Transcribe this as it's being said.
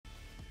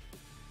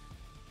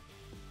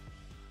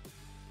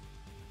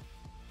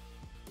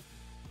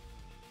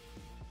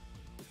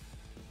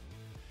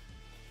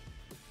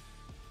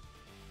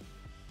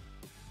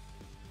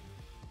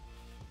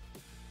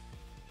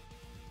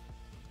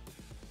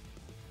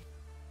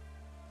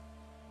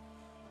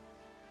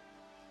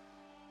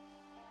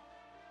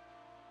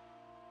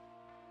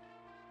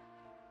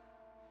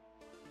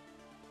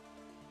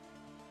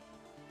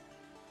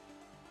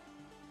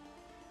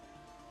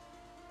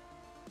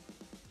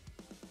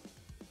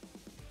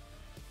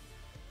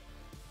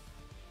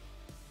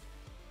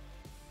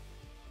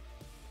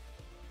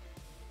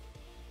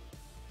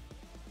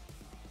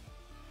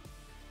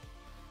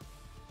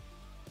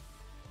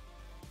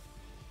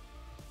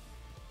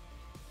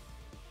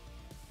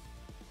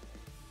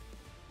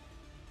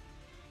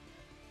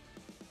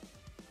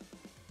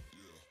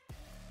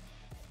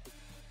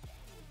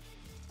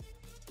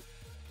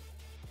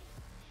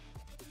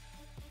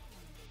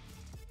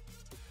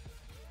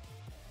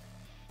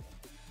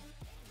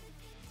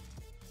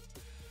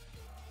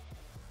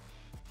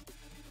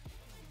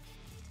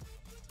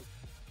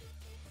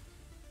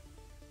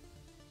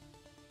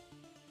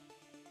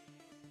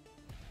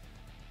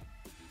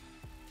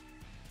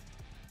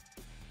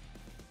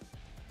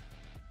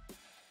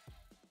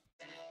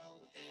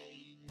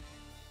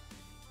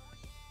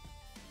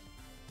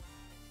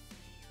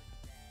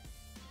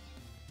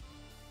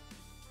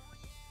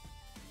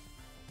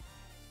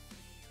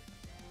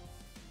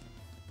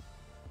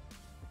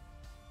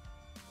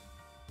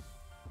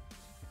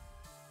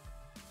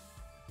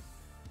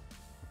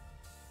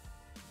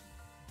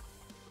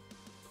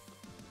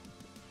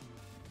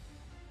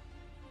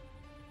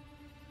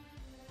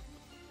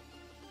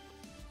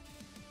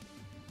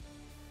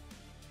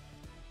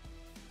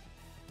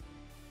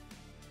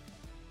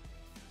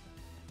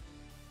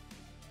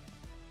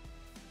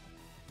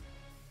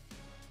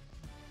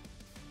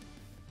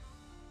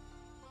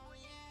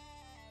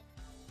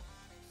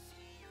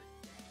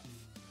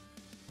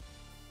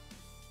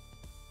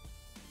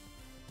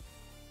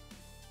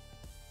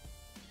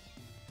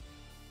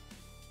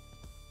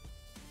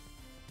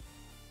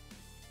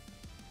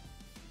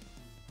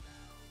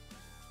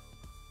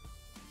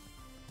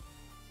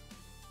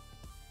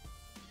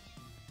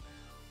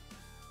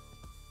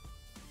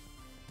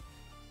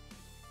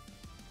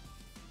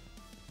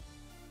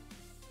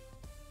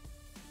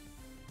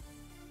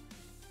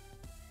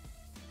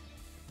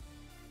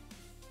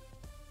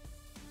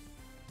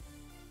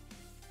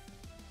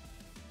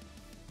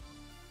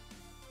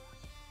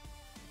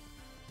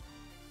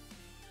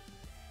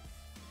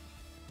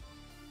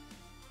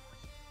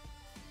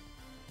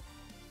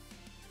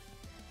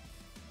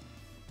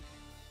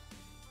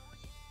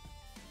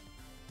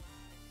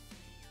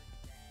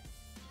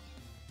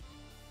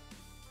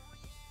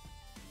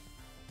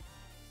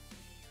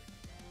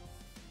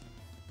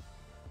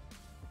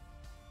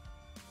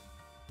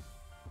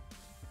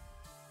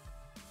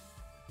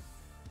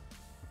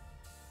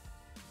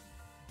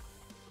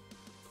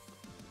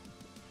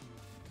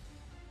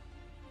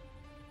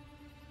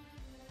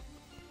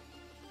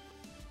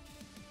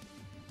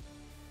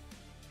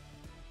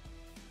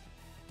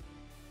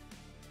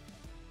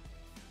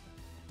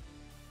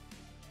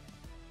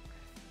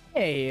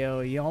Hey,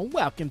 y'all,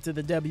 welcome to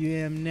the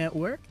WM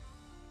Network.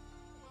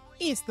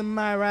 It's the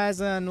My Rise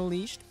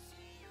Unleashed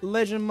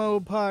Legend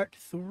Mode Part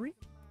 3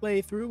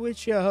 playthrough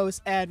with your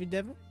host, Advi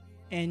Devil,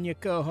 and your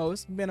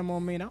co-host, Minimal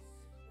Mino.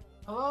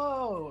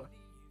 Hello!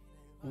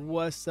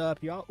 What's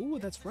up, y'all? Ooh,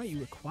 that's right, you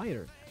were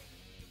quieter.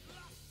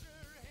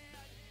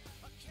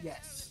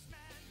 Yes.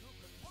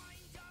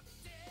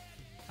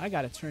 I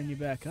gotta turn you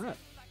back up.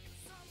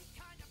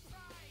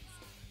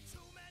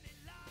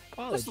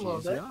 Apologies, Just a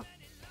little bit. y'all.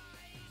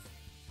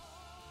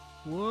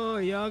 Whoa,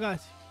 y'all got...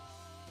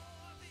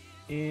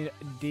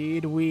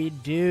 Indeed we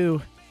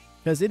do.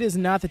 Because it is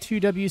not the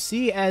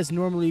 2WC as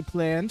normally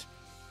planned.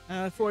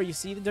 For you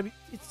see,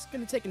 it's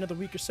going to take another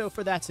week or so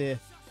for that to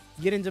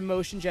get into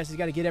motion. Jesse's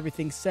got to get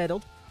everything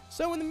settled.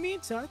 So in the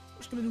meantime, we're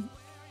just going to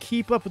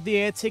keep up with the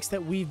antics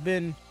that we've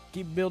been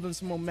keep building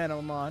some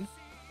momentum on.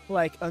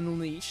 Like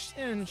Unleashed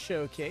and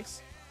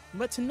Showcase.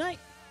 But tonight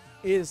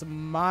is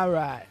my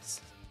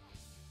rise.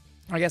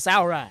 I guess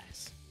our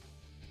rise.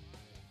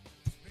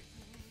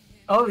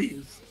 Oh,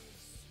 yes.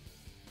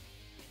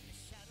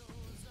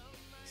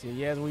 So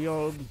yes, we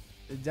all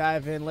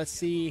dive in. Let's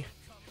see.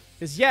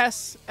 Because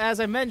yes,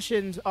 as I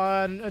mentioned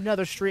on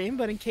another stream,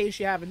 but in case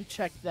you haven't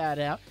checked that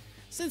out,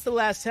 since the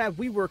last time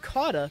we were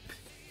caught up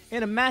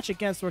in a match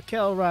against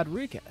Raquel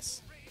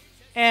Rodriguez.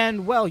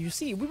 And, well, you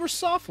see, we were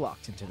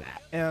soft-locked into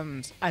that.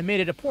 And I made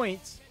it a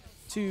point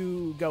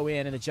to go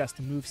in and adjust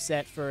the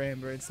moveset for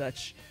Amber and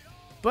such.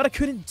 But I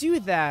couldn't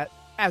do that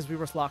as we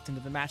were locked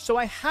into the match. So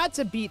I had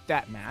to beat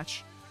that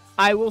match.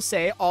 I will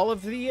say all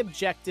of the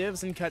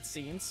objectives and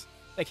cutscenes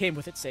that came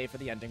with it, save for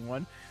the ending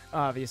one,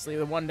 obviously,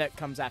 the one that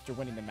comes after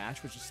winning the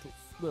match, which is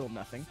little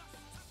nothing,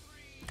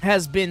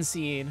 has been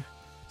seen.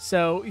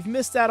 So you've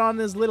missed out on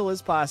as little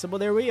as possible.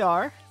 There we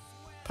are.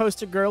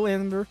 Poster girl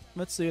Amber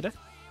Matsuda.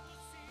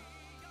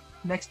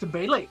 Next to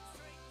Bailey.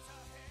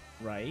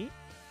 Right.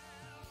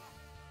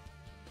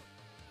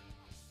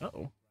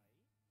 Uh-oh.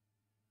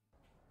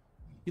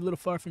 You a little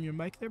far from your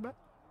mic there, bud?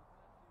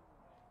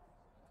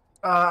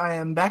 I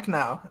am back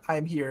now.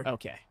 I'm here.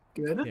 Okay.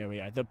 Good. There we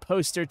are. The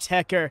poster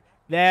techer.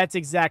 That's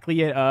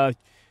exactly it.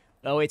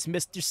 Oh, it's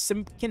Mr.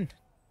 Simpkin.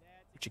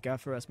 What you got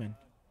for us, man?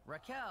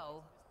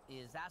 Raquel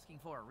is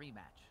asking for a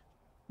rematch.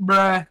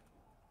 Bruh.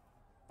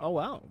 Oh,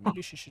 wow.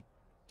 Maybe she should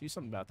do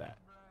something about that.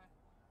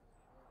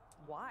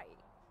 Why?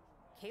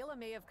 Kayla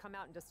may have come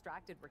out and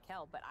distracted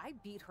Raquel, but I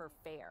beat her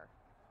fair.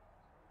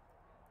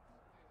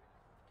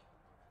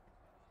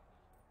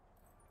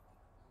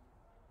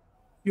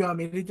 You want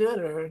me to do it,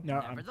 or? No,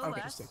 I'm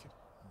Nevertheless, just thinking.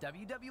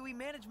 WWE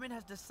management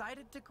has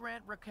decided to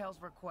grant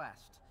Raquel's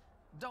request.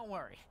 Don't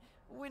worry,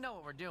 we know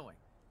what we're doing.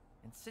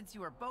 And since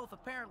you are both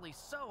apparently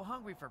so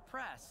hungry for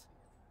press,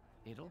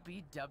 it'll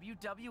be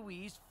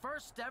WWE's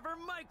first ever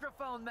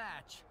microphone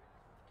match.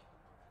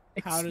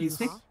 Excuse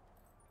me?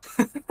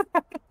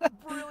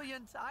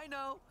 Brilliant, I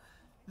know.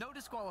 No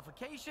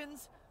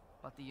disqualifications,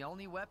 but the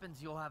only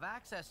weapons you'll have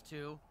access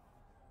to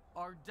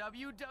are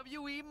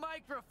WWE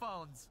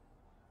microphones.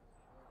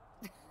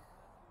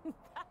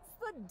 That's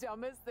the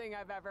dumbest thing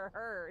I've ever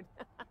heard.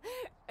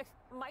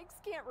 Mics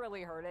can't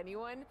really hurt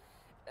anyone.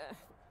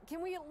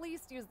 Can we at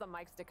least use the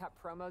mics to cut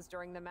promos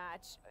during the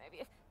match? I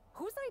mean,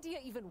 whose idea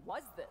even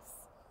was this?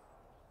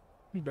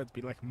 You better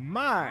be like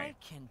mine. I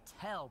can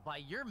tell by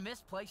your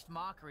misplaced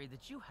mockery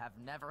that you have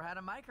never had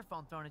a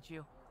microphone thrown at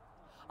you.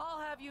 I'll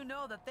have you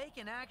know that they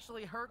can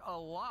actually hurt a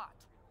lot.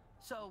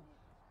 So,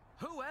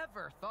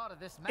 whoever thought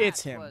of this match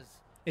It's him.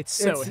 It's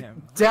so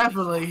him.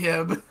 Definitely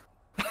him.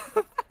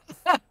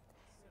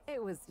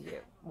 It was you,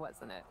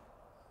 wasn't it?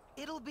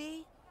 It'll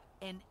be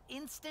an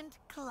instant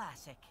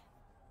classic.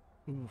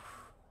 Oof.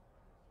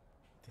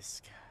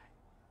 This guy.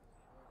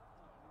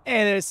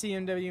 Hey there,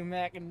 CMW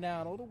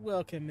McDonald.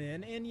 Welcome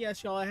in. And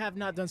yes, y'all, I have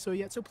not done so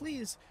yet, so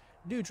please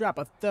do drop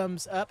a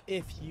thumbs up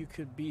if you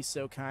could be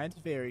so kind.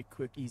 Very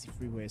quick, easy,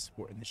 free way of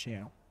supporting the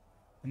channel.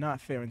 Not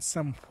fair when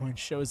someone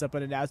shows up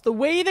unannounced. The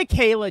way that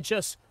Kayla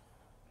just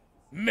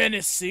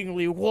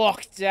menacingly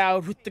walked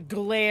out with the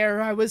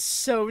glare, I was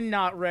so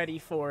not ready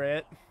for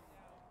it.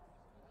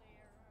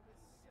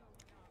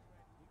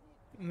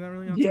 Is that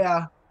really on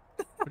Yeah.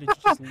 Or did you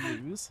just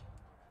lose?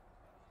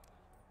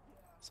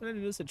 So I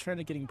noticed a trend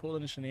of getting pulled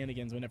into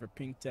shenanigans whenever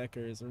Pink Decker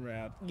is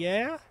around.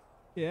 Yeah?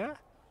 Yeah?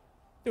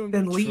 Doing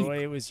Then good, leave.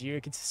 Troy, it was you.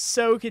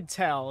 Could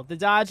tell. The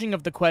dodging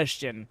of the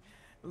question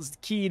was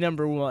key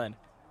number one.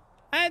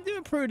 I'm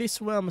doing pretty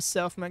swell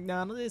myself,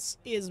 McDonald. This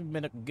has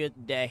been a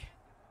good day.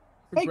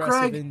 Hey,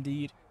 Progressive Craig.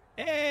 indeed.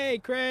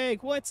 Hey,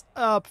 Craig. What's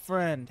up,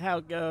 friend? How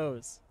it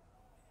goes?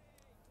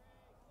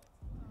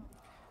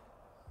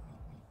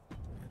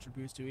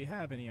 Attributes. Do we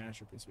have any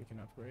attributes we can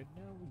upgrade?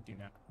 No, we do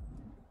not.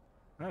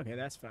 Okay,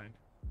 that's fine.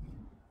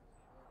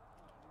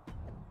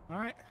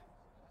 Alright.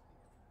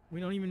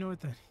 We don't even know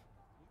what that...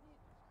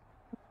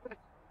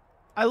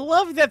 I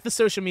love that the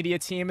social media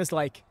team is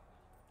like,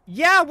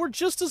 yeah, we're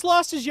just as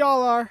lost as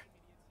y'all are.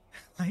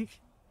 Like,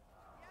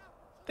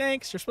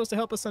 thanks, you're supposed to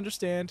help us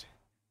understand.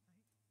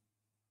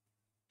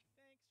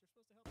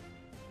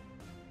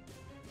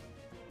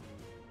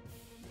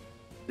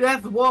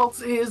 Death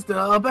Waltz is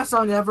the best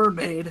song ever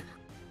made.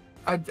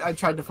 I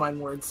tried to find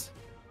words.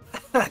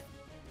 I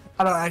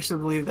don't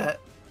actually believe that.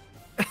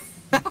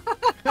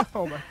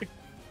 Oh my.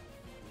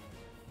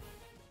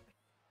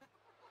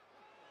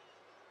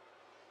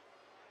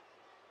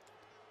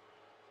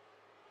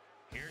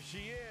 Here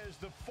she is,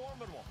 the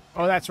formidable.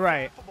 Oh, that's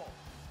right.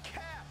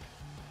 Cap.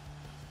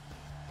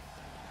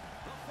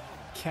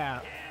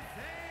 Cap.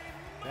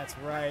 That's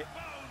right.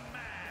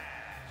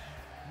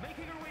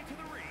 Making her way to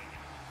the ring.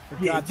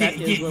 Forgot that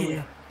is what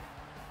we...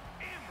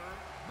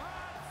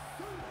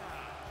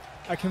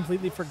 I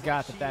completely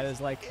forgot that is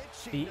like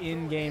the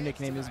in-game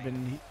nickname has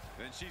been.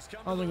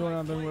 How's it going on?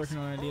 I've been working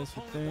on ideas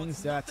for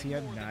things. That's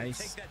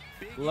nice.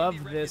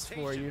 Love this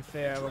for you,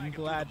 fam. I'm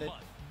glad that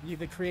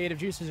the creative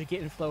juices are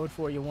getting flowing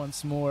for you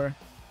once more.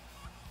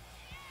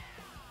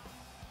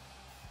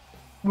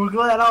 We're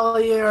glad all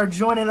of you are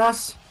joining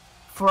us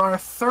for our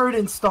third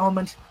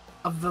installment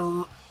of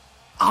the...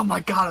 Oh my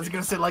god, I was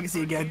going to say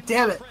Legacy again.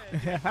 Damn it.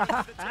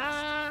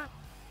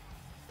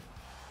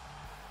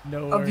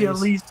 No worries. Of the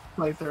Elite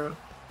playthrough.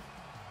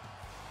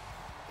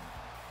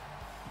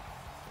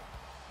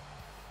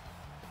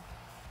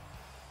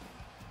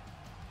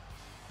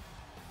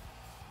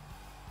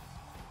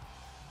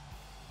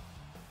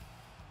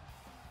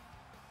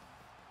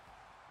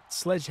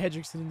 Sledge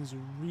Hendrickson is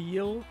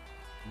real?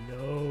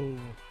 No.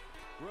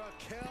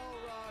 Raquel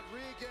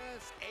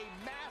Rodriguez, a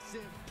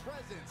massive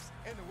presence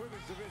in the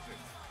women's division.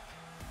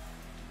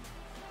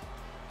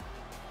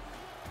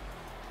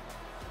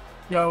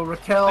 Yo,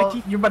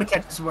 Raquel, you're about to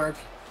catch this work.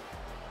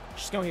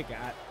 She's gonna get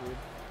got, dude.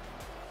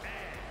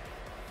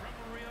 From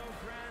Rio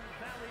Grande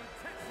Valley,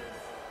 Texas,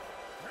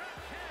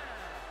 Raquel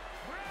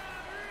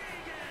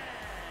Rodriguez.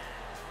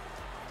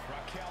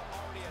 Raquel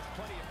already has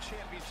plenty of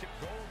championship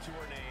gold to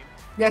her name.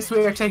 Yes,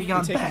 we are taking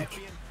on Beck.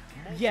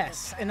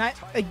 Yes, and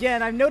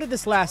I've noted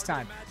this last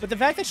time, but the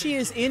fact that she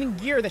is in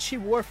gear that she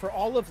wore for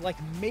all of like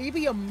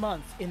maybe a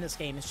month in this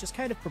game is just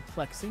kind of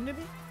perplexing to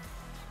me.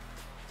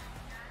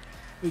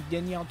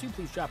 Again, y'all, do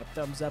please drop a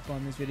thumbs up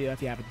on this video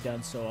if you haven't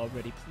done so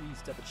already. Please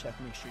double check,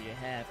 make sure you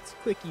have. It's a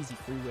quick, easy,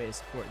 free way of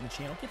supporting the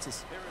channel. Gets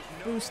us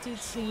boosted,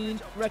 seen,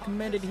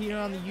 recommended here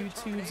on the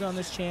YouTubes on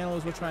this channel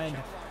as we're trying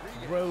to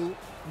grow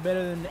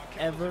better than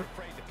ever.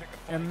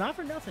 And not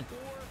for nothing,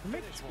 we're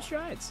making some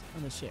strides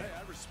on this channel.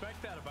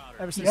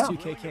 Ever since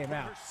 2K came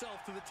out.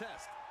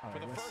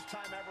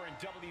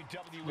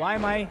 Why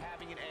am I?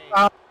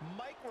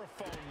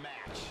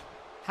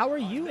 How are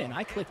you in?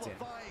 I clicked in.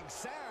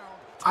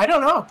 I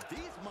don't know. These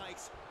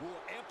mics will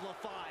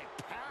amplify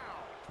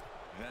pound.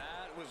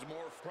 That was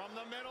more from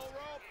the middle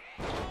rope.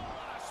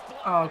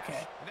 Oh,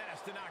 okay.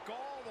 That's to knock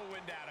all the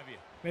wind out of you.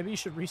 Maybe you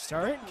should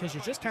restart it because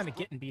you're just kind of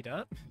getting beat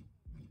up.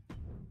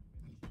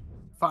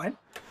 Fine.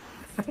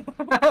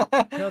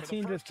 Tell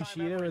teamed with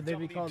Kushida, would they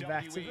be called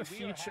Back to the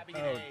Future?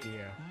 Oh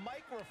dear.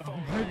 Oh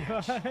my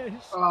gosh.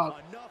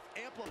 Enough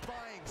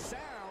amplifying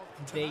sound.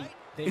 They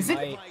Is it?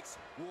 might.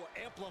 Will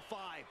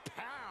amplify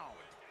pound.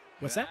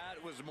 What's that?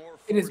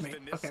 It is me.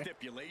 Okay.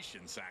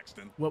 Stipulation,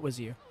 Saxton. What was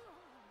you?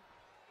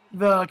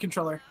 The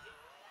controller.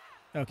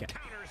 Okay.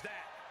 Counters that.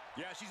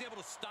 Yeah, she's able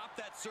to stop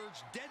that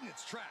surge dead in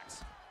its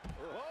tracks.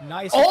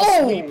 Nice with the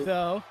sweep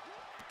though.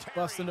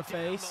 Bust in the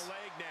face.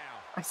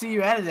 I see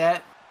you added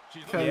that.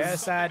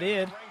 Yes, I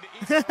did.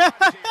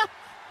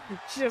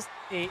 Just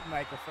 8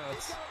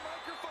 microphones.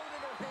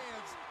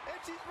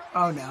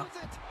 Oh no.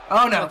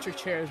 Oh no. Electric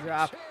chairs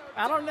drop.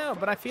 I don't know,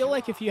 but I feel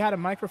like if you had a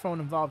microphone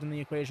involved in the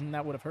equation,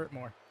 that would have hurt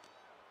more.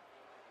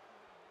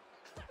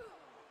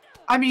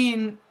 I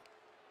mean,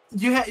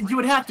 you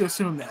would have to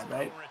assume that,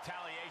 right?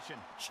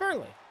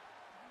 Surely.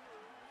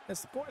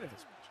 That's the point of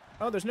this.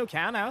 Oh, there's no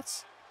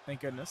countouts. Thank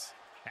goodness.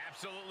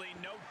 Absolutely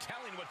no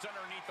telling what's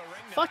underneath the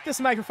ring. Fuck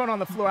this microphone on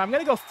the floor. I'm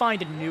gonna go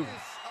find a new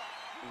one.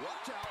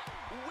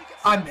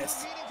 I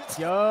missed.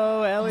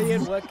 Yo,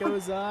 Elliot, what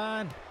goes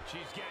on?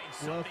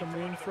 Welcome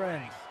in,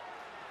 friend.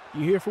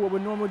 You here for what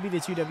would normally be the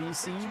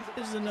 2WC?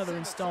 This is another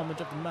installment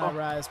of the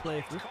MyRise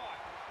playthrough.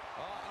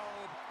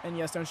 And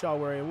yes, don't y'all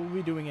worry, we'll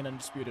be doing an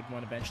Undisputed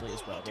one eventually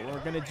as well, but we're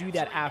going to do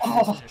that after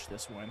we finish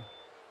this one.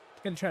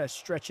 We're going to try to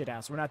stretch it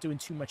out, so we're not doing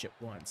too much at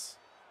once.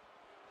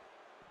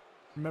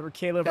 Remember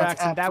Caleb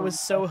Braxton? That was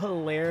so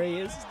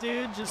hilarious,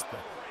 dude. Just the...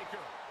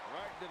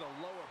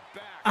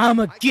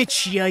 I'ma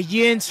get you.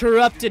 You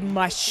interrupted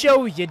my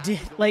show, you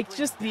did. Like,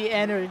 just the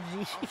energy.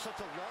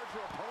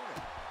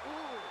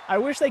 I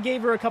wish they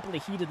gave her a couple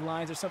of heated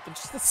lines or something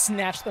just to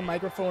snatch the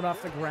microphone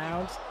off the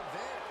ground.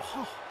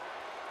 Oh.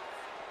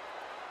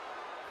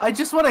 I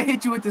just want to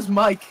hit you with this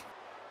mic.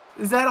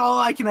 Is that all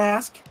I can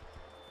ask?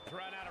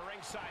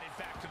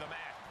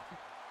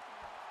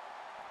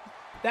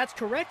 That's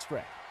correct,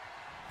 Brett.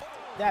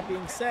 That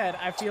being said,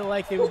 I feel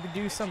like they would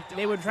do something.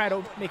 They would try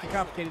to make it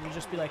complicated and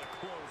just be like,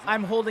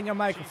 I'm holding a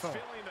microphone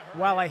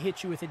while I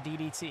hit you with a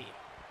DDT.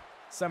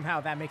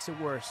 Somehow that makes it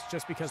worse,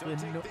 just because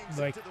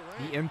the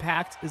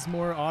impact is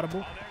more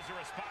audible.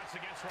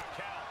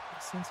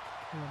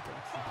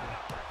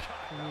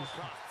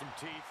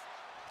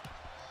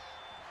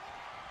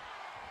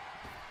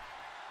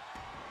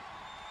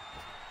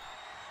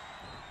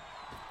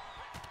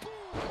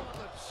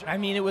 I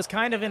mean, it was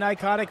kind of an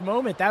iconic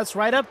moment. That's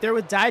right up there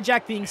with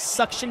Dijak being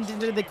suctioned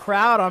into the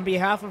crowd on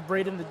behalf of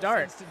Braden the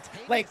Dart.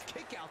 Like,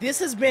 this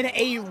has been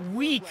a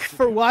week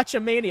for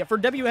WatchaMania, for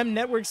WM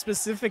Network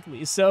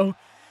specifically. So,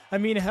 I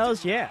mean,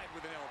 hells yeah.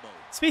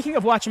 Speaking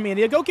of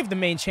WatchaMania, go give the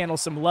main channel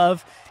some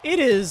love. It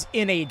is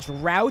in a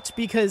drought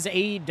because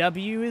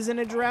AEW is in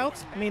a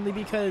drought, mainly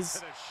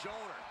because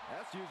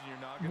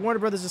Warner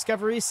Brothers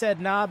Discovery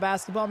said, nah,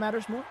 basketball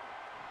matters more.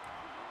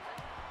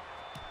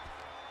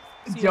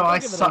 Yo, I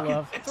suck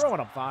at this. Throw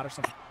on a bot or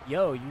something.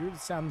 Yo, you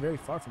sound very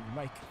far from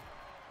your mic.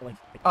 Like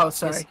oh,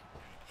 sorry.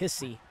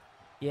 Hissy.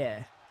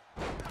 Yeah.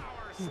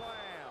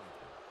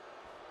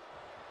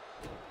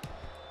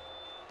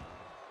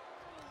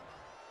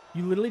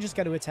 You literally just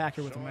got to attack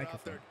her with a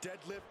microphone.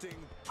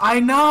 I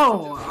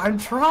know. I'm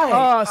trying.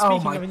 Oh,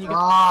 speaking my of,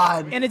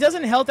 God. And it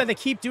doesn't help that they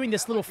keep doing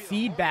this little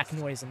feedback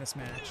noise in this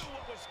match.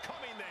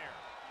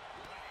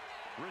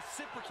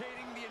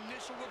 Reciprocating the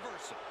initial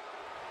reversal.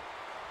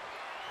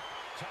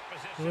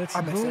 It's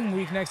Boom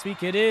Week next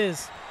week. It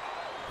is.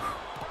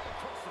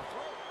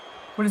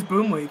 What is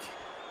Boom Week?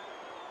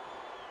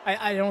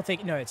 I don't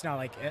think, no, it's not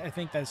like, I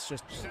think that's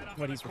just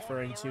what he's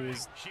referring to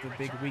is the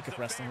big week of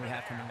wrestling we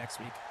have coming next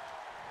week.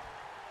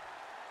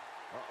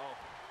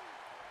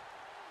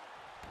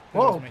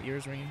 Whoa. My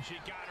ears ringing. She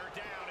got her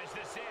down. Is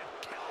this it?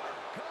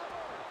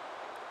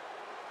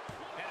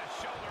 And a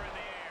shoulder in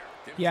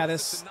the air. Yeah,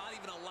 this. To not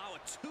even allow a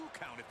 2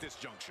 count at this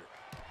juncture.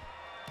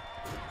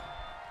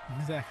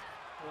 Exactly.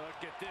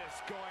 Look at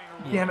this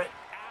going. Damn it.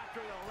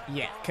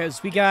 Yeah,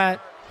 because we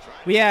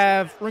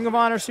have Ring of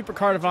Honor, Super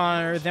Card of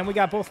Honor, then we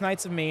got both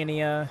Nights of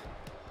Mania,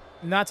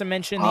 not to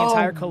mention the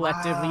entire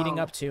collective leading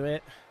up to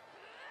it.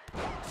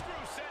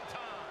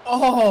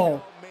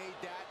 Oh.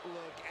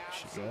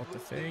 Should go up the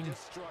thing.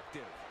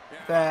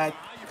 That.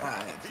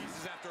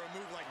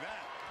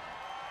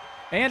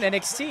 And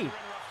NXT.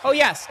 Oh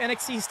yes,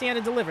 NXT Stand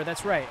and Deliver.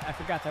 That's right. I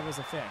forgot that was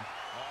a thing.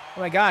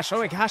 Oh my gosh.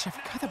 I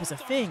forgot that was a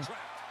thing.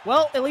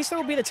 Well, at least there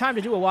will be the time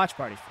to do a watch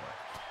party for it.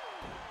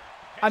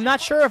 I'm not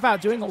sure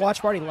about doing a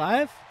watch party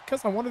live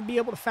because I want to be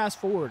able to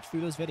fast forward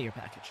through those video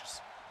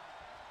packages.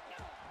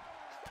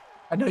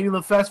 I know you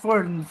love fast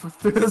forwarding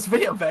through those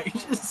video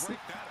packages.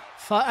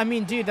 I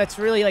mean, dude, that's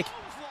really like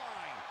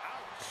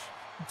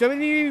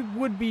WWE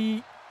would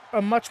be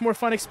a much more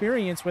fun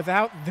experience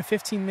without the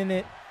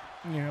 15-minute,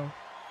 you know,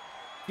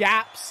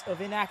 gaps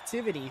of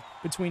inactivity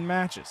between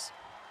matches.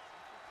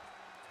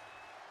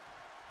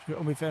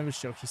 Only famous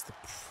joke. He's the.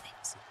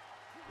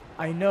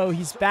 I know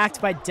he's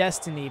backed by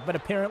destiny, but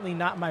apparently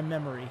not my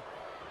memory.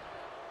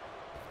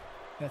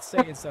 That's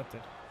saying something.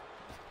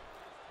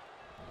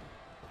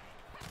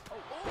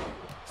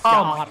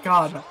 Oh my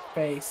God, my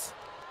face.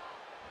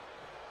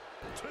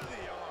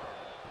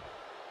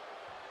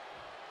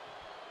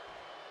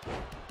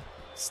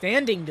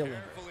 Standing delivery.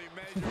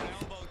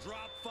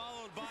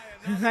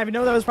 I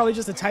know that was probably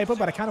just a typo,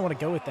 but I kind of want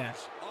to go with that.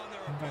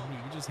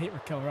 You just hate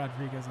Raquel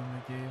Rodriguez on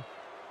that game.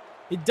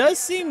 It does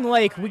seem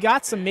like we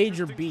got some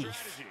major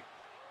beef.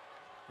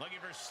 Looking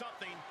for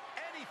something,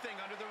 anything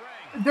under the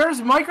ring.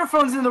 There's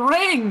microphones in the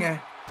ring.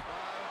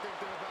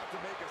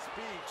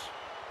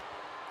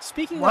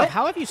 Speaking of,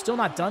 how have you still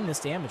not done this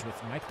damage with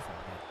the microphone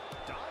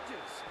yet?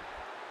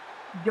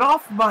 Get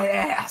off my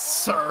ass,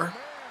 sir.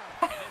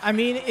 I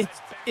mean,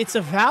 it's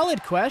a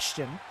valid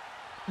question.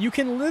 You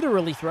can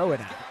literally throw it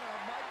at her.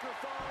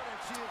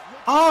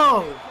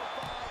 Oh.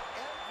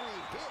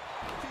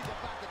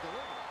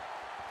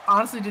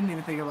 Honestly, didn't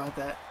even think about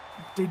that.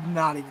 Did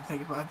not even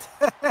think about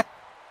that.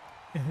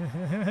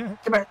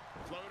 Come here.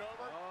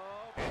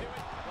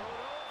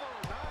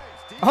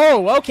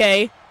 Oh,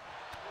 okay.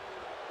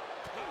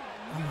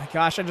 Oh my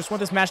gosh, I just want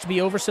this match to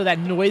be over so that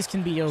noise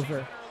can be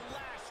over.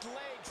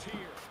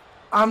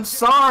 I'm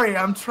sorry,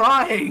 I'm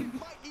trying.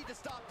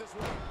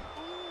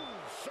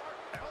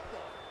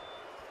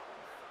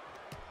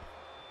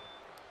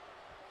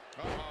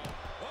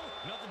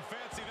 Nothing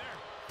fancy there.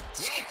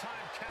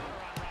 Well-timed counter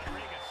on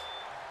Rodriguez.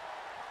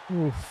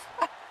 Oof.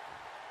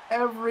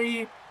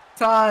 Every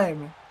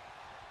time.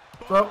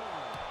 Bro. And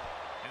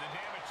the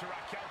damage to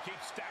Raquel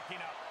keeps stacking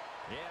up.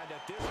 And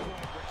at this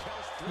point,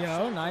 Raquel's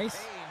Yo, nice.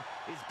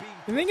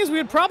 The thing is, we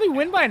would probably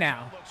win by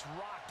now. looks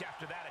rocked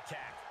after that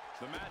attack.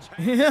 The match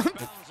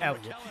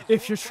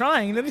If you're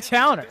trying, then a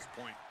counter.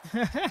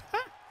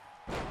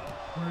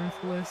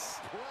 Worthless.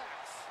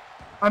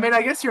 I mean,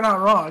 I guess you're not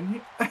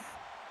wrong.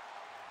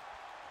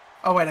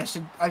 Oh wait,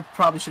 I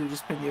probably should have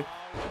just pinned you.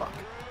 Fuck.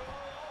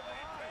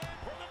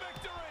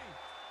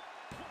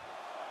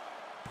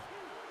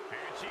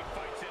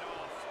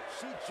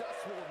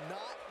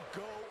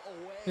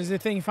 Is the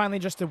thing finally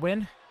just a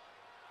win?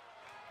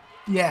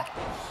 Yeah.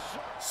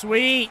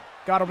 Sweet.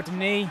 Got over the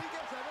knee.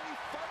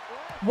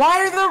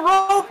 Why are the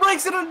rope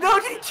breaks in a no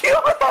DQ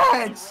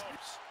match?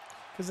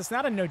 Because it's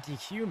not a no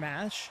DQ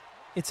match.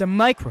 It's a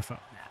microphone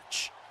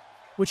match,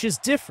 which is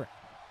different.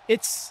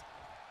 It's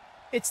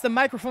the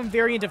microphone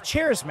variant of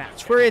chairs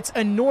match, where it's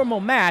a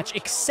normal match,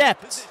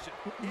 except,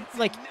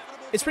 like,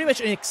 it's pretty much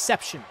an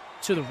exception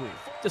to the rule.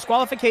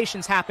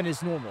 Disqualifications happen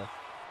as normal,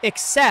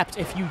 except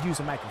if you use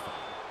a microphone.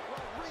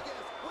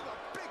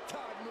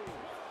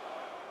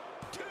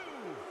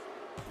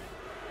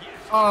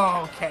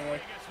 Oh, okay.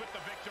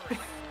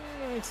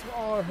 It's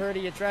all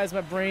hurty. It drives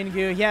my brain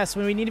goo. Yes,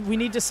 we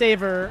need to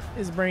savor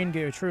his brain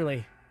goo,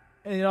 truly.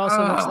 And it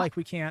also looks like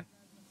we can't.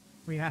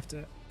 We have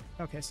to.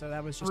 Okay, so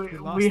that was just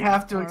we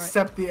have to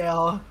accept the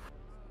L.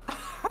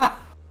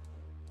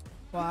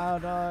 Wow,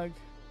 dog.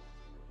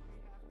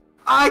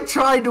 I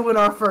tried to win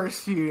our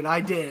first feud.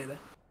 I did.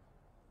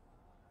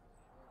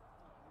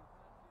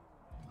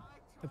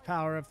 The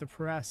power of the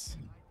press.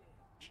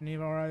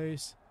 Geneva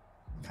Rose,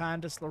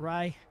 Candice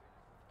LeRae,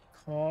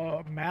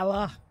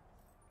 Carmella.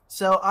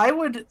 So I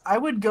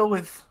would go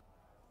with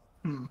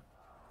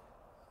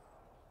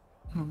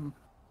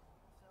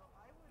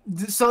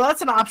So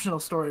that's an optional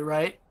story,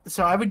 right?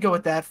 So I would go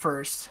with that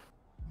first.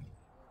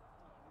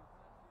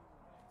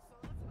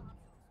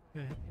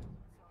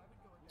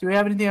 Do we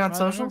have anything on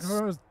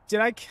socials?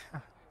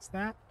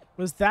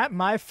 Was that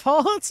my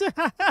fault?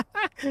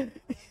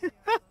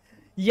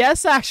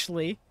 Yes,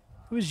 actually.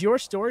 It was your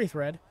story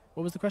thread.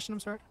 What was the question? I'm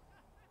sorry.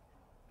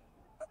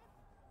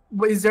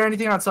 Wait, is there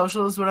anything on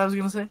social is what I was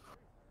going to say?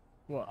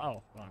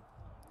 Well,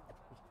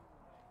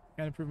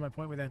 gotta prove my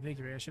point with that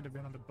victory. I should have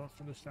been on the book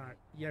from the start.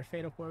 Your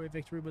fatal 4-way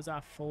victory was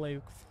off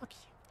fully. Fuck you.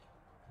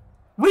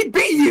 We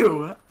beat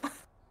you!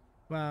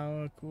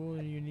 Wow, cool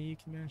and unique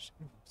match.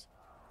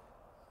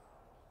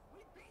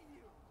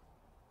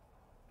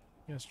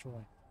 Yes, Troy.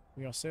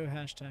 We are so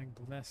hashtag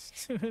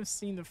blessed to have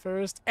seen the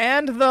first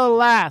and the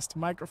last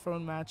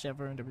microphone match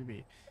ever in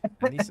WB.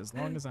 At least as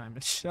long as I'm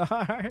in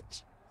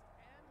charge.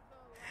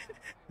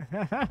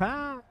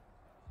 How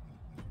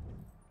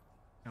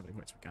many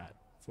points we got?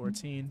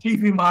 14.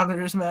 TV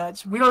monitors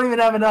match. We don't even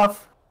have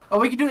enough. Oh,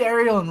 we can do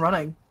aerial and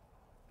running.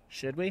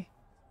 Should we?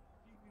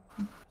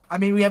 I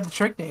mean, we have the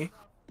trick knee.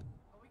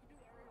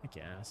 I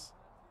guess.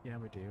 Yeah,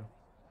 we do.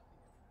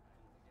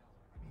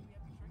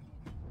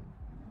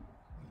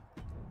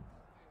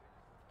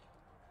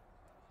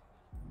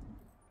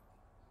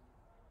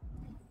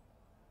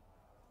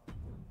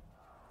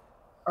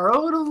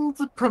 Earl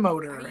the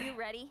promoter. Are you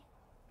ready?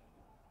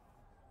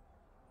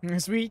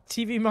 Sweet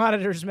TV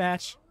monitors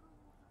match.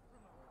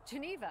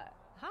 Geneva,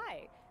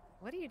 hi.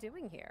 What are you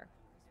doing here?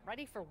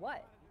 Ready for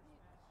what?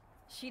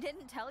 She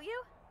didn't tell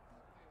you?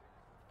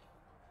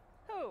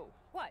 Who?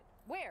 What?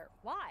 Where?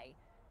 Why?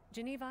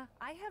 Geneva,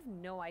 I have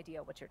no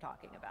idea what you're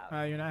talking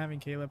about. You're not having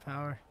Caleb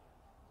power.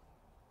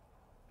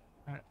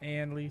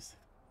 And Lise.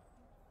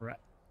 Right.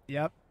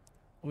 Yep.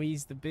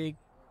 We's the big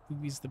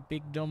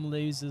dumb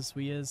losers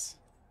we is.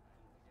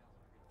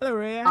 Hello,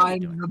 Ray.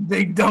 I'm the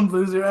big dumb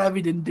loser.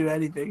 Abby didn't do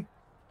anything.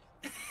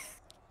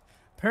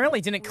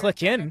 Apparently didn't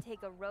click in.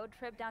 Take a road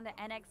trip down to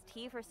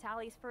NXT for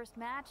Sally's first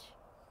match.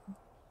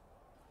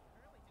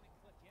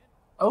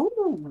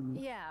 Oh.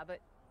 Yeah, but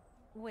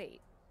wait.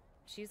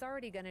 She's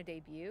already gonna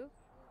debut?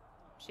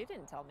 She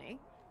didn't tell me.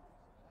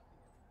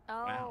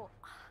 Oh, Wow.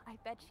 I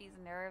bet she's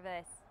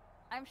nervous.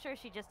 I'm sure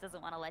she just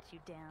doesn't want to let you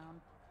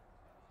down.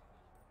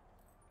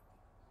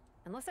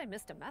 Unless I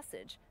missed a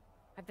message.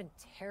 I've been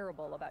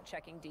terrible about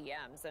checking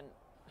DMs, and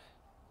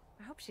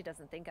I hope she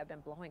doesn't think I've been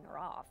blowing her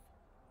off.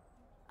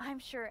 I'm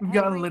sure We've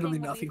got everything literally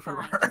will be nothing from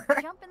fine.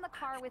 her. Jump in the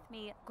car with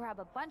me, grab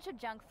a bunch of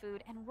junk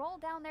food, and roll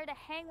down there to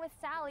hang with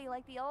Sally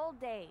like the old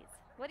days.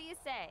 What do you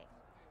say?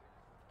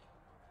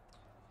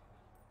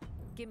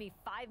 Give me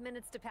 5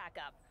 minutes to pack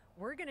up.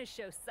 We're gonna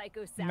show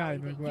Psycho Sally Not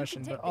even a that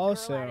question, you can but take the girl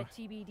also out of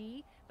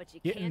TBD, but you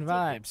getting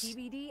can't vibes. take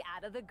the TBD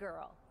out of the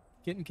girl.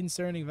 Getting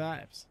concerning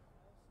vibes.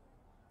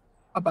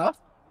 About?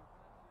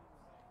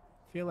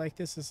 I feel like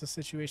this is a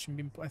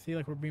situation. I feel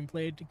like we're being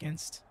played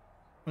against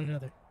one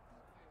another.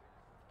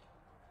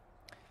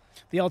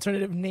 The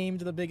alternative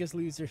named the biggest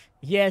loser.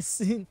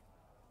 Yes. I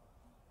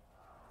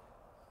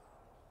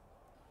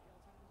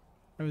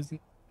was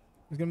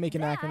gonna make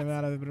an acronym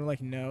out of it, but I'm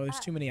like, no, there's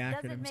too many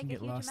acronyms and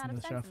get lost in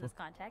the shuffle. In this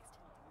context.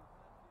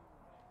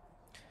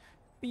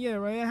 But yeah,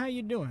 Raya, how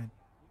you doing?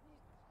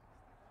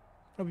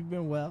 Hope you've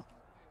been well.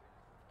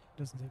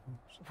 Doesn't take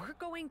much. We're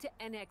going to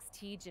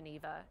NXT,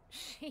 Geneva.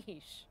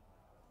 Sheesh.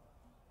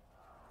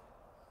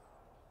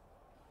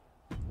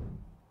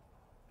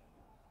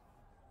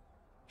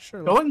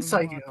 Sure. Going let's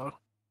move on. psycho.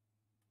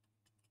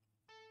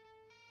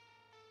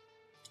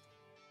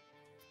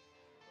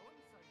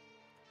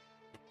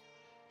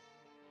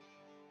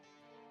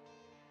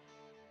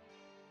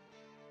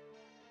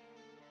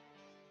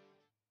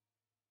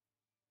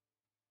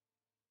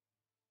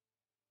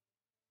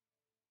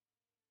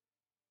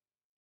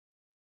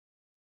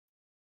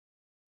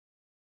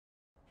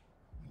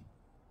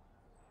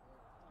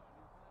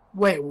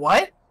 Wait,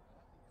 what?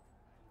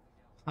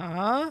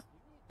 Huh?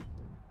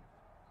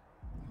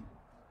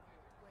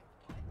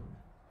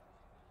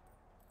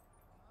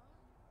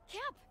 Cap,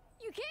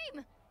 you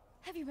came!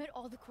 Have you met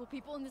all the cool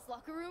people in this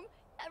locker room?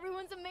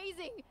 Everyone's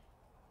amazing!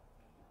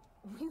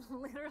 We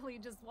literally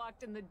just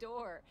walked in the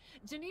door.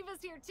 Geneva's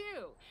here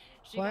too.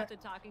 She What? got to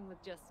talking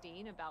with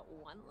Justine about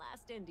one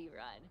last indie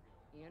run.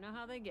 You know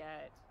how they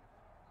get.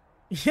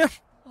 Yeah.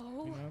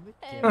 Oh, You know,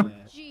 they get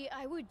it. gee,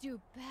 I would do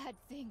bad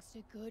things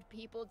to good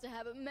people to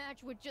have a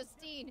match with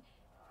Justine.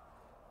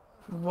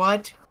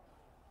 What?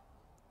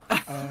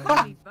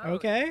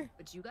 Okay.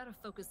 But you gotta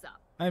focus up.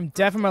 I'm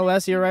deaf in my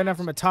left ear right now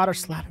from a totter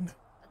slapping.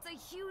 That's a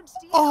huge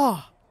deal.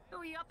 Oh. Who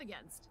are you up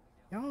against?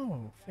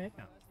 Yo, fam,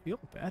 feel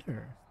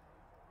better.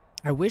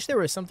 I wish there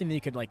was something that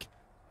you could like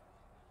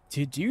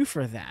to do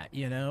for that,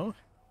 you know?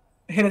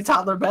 Hit a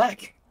toddler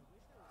back.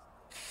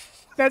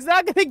 That's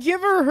not gonna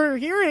give her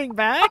hearing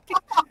back.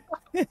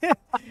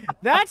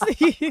 That's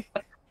the.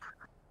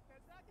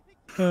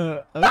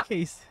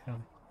 Okay, so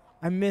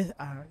I miss.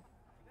 I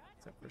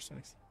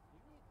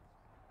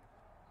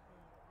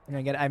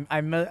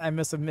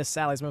must have missed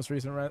Sally's most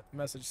recent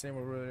message saying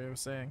what they were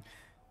saying,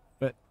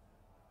 but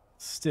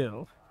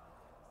still.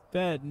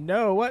 Ben,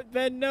 no. What?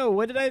 Ben, no.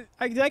 What did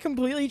did I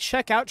completely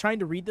check out trying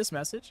to read this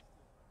message?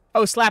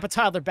 Oh, slap a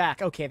toddler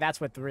back. Okay,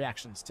 that's what the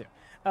reaction's to.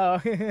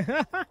 Oh.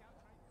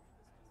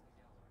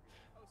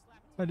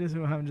 I just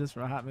I'm just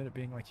for a hot minute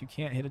being like, you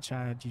can't hit a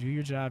child. You do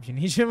your job. You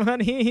need your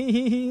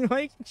money.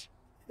 Like,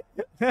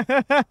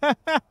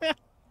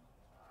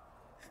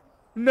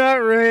 not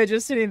really.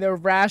 Just sitting there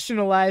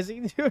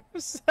rationalizing to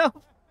himself.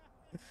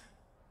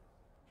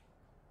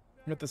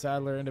 With the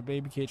saddler in a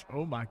baby cage.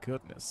 Oh my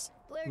goodness.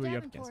 Blair Who are you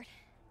up against? Davenport.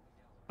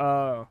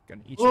 Oh,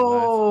 gonna eat your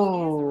life.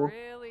 Oh. She's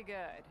really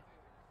good.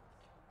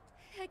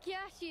 Heck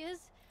yeah, she is.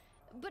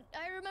 But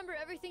I remember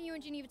everything you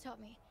and Geneva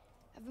taught me.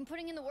 I've been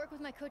putting in the work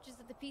with my coaches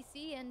at the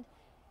PC, and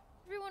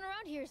everyone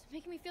around here is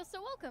making me feel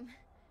so welcome.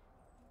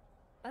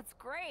 That's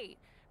great.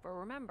 But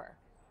remember,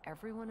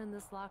 everyone in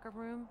this locker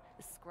room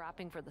is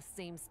scrapping for the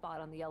same spot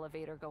on the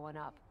elevator going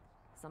up.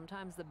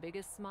 Sometimes the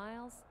biggest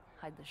smiles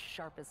hide the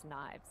sharpest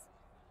knives.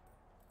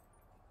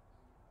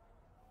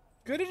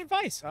 Good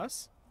advice,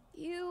 us.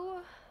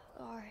 You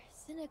are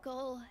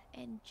cynical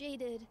and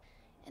jaded,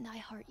 and I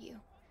heart you.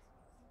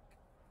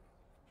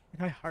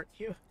 I heart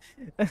you.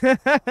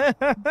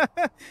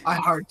 I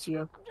heart you.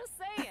 I'm just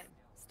saying,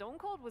 Stone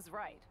Cold was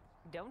right.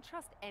 Don't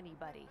trust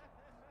anybody.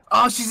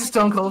 Oh, she's a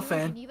Stone Cold I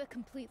trust fan. Geneva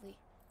completely.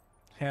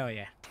 Hell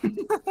yeah.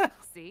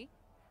 See?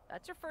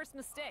 That's your first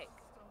mistake.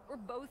 We're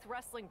both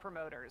wrestling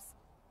promoters.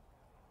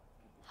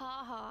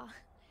 Ha ha.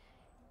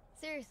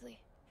 Seriously,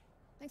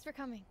 thanks for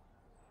coming.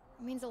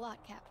 It means a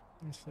lot, Cap.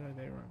 So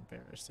they were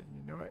embarrassed, and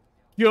you know it.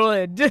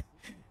 Good.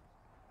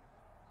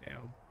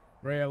 Now,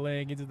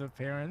 railing into the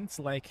parents,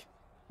 like,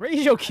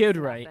 raise your kid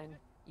right. Nothing.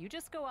 You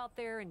just go out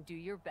there and do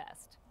your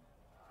best.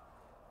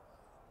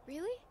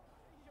 Really?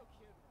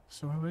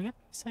 So are we gonna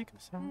say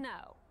so?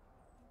 No.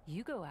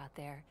 You go out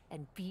there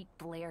and beat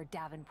Blair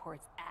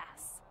Davenport's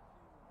ass.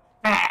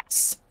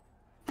 Ass.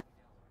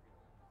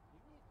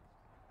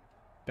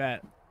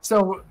 Bet.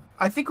 So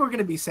I think we're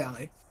gonna be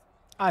Sally.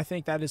 I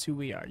think that is who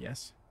we are,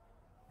 yes.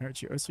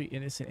 Hurt you, oh sweet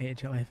innocent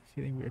angel. I have a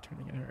feeling we are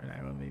turning in her, and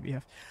I will maybe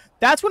have.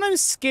 That's what I'm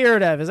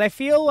scared of. Is I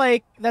feel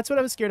like that's what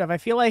I'm scared of. I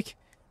feel like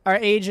our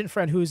agent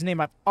friend, whose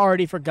name I've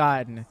already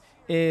forgotten,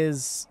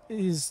 is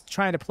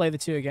trying to play the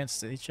two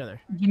against each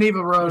other.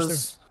 Geneva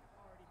Rose.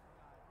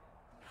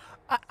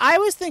 I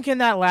was thinking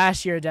that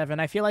last year, Devin.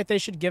 I feel like they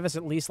should give us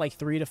at least like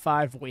 3 to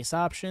 5 voice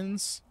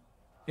options.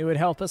 It would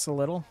help us a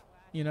little,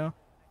 you know.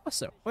 What's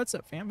up? What's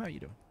up, fam? How you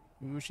doing?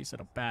 Ooh, she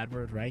said a bad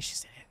word, right? She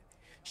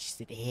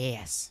said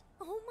ass.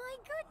 Oh my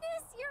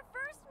goodness, your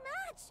first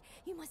match!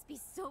 You must be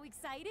so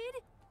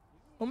excited.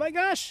 Oh my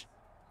gosh,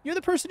 you're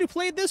the person who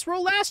played this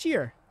role last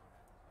year.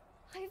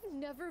 I've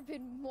never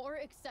been more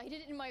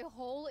excited in my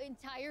whole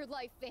entire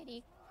life,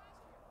 Fanny.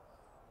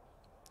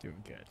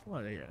 Doing good.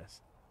 Well, there it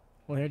is.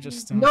 Well, they're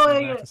just No,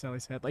 back to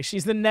Sally's head. Like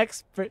she's the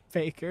next Britt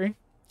Baker.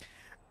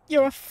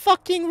 You're a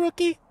fucking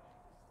rookie.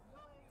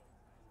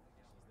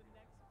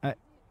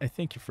 I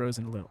think you're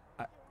frozen a little.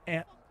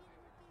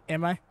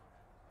 Am I?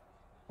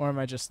 Or am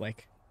I just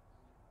like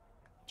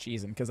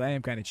cheesing? Because I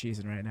am kind of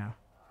cheesing right now.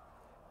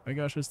 Oh my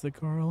gosh, it's the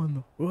girl in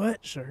the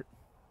what shirt?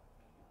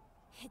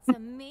 It's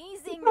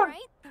amazing, right?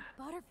 The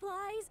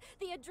butterflies,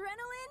 the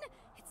adrenaline.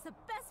 It's the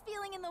best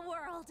feeling in the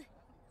world.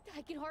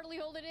 I can hardly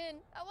hold it in.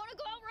 I want to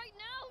go out right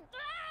now.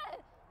 Ah!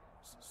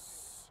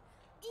 Shh.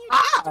 You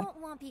just don't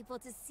want people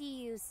to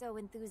see you so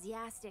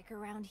enthusiastic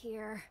around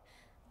here.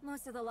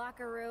 Most of the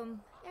locker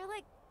room, they're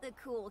like the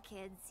cool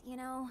kids, you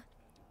know?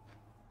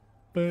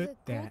 The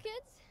cool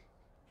kids?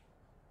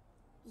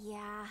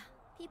 Yeah,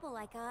 people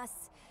like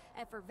us,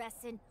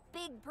 effervescent,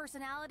 big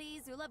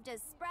personalities who love to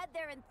spread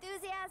their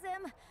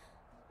enthusiasm.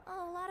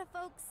 Oh, a lot of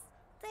folks,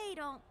 they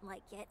don't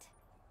like it,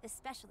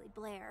 especially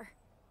Blair.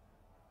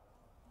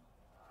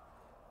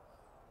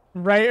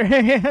 Right?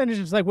 It's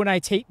just like when I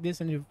take this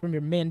from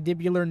your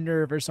mandibular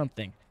nerve or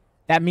something.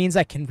 That means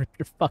I can rip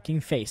your fucking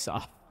face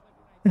off.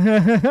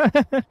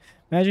 Imagine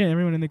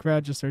everyone in the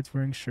crowd just starts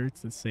wearing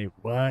shirts that say,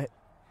 what?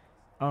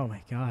 Oh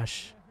my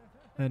gosh.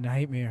 A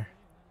nightmare.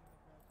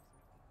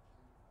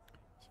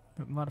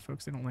 A lot of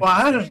folks, they don't like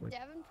Well, it.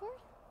 Davenport?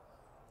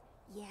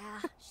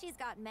 Yeah, she's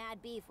got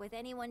mad beef with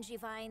anyone she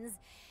finds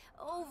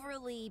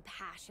overly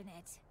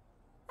passionate.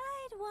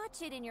 I'd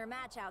watch it in your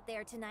match out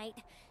there tonight.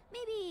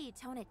 Maybe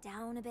tone it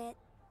down a bit.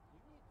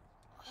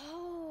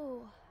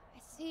 Oh, I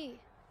see.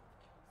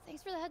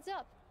 Thanks for the heads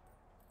up.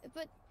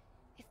 But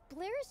if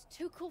Blair is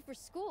too cool for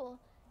school,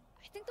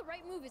 I think the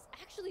right move is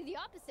actually the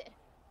opposite.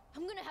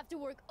 I'm gonna have to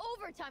work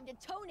overtime to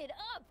tone it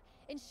up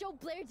and show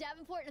Blair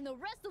Davenport and the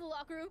rest of the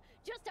locker room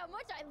just how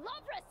much I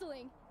love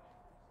wrestling.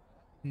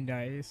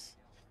 Nice.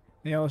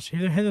 Yeah,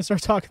 and then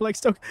start talking like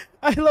Stone.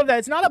 I love that.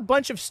 It's not a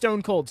bunch of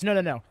Stone Colds. No,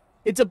 no, no.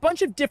 It's a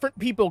bunch of different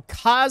people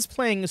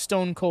cosplaying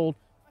Stone Cold,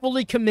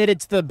 fully committed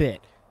to the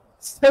bit.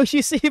 So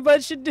you see a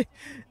bunch of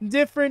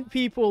different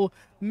people,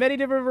 many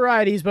different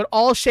varieties, but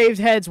all shaved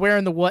heads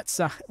wearing the what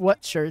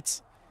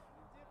shirts.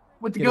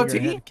 With the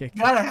goatee?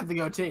 Gotta have the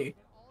goatee.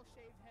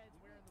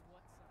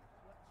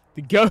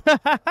 The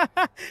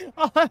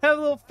I'll have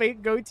little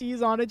fake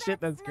goatees on it.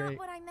 Shit, that's great. That's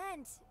not what I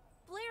meant.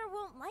 Blair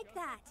won't like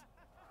that.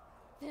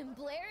 Then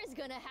Blair is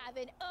gonna have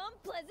an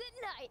unpleasant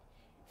night.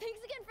 Thanks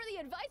again for the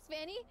advice,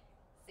 Fanny.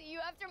 See you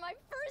after my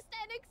first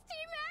NXT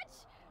match.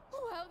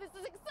 Wow, this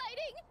is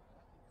exciting.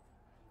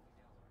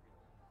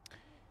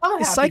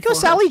 Is Psycho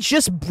Sally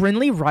just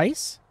Brinley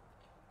Rice?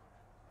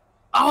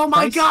 Oh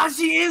my gosh,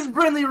 she is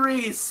Brinley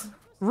Reese.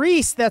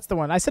 Reese, that's the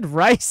one. I said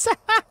Rice.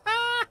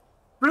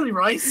 Brinley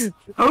Rice?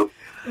 Who?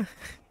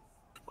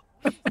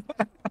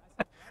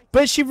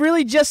 But she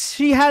really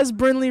she has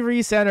Brinley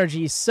Reese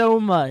energy so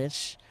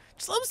much.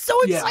 I'm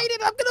so excited.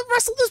 I'm going to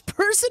wrestle this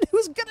person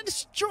who's going to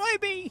destroy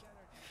me.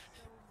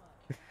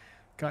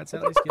 God,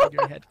 Sally's getting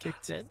your head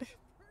kicked in.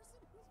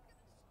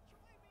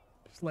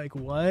 Just like,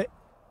 what?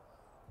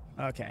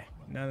 Okay.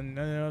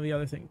 No, the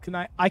other thing.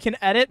 I can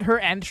edit her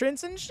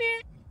entrance and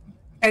shit?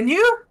 Can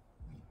you?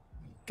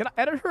 Can I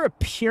edit her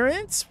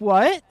appearance?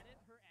 What?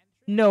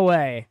 No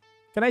way.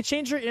 Can I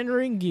change her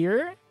in-ring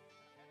gear?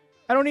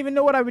 I don't even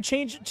know what I would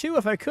change it to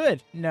if I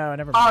could. No,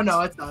 never mind. Oh,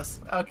 no, it's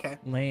us. Okay.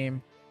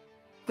 Lame.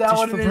 That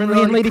Just for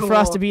Brinley and Lady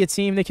Frost to be a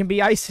team, they can be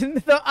the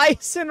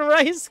Ice and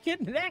Rice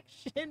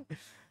connection.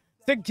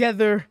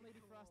 Together,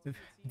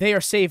 they are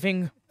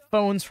saving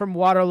phones from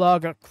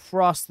waterlog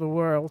across the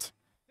world.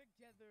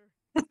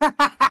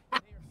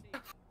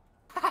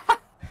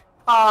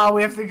 Oh,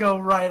 we have to go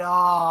right.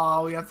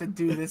 Oh, we have to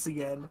do this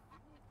again.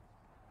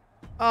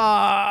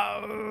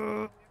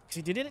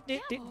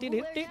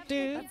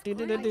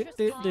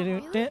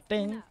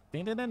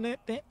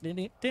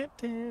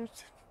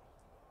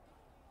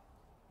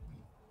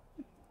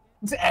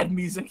 Let's add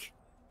music.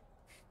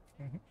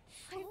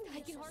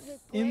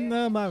 In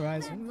the my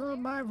rise, in the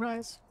my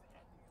rise,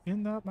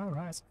 in the my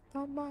rise,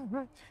 in the my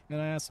rise. Then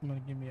I asked him to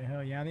give me a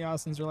hell yeah. And the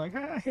Austins are like,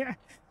 ah, yeah.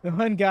 The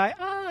one guy,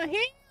 oh,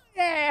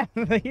 yeah.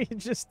 He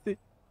just.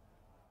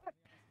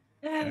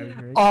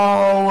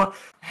 Oh,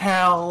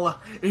 hell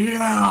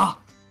yeah.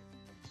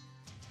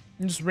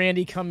 And just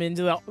Randy come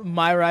into the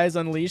My Rise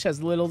Unleash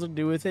has little to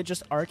do with it.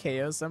 Just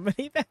RKO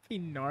somebody. That'd be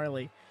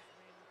gnarly.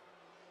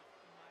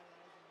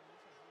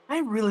 I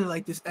really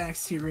like this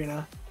NXT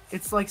arena.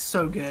 It's like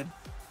so good.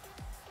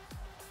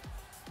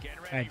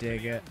 I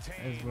dig it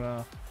as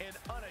well. An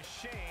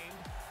unashamed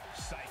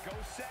Psycho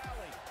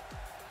Sally.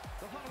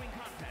 The following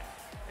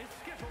contest is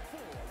scheduled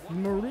for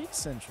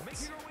Maurice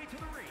entrance.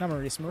 Not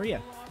Maurice,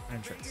 Maria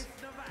entrance.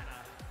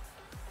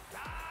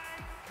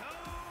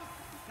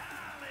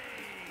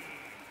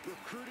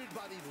 Recruited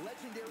by the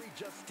legendary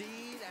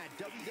Justine at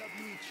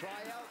WWE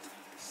tryouts,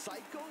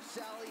 Psycho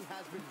Sally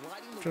has been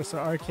riding the Just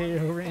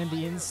RKO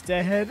Randy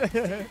instead.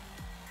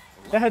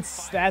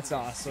 That's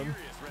awesome.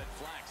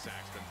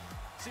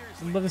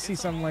 I'd love to see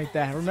something like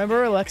that.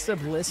 Remember Alexa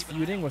Bliss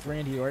feuding with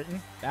Randy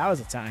Orton? That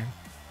was a time.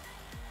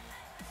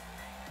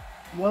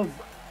 Whoa.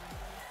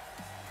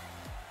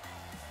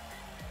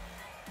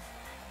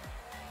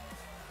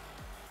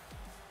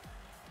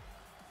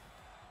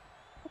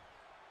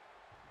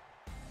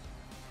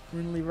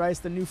 Brinley Rice,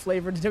 the new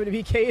flavor to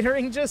WWE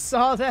catering. Just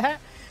saw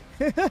that.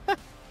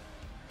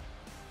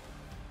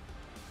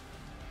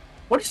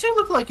 What does she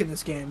look like in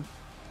this game?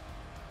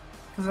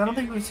 Because I don't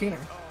think we've seen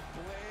her.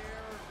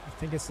 I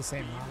think it's the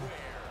same model.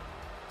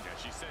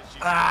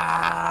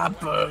 Ah,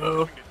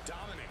 boo.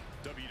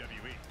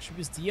 She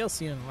was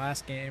DLC in the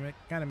last game. It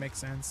kind of makes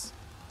sense.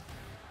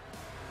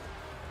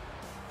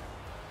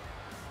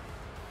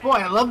 Boy,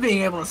 I love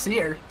being able to see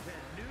her.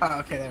 Oh,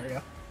 okay, there we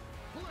go.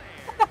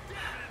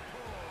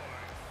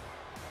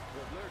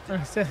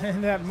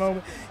 In that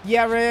moment.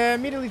 Yeah, I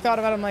immediately thought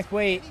about it. I'm like,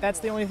 wait, that's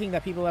the only thing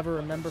that people ever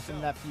remember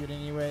from that feud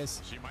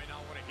anyways.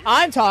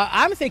 I'm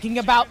thinking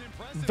about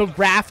the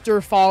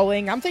rafter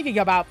falling. I'm thinking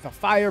about the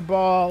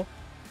fireball.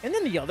 And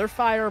then the other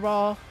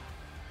fireball.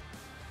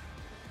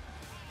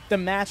 The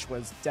match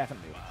was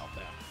definitely wild,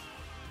 though.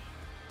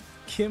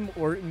 Kim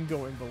Orton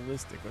going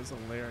ballistic was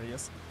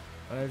hilarious.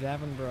 What are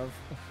happened, bro?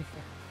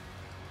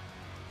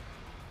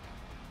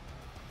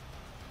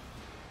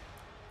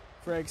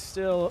 Craig's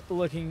still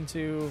looking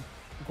to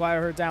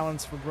acquire her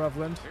talents for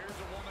Brevland. Here's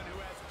a woman who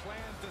has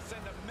plans to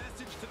send a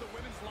message to the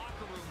women's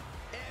locker room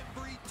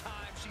every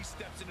time she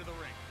steps into the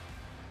ring.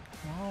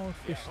 Oh,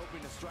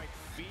 hoping to strike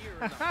fear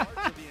in the hearts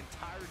of the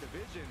entire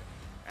division,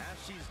 as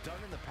she's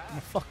done in the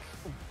past. Fuck.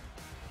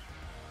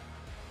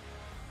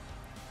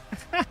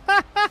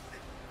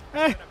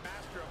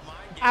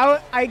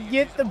 I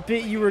get the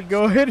bit you were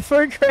going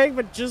for, Craig,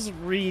 but just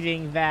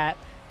reading that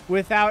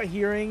without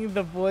hearing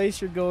the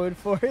voice you're going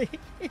for,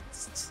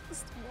 it's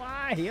just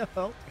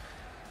wild.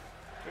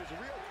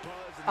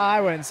 I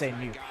wouldn't say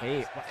new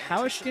page.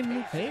 How is she a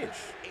new page?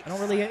 I don't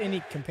really get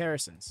any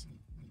comparisons.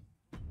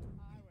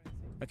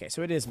 Okay,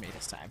 so it is me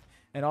this time.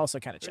 And also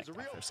kind of check that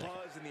for a second.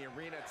 Buzz in the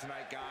arena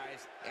tonight,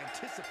 guys.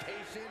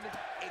 Anticipation,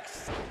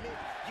 excitement.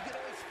 You can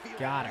always feel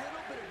Got a her.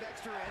 little bit of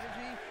extra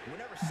energy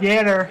whenever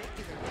Get her. someone's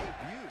making their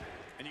debut.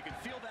 And you can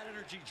feel that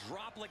energy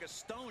drop like a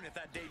stone if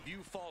that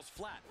debut falls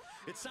flat.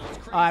 It sounds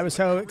crazy. I was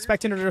so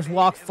expecting her to just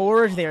walk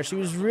forward there. She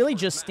was really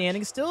just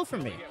standing still for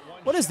me.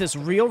 What is this,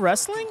 real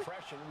wrestling?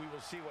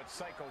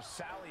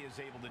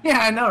 Yeah,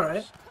 I know,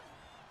 right?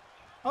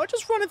 Oh,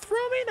 just running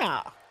through me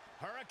now.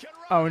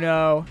 Oh,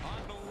 no.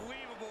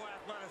 Unbelievable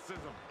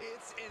athleticism.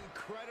 It's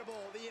incredible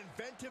the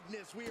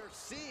inventiveness we are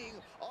seeing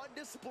on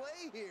display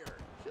here.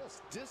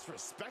 Just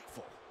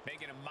disrespectful.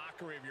 Making a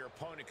mockery of your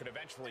opponent could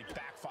eventually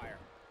backfire.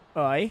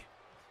 Oi.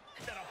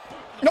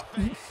 No.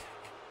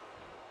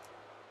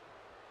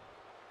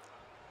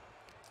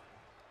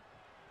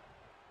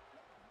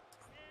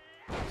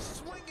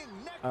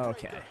 Swinging neck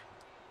Okay. breaker.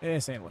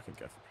 This ain't looking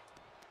good for me.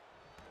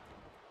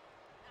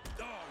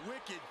 Oh,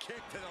 wicked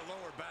kick to the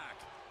lower back.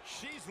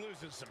 She's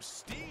losing some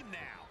steam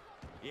now.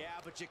 Yeah,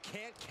 but you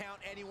can't count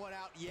anyone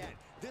out yet.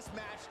 This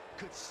match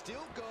could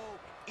still go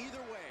either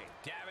way.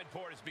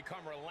 Davenport has become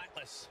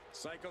relentless.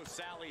 Psycho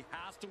Sally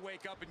has to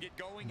wake up and get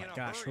going in a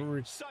Gosh, hurry.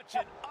 we're... Such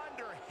an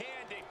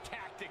underhanded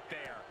tactic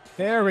there.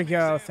 There we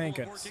go. Example Thank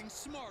of goodness. Working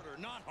smarter,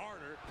 not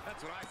harder.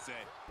 That's what I say.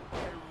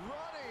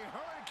 Running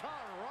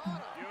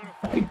Hurricane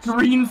Beautiful.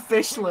 Green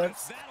fish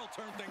lips. That'll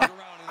turn things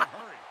around in a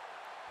hurry.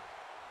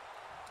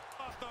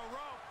 Off the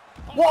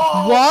rope.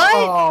 Whoa! What?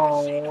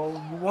 Oh,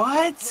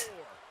 what?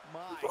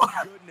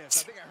 My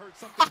goodness, I think I heard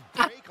something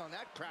break on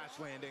that crash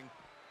landing.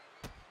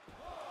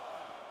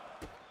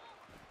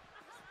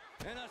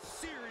 And a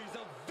series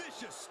of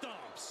vicious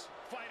stomps.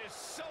 Fight is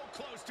so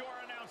close to our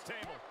announce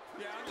table.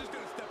 Yeah, I'm just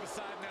going to step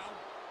aside now.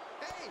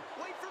 Hey,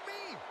 wait for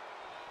me.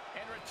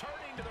 And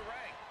returning to the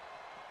ring.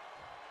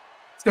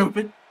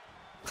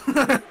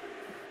 Stupid.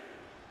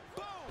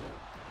 Boom!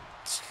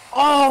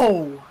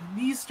 Oh,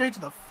 knee straight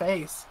to the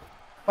face.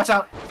 Watch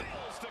out.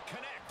 Fails to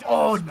connect.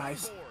 Oh,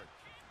 nice.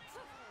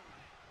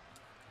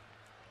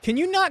 Can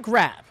you not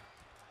grab?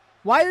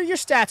 Why are your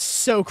stats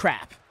so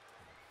crap?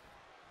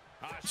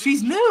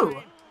 She's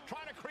new.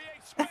 Trying to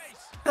create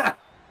space. A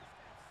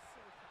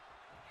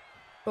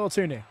little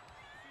too new.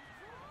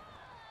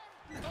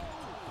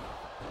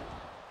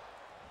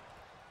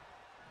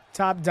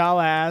 Top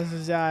dollar ass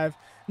dive.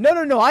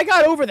 No. I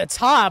got over the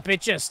top.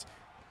 It just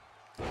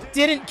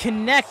didn't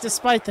connect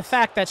despite the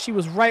fact that she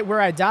was right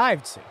where I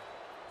dived to.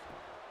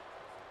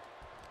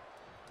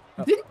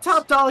 Didn't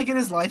Top Dollar get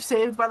his life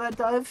saved by that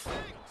dive?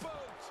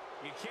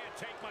 You can't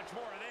take much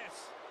more of this.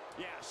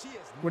 Yeah, she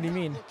is What do you not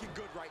mean? looking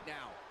good right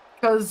now.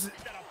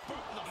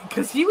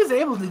 Because he was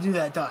able to do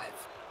that dive.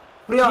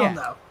 We all Yeah.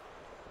 know.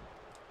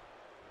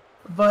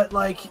 But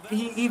like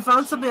he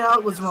found something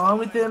out was wrong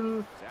with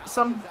him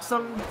some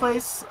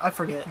place. I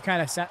forget. You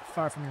kind of sat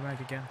far from your mic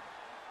again.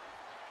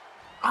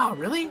 Oh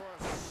really?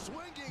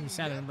 You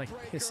sounded like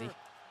hissy.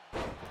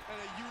 And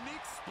a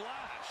unique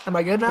splash. Am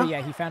I good now? But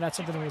yeah, he found out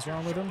something was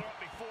wrong with him.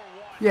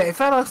 Yeah, he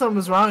found out something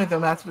was wrong with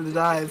him after the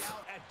dive.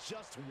 At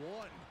just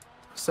one.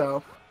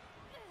 So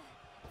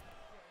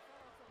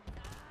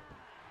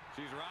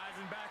She's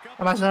rising back up.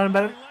 am I sounding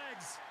better?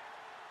 Legs.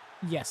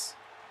 Yes.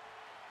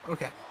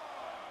 Okay.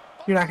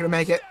 You're not gonna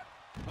make it.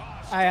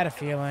 I had a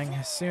feeling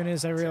as soon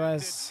as I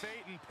realized. Fate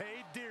and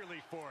paid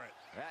dearly for it.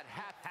 That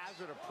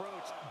haphazard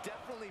approach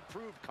definitely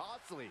proved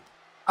costly.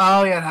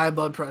 Oh yeah, high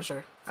blood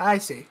pressure. I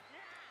see.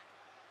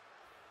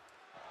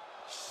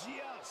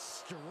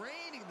 Just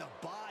straining the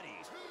body.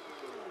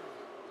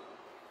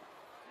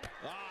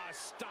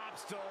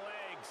 Stops to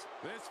legs.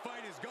 This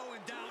fight is going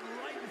down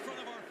right in front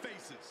of our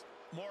faces.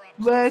 More up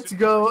Let's close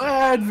go,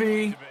 and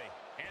Advi. And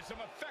some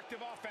effective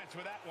offense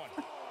with that one.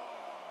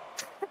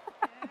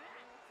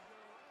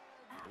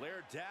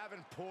 Blair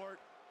Davenport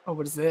Oh,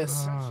 what is this?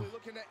 essentially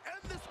looking to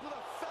end this with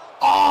a fell.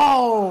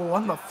 Oh,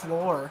 on the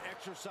floor.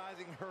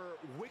 Exercising her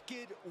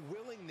wicked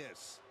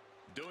willingness.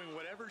 Doing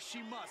whatever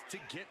she must to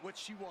get what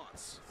she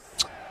wants.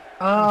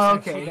 Oh,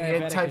 Looks like okay. she He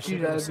had diabetic type and 2 she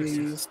got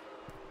diabetes.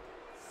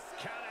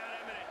 Count out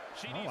imminent.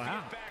 She Oh, needs wow. to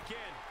get back in.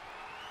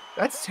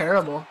 That's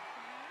terrible.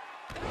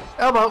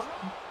 Elbow.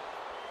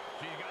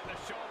 She's got the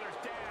shoulders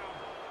down.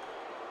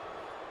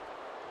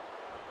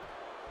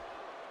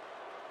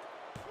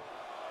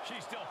 She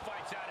still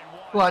fights out in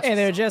one. Clutch. Hey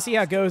there, Jesse.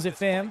 How goes it,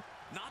 fam?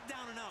 Not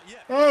down and out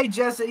yet. Hey,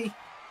 Jesse.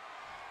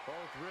 Both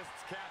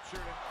wrists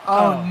captured.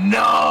 Oh,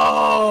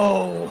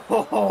 no.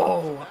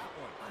 Oh,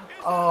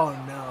 oh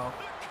no.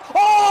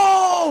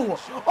 Oh!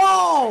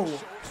 Oh! Show of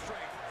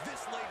strength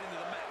this late into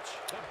the match.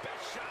 The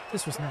best shot.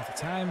 This was not the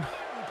time. Put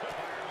her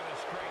with a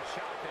straight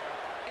shot there.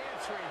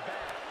 Answering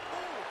back.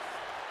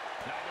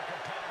 Ooh. Neither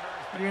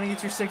competitor. You're gonna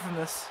get your sick from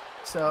this,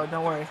 so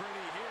don't worry. Pretty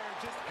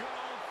here. Just good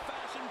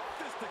old-fashioned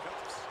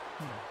fisticuffs.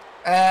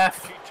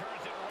 F. She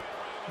turns it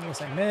right around.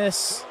 Yes, I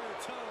miss.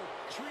 Toe-to-toe,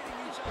 treating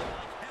each other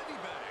like heavy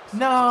bags.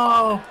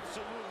 No.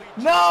 Absolutely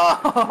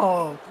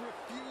No.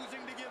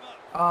 refusing to give up.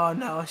 Oh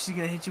no, she's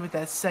gonna hit you with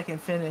that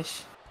second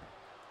finish.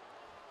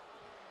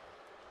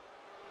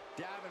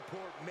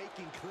 Davenport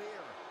making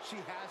clear she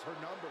has her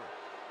number.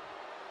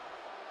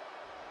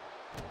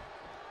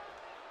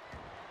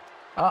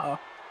 Uh-oh.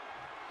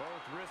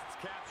 Both wrists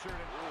captured.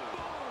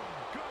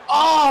 And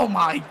Oh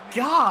my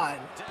god!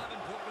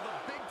 Davenport with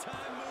a big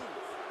time move.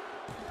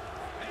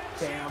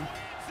 Damn.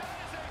 That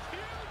is a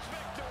huge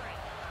victory.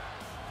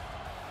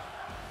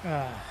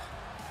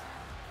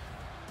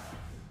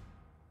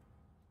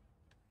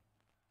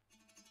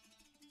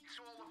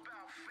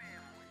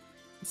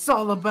 It's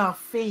all about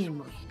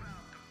family.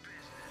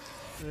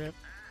 Rip.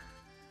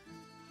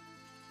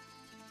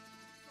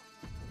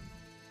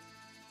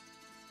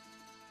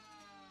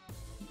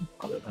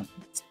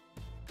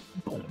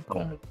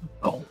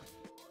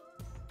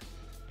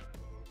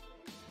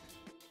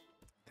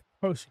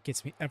 Post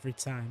gets me every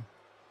time.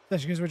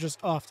 Especially because we're just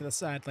off to the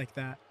side like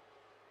that.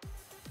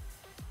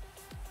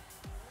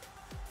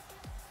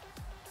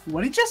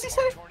 What did Jesse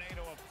say?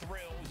 Tornado of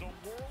thrills, a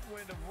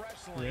whirlwind of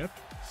wrestling. Yep.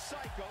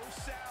 Psycho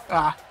Sally.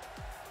 Ah.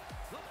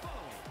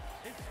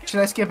 Should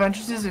I skip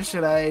entrances or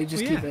should I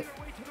just keep it?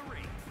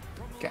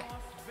 Okay.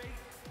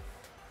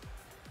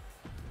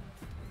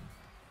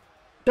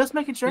 Just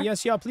making sure. But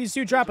yes, y'all, please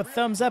do drop a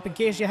thumbs up in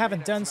case you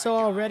haven't done so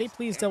already.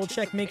 Please double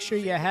check, make sure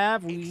you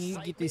have. We need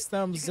to get these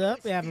thumbs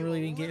up. We haven't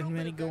really been getting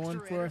many going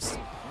for us.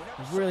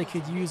 We really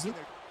could use it.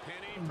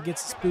 It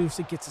gets us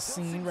boosted, gets us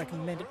seen,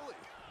 recommended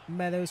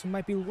by those who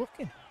might be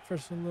looking for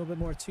some a little bit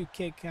more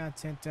 2K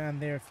content on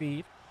their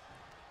feed.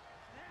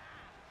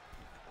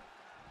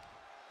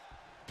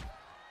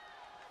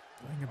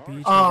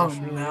 Beach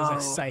really is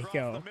a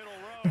psycho.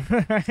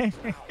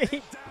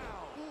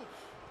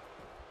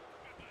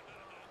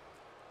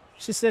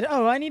 She said,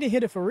 "Oh, I need to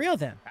hit it for real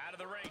then." Out of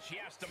the race, she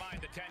has to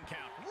mind the 10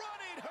 count.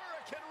 Running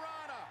Hurricane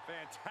Rana.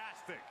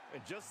 Fantastic.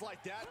 And just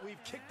like that,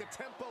 we've kicked the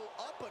tempo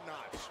up a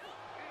notch.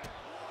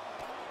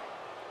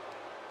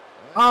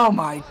 Oh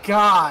my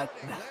god.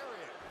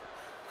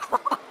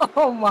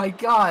 Oh my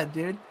god,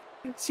 dude.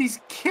 She's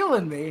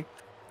killing me.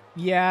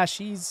 Yeah,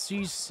 she's a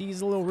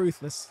little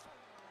ruthless.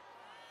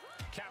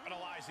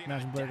 Capitalizing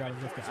Imagine on Blair got a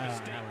lift. Davenport's That would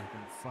mistake. have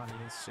been funny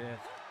as shit.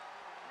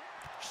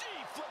 She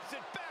flips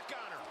it back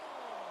on her.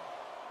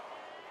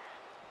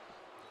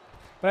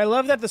 But I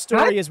love that the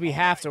story is we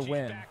have to She's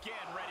win. back in,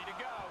 ready to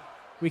go.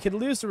 We could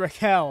lose to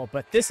Raquel,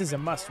 but this is a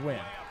must-win.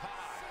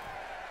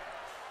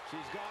 She's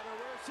got her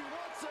where she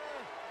wants her.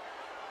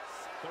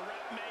 The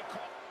rep may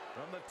call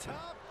From the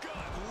top. Good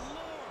lord.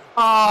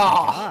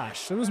 Oh.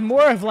 Gosh, it was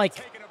more of like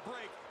taking a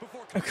break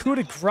before a coup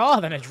de grace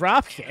than a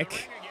drop kick. ring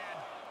again.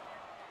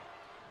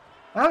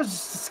 That was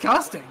just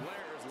disgusting. Blair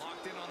is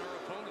locked in on her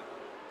opponent.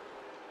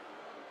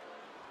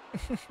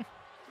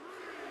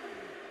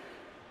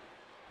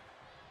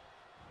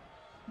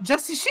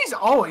 Jesse, she's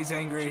always She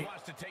angry.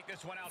 wants to take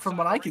this one From outside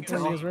what I the can ring tell.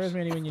 and Where's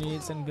Rosemary when you need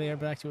it? Send Blair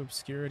back to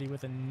obscurity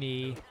with a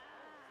knee.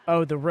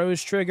 Oh, the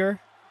Rose trigger.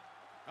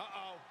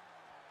 Uh-oh.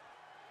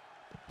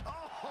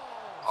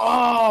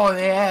 Oh,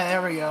 yeah,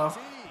 there we go.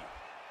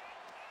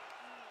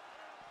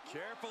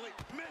 Carefully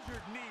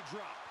measured knee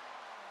drop.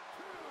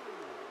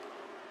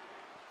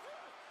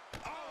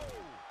 Oh!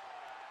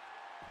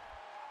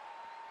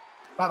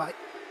 Bye-bye.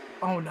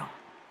 Oh, no.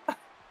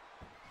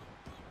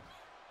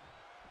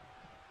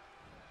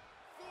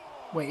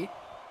 Wait.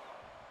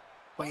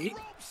 Wait.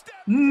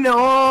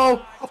 No!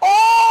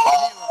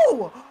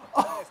 Oh!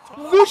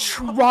 The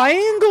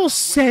triangle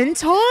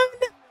senton?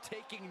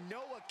 Taking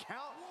no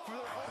account for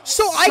the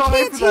So I Sorry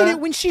can't for hit that. it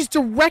when she's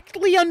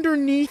directly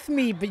underneath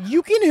me, but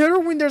you can hit her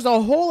when there's a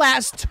whole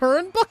ass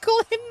turnbuckle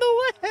in the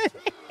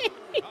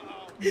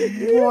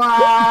way.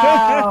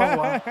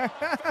 Wow!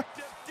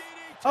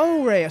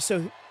 Oh, Rhea,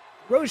 so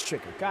Rose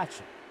trigger,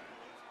 gotcha.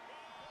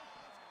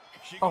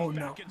 She Oh, goes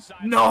no. back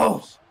inside No!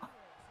 the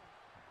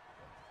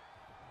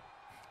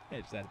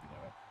It's that to be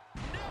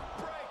neck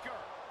breaker.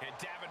 And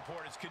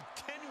Davenport is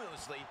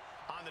continuously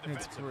on the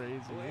That's defensive.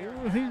 crazy.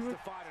 has to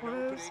find an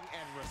opening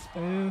and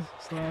respond.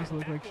 Slash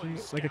look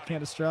like a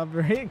can of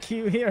strawberry in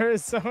Kiwi,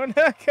 Arizona,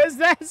 because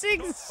that's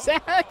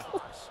exactly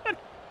what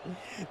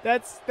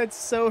that's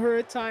so her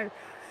attire.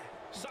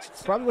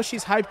 It's probably what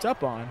she's hyped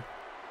up on.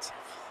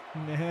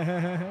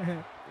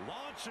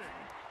 Launching.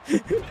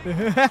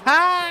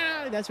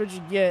 That's what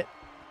you get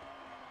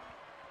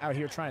out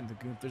here trying the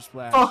Gunther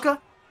splash. Fucker!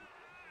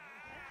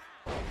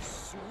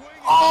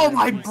 Oh,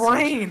 my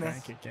brain!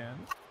 Frank again.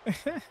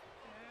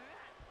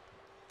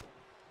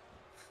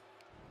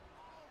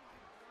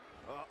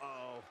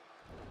 Uh-oh.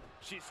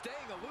 She's staying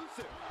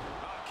elusive.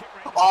 Kick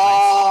right to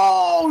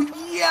Oh,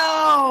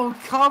 yo!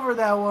 Cover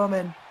that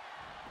woman.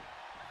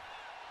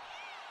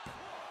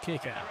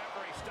 Kick the face. out. The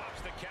referee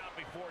stops the count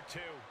before 2.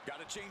 Got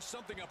to change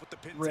something up with the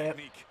pin Rip.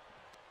 technique.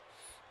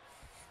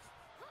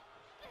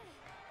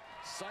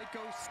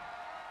 Psychos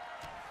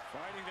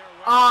finding their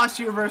way. Ah,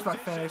 she reversed my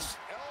finish.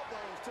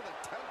 Elbows to the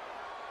temple.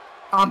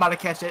 I'm about to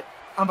catch it.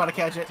 I'm about to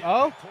catch it.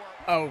 Oh,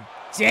 oh,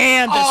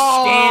 damn! The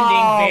Oh,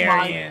 standing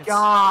my variant.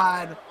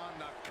 god. On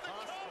the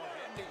cusp of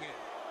ending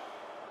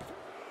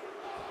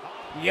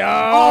it. Yo.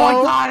 Oh, I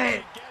got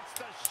it. Gets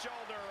the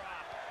shoulder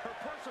up. Her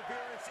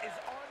perseverance is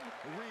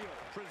unreal,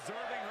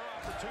 preserving her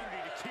opportunity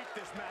to keep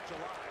this match alive.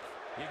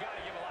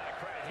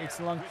 It's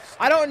long.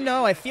 I don't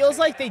know. It feels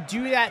like they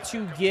do that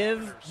to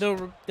give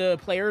the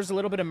players a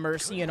little bit of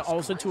mercy and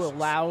also to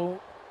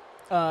allow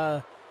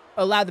the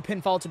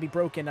pinfall to be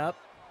broken up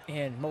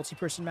in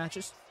multi-person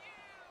matches.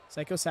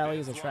 Psycho Sally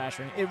is a trash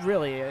ring. It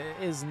really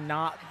is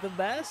not the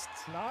best.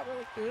 It's not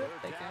really good.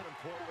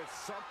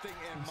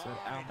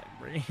 Ow, my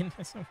brain.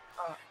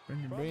 When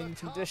your brain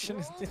condition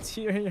is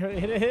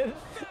deteriorated.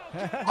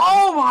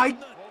 Oh my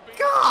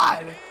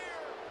god!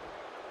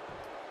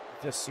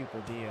 Just super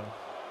deal.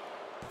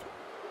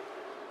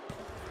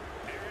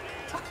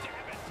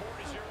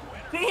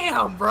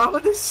 Damn, bro,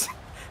 this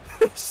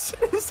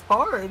is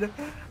hard.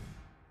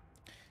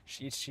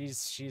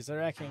 She's a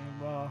wrecking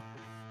ball.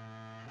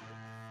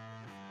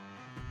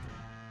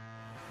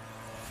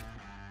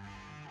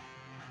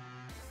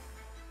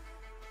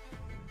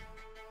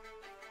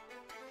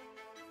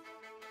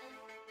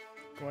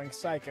 Going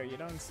psycho, you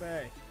don't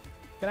say.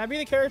 Can I be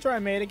the character I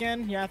made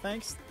again? Yeah,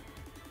 thanks.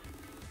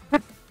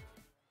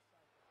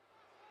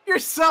 You're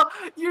so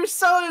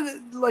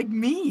like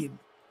mean.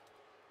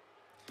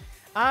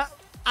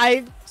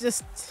 I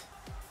just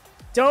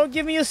don't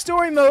give me a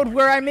story mode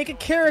where I make a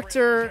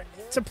character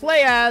to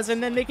play as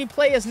and then make me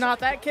play as not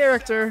that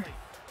character.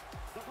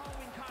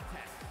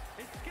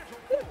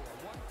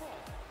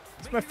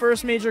 It's my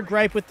first major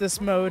gripe with this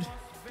mode.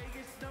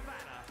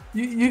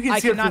 You can I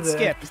cannot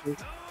skip. Episode.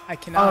 I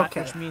cannot,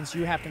 okay. Which means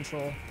you have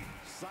control.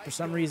 For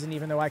some reason,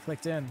 even though I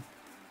clicked in.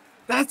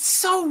 That's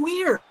so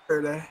weird.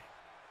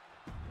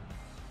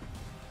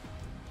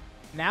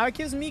 Now it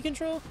gives me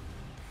control?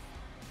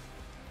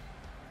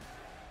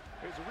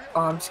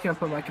 Oh, I'm just gonna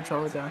put my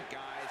controller down.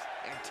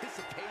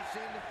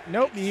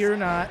 Nope, you're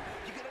not.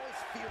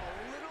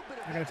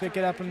 I'm gonna pick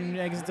it up and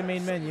exit the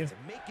main menu.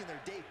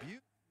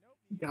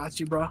 Got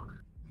you, bro.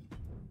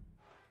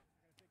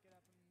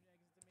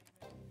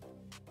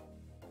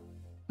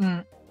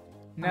 Now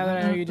that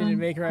I know you didn't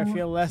make her, I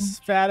feel less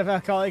bad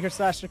about calling her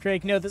Sasha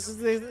Craig. No, this is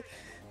the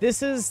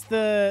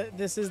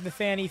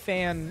Fanny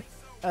fan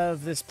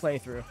of this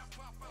playthrough.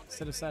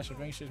 Instead of Sasha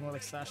Banks, she's more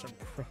like Sasha.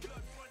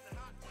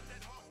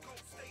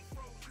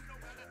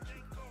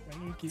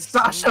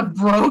 Sasha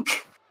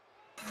broke.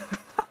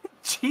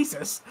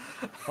 Jesus.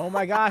 Oh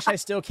my gosh, I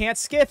still can't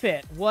skip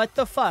it. What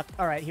the fuck?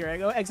 All right, here I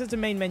go. Exit the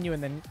main menu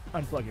and then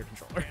unplug your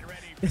controller.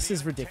 This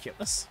is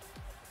ridiculous.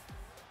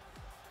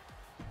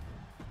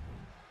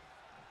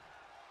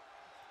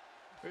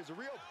 There's a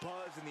real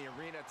buzz in the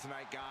arena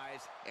tonight,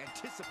 guys.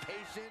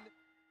 Anticipation.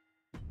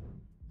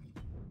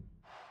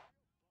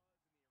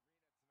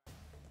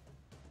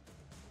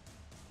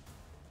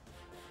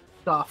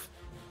 Off.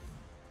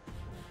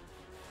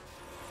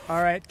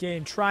 All right,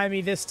 game. Try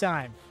me this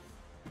time.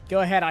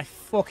 Go ahead. I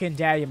fucking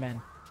dare you,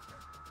 man.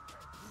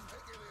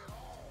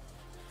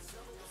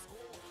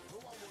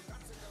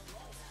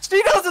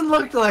 She doesn't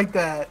look like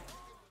that.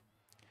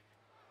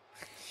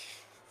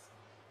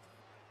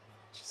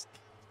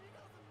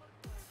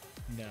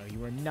 No,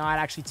 you are not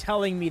actually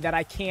telling me that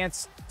I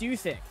can't do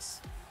things.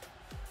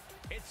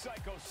 It's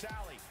Psycho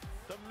Sally,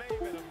 the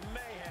maven of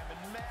mayhem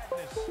and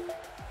madness. The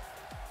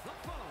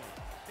following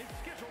is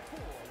scheduled for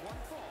one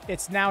fall.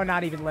 It's now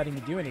not even letting me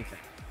do anything.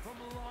 From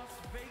Las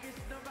Vegas,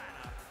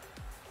 Nevada,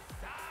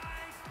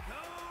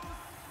 Psycho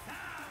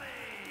Sally.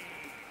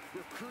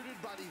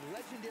 Recruited by the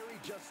legendary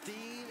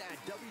Justine at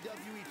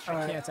WWE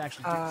I can't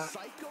actually do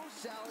Psycho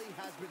Sally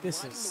has been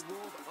this. Is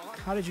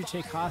how did you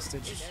take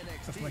hostage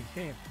of my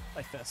game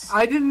like this?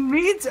 I didn't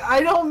mean to.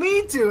 I don't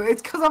mean to.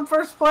 It's because I'm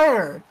first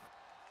player.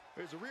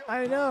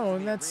 I know,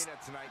 and that's.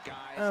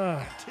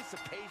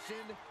 Anticipation,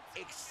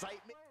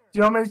 excitement. Do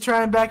you want me to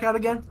try and back out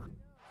again?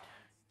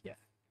 Yeah.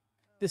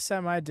 This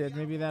time I did.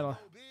 Maybe that'll.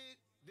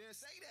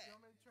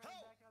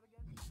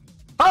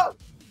 Oh!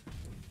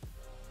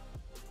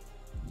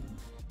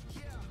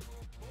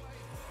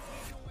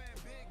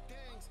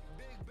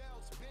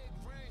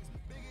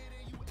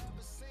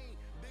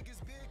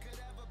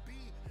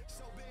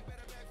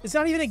 It's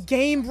not even a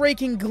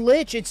game-breaking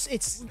glitch.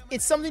 It's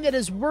something that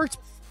has worked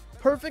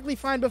perfectly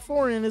fine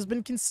before and has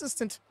been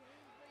consistent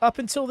up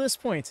until this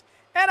point.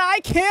 And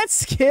I can't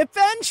skip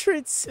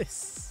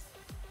entrances.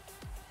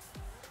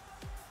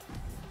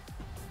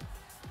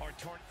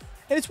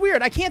 And it's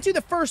weird. I can't do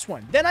the first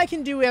one. Then I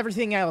can do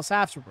everything else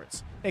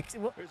afterwards. There's a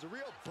real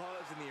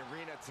buzz in the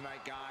arena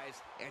tonight,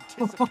 guys.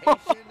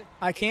 Anticipation.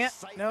 I can't.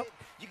 Excitement. Nope.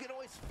 You can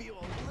always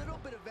feel a little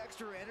bit of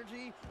extra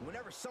energy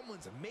whenever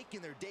someone's making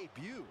their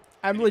debut.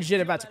 I'm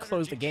legit about to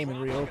close the game and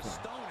reopen.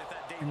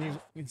 And you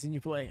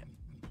continue playing it.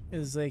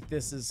 It's like,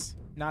 this is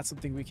not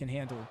something we can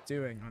handle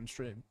doing on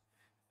stream.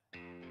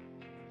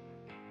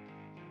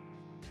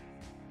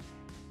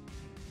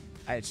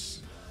 It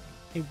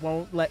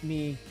won't let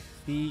me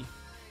be.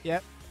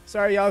 Yep.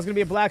 Sorry, y'all. It's going to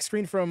be a black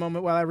screen for a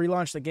moment while I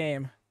relaunch the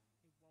game.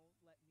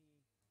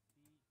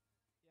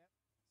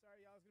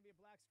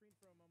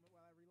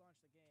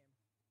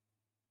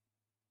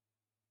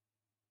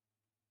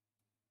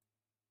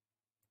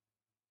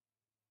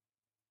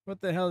 What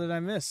the hell did I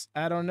miss?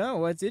 I don't know.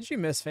 What did you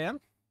miss, fam?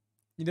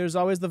 There's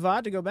always the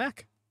VOD to go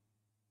back.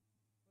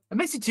 I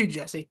miss you too,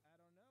 Jesse.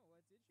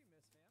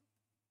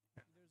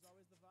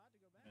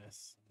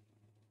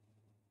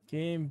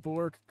 Game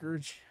Bork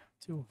Gurge.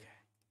 Okay.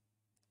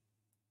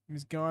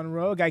 He's gone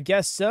rogue. I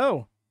guess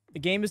so. The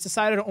game has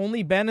decided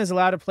only Ben is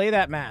allowed to play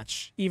that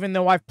match, even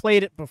though I've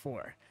played it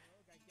before.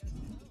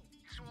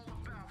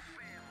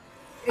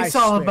 It's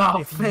all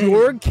about if fame.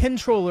 your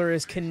controller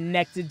is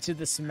connected to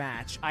this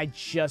match, I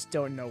just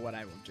don't know what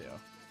I will do.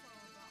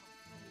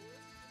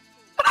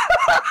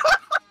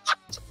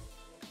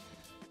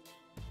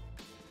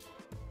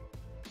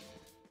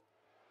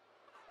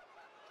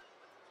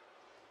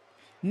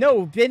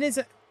 No, Ben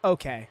isn't.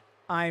 Okay,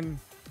 I'm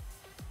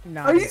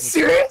not. Are you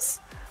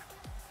serious?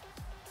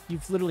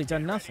 You've literally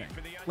done nothing.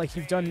 Like,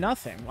 you've done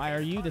nothing. Why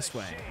are you this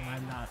way? And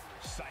I'm not.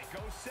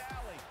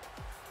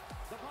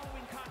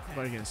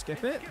 Are you gonna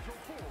skip it?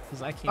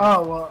 Because I can't.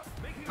 Oh well,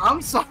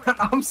 I'm sorry.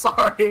 I'm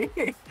sorry.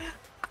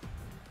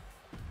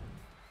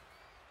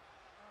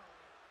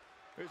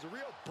 There's a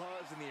real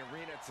buzz in the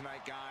arena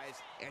tonight, guys.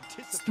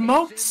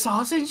 Smoked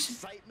sausage.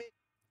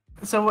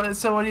 So what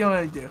do you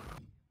want to do?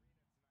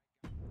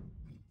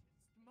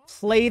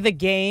 Play the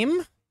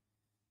game.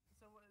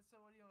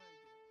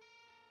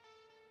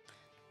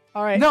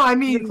 All right. No, I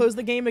mean, you can close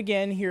the game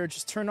again. Here,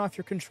 just turn off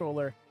your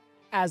controller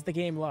as the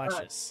game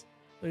launches.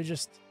 They're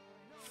just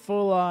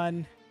full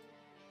on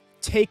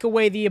take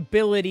away the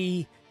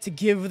ability to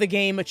give the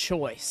game a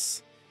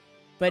choice.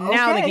 But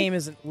now the game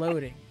isn't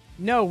loading.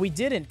 No, we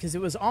didn't, because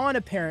it was on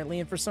apparently,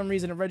 and for some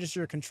reason it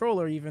registered a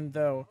controller, even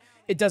though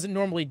it doesn't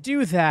normally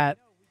do that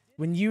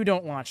when you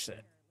don't launch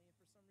it.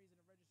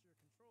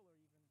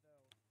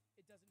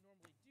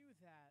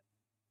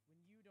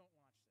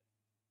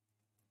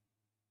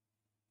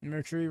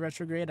 Mercury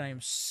retrograde. I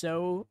am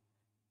so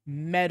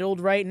meddled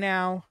right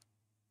now.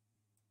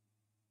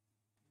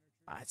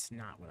 That's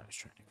not what I was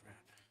trying to grab.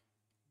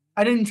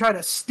 I didn't try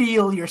to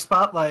steal your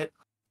spotlight.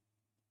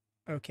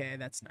 Okay,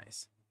 that's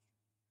nice.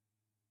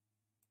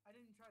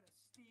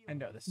 I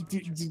know this.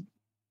 Did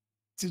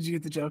you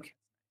get the joke?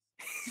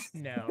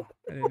 No,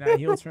 I did not.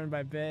 Heel turn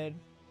by bed.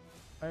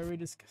 Why are we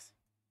discussing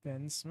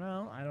Ben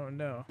smell? I don't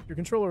know. Your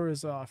controller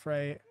is off,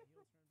 right?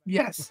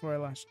 Yes. Before I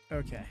launched.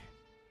 Okay.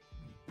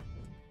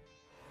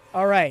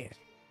 All right.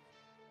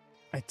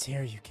 I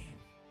dare you, game.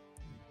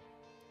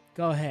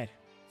 Go ahead.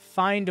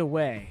 Find a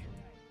way.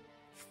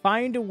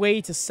 Find a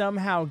way to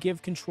somehow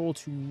give control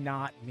to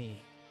not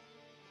me.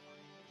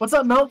 What's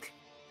up, Milk?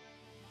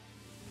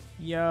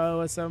 Yo,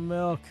 what's up,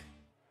 Milk?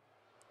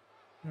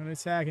 I'm gonna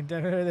attack and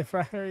definitely the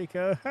primary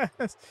code.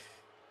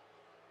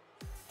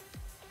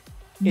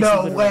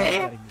 No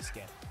way.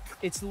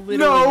 It's literally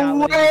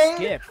not letting me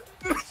skip.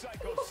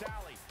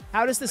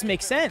 How does this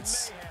make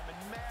sense?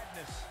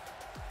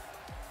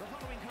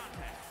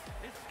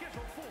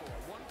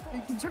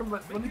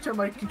 Let me turn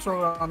my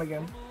controller on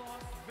again.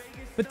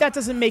 But that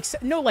doesn't make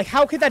sense. No, like,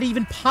 how could that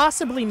even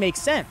possibly make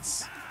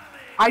sense?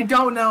 I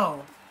don't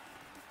know.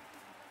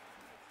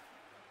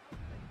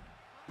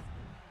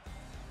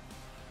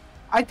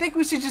 I think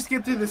we should just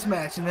get through this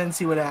match and then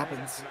see what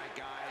happens.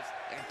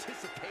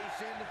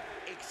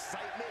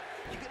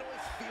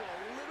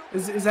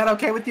 Is that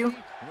okay with you?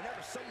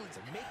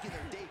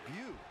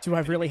 Do I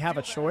really have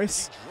a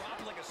choice?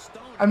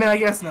 I mean, I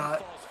guess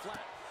not.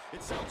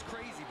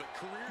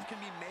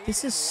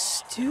 This is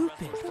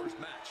stupid. You only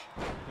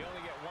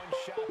get one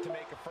shot to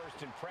make a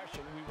first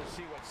impression. We will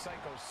see what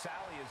Psycho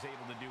Sally is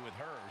able to do with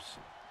hers.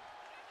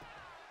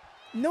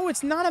 No,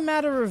 it's not a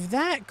matter of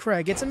that,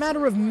 Craig. It's a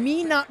matter of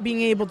me not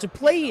being able to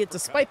play it,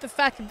 despite the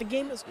fact that the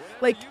game is...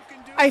 Like,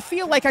 I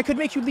feel like I could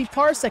make you leave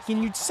Parsec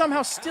and you'd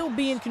somehow still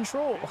be in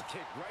control.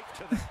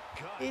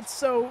 It's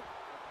so...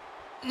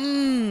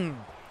 Oh,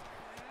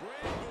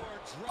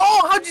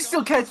 how'd you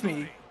still catch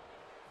me?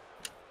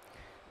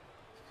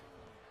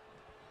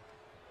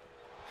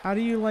 How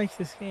do you like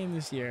this game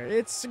this year?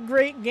 It's a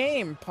great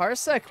game.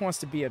 Parsec wants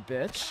to be a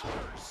bitch.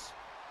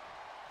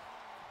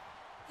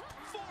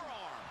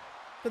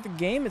 But the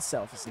game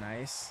itself is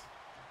nice.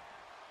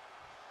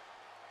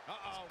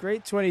 It's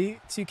great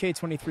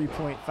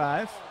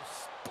 2K23.5.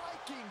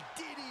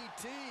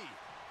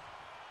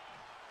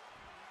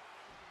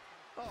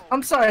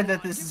 I'm sorry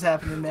that this is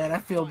happening, man. I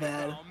feel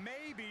bad.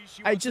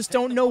 I just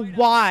don't know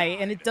why,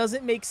 and it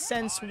doesn't make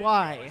sense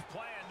why.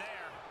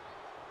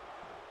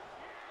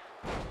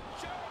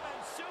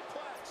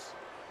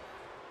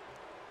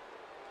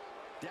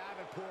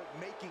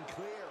 Making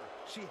clear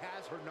she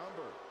has her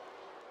number.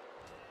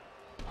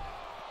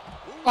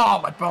 Oh,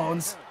 my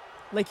bones.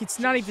 Like, it's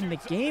not even the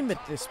game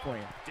at this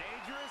point.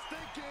 Dangerous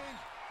thinking.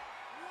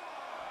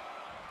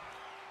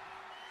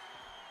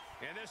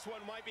 And this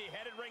one might be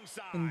headed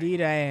ringside.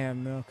 Indeed I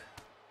am, Milk.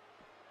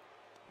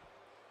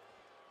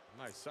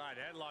 Nice side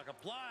headlock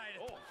applied.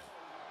 Oh,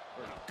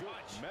 good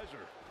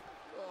measure.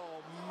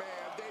 Oh,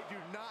 man, they do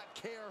not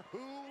care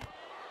who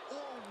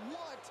or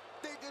what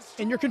they destroy.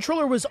 And your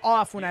controller was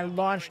off when I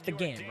launched the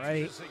game,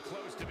 right?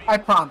 I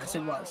promise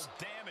it was.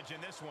 Damage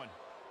in this one.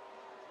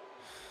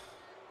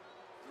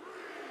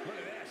 Look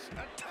at this.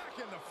 Attack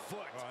in the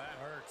foot. Oh, that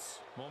hurts.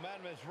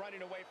 Momentum is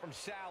running away from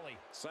Sally.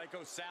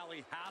 Psycho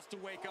Sally has to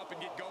wake up and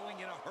get going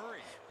in a hurry.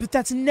 But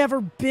that's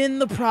never been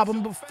the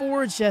problem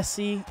before,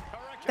 Jesse.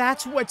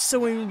 That's what's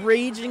so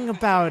enraging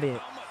about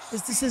it.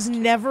 Is this has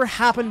never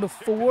happened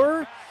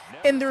before,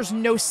 and there's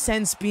no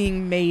sense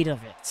being made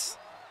of it.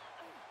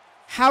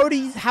 How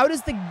does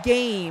the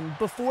game,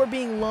 before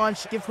being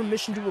launched, give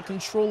permission to a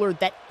controller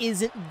that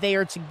isn't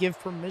there to give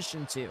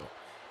permission to?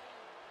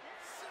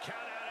 Count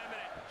out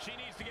imminent. She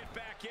needs to get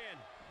back in.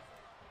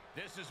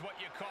 This is what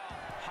you call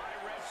high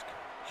risk,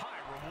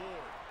 high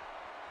reward.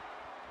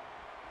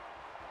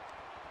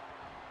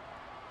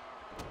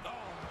 Oh,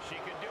 she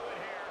could do it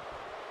here.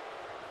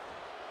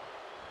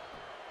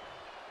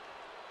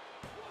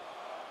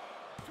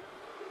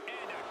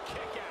 And a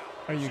kick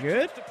out. Are you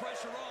good?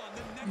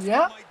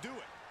 Yeah.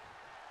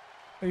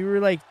 You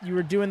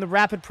were doing the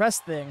rapid press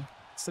thing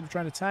instead of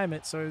trying to time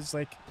it, so it was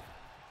like,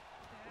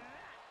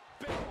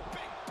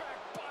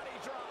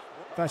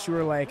 thought you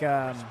were like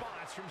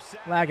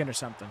lagging or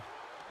something.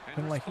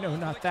 I'm like, no,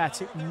 not that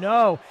too.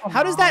 No.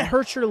 How does that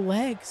hurt your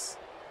legs?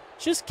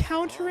 Just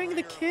countering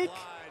the kick?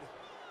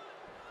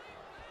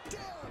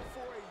 Down for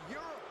a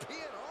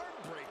European arm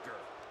breaker.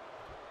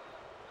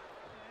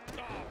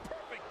 Oh,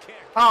 perfect kick.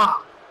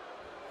 Ah.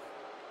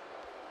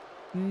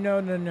 No,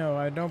 no, no.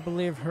 I don't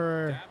believe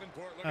her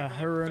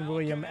and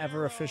William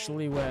ever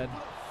officially wed.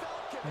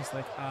 It's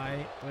like,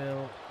 I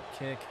will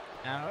kick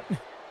out. Is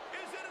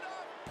it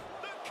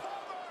enough? The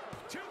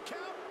cover. 2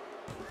 count.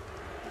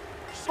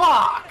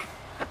 Fuck.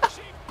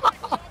 She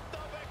picks up the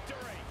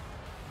victory.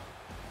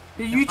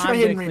 You try I'm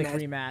hitting gonna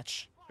click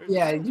rematch. rematch.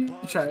 Yeah, you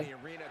Buzz in try. the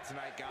arena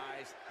tonight,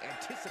 guys.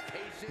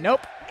 Anticipation.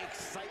 Nope.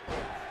 Excitement.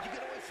 You can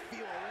always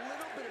feel a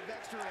little bit of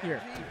extra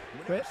Here, energy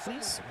quit, whenever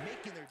someone's please.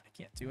 making their I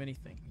can't do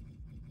anything.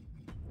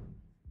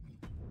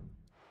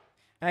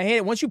 I hate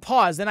it. Once you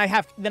pause, then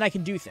I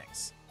can do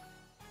things.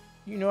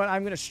 You know what?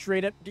 I'm gonna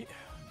straight up. I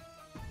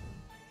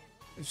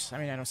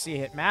mean, I don't see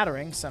it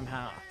mattering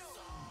somehow.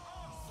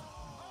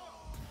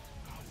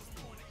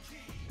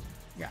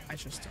 Yeah, I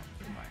just don't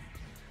know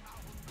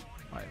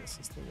why this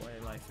is the way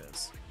life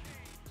is.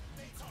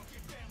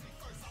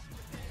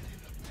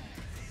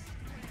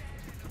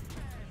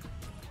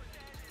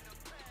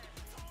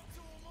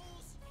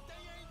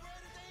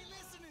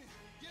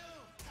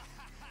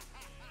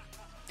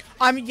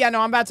 Yeah, no,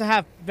 I'm about to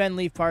have Ben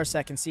leave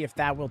Parsec and see if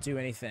that will do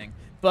anything.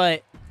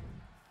 But,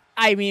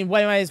 I mean,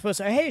 what am I supposed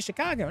to... Hey,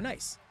 Chicago,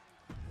 nice.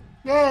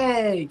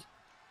 Yay!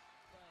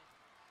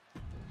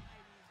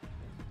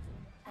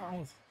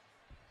 Oh,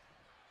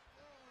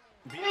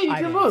 Hey, you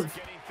can move.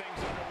 Getting things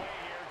underway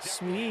here.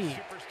 Sweet.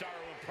 Superstar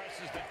who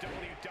impresses the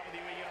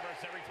WWE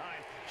universe every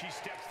time she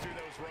steps through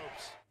those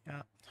ropes.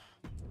 yeah.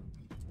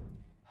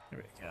 There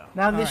we go.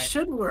 Now All this right.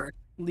 should work.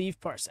 Leave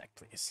Parsec,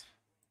 please.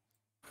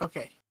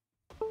 Okay.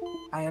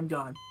 I am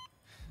gone.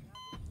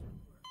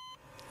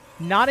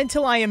 Not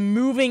until I am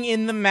moving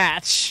in the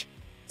match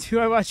do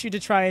I want you to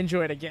try and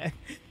join again.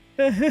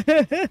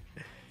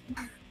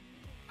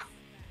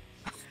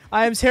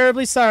 I am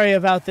terribly sorry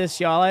about this,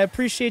 y'all. I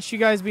appreciate you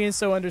guys being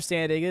so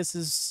understanding. This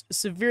is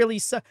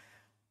severely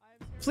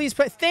Please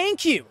pray.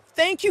 Thank you.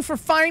 Thank you for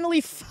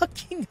finally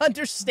fucking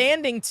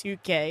understanding,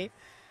 2K.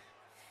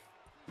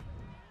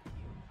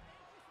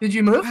 Did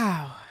you move?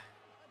 Wow.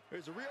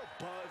 There's a real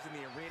buzz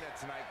in the arena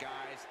tonight,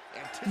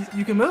 guys.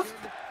 You can move?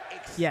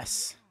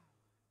 Yes.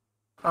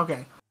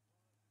 Okay.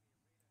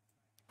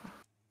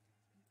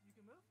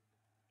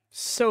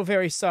 So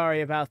very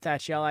sorry about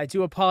that, y'all. I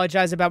do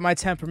apologize about my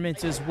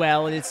temperament as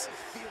well. It's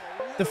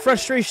the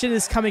frustration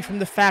is coming from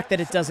the fact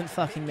that it doesn't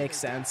fucking make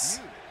sense.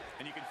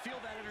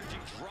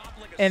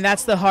 And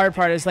that's the hard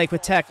part, is like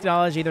with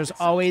technology, there's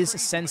always a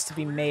sense to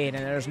be made,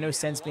 and there's no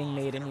sense being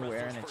made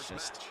anywhere, and it's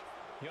just,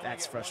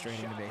 that's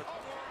frustrating to me.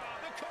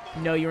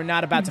 No, you're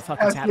not about to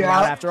fucking tap me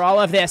out after all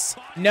of this.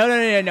 No, no,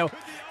 no, no, no.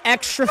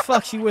 Extra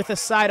fuck you with a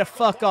side of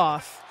fuck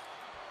off.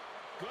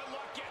 Good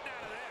luck getting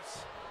out of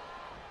this.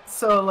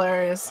 So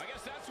hilarious. I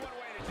guess that's one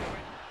way to do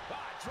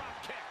it.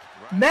 Drop kick.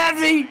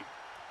 Mavi!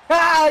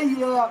 Ah,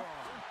 yeah!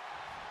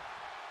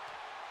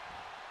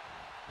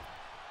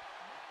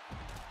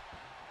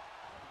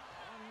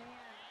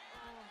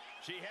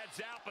 She heads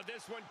out, but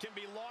this one can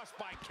be lost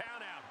by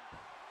countout.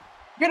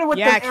 Get it with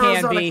Yeah, the it can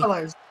Arizona be.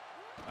 colors.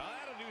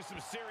 That'll do some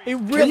serious It you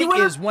really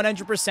win is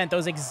 100%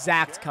 those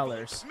exact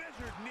colors.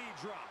 measured knee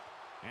drop.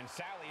 And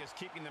Sally is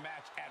keeping the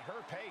match at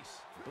her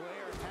pace. Blair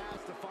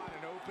has to find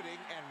an opening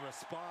and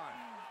respond.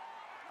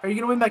 Are you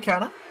gonna win by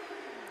counter?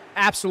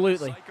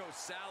 Absolutely. Psycho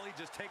Sally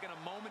just taking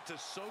a moment to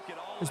soak it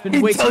all There's in.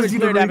 been way too tells much you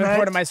to glare to have in rematch.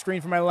 front of my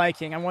screen for my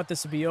liking. I want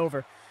this to be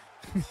over.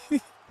 Rolling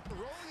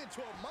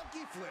into a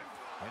monkey flip.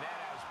 And that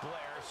has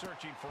Blair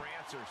searching for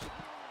answers.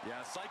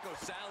 Yeah, Psycho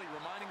Sally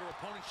reminding her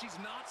opponent she's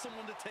not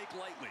someone to take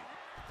lightly.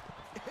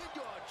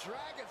 Into a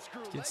dragon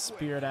screw leg Get whip.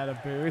 speared out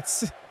of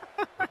boots.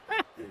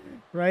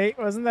 Right?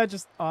 Wasn't that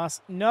just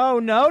awesome? No,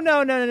 no,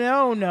 no, no,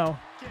 no, no.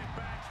 Get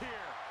back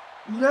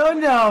here. No,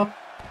 no.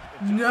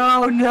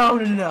 No, no, no,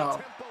 no.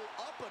 Tempo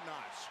up a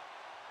notch.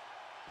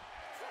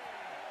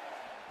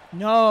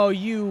 No,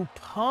 you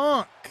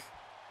punk.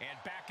 And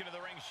back into the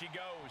ring she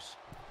goes.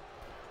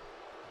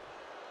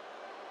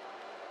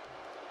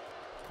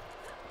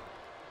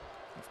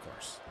 Of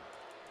course.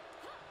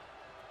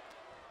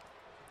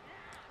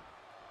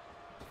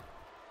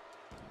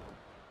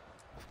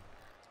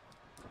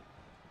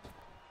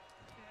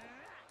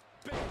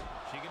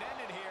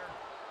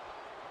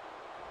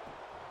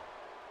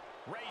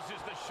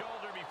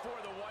 before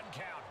the 1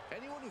 count.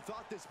 Anyone who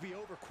thought this be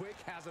over quick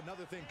has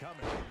another thing coming.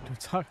 Don't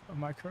talk about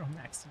Micro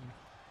Maxine.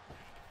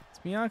 Is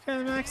Bianca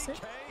and Maxine?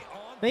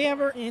 They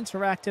ever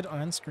interacted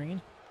on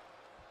screen?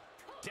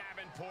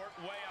 Davenport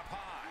way up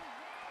high.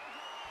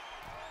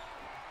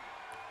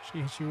 She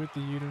hit you with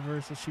the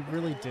universal. She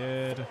really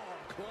did.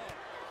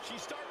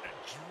 She's starting to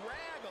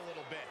drag a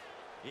little bit.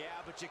 Yeah,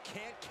 but you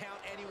can't count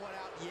anyone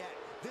out yet.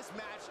 This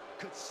match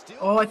could still...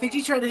 Oh, I think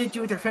she tried to hit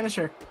you with her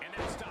finisher. And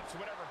that stops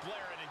whatever Blair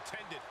had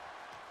intended.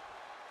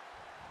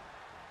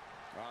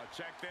 Oh,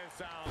 check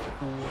this out.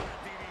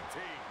 DDT.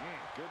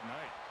 Good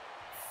night.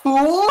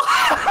 Fool!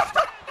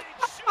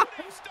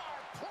 Shooting star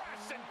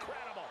press,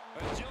 incredible.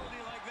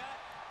 Agility like that,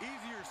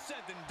 easier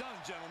said than done,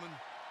 gentlemen.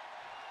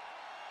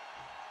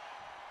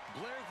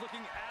 Blair's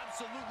looking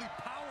absolutely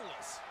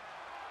powerless.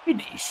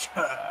 Finish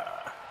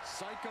her.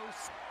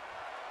 Psychos.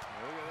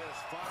 Look at this.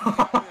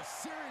 Finally, a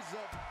series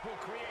of... Will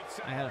create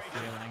I had a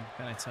separation. feeling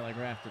that I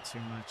telegraphed it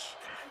too much.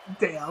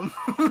 Damn.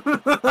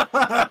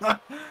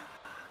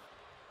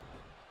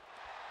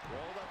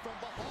 Rolled up from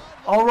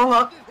behind. I'll roll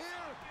up.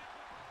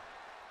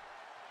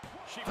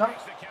 She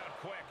breaks the count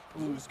quick.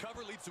 Loose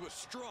cover leads to a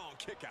strong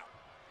kick out.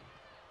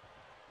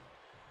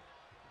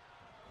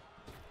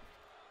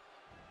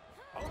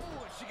 Oh,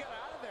 and she got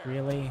out of there.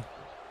 Really?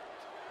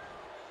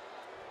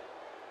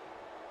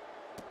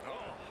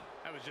 Oh,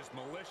 that was just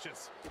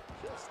malicious.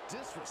 Just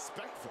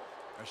disrespectful.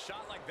 A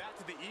shot like that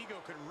to the ego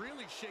could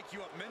really shake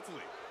you up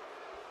mentally.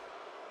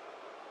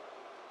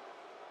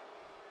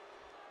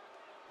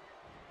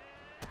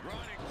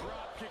 Running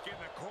drop kick in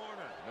the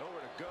corner.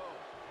 Nowhere to go.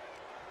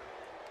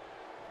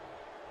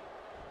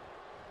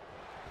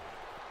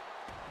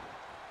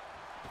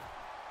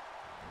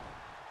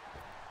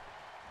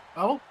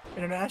 Oh,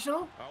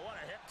 international? Oh, what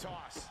a hip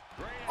toss.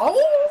 Great Oh!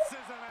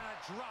 athleticism and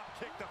a drop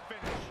kick to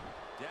finish.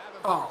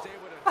 Davenport's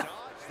able to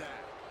dodge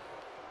that.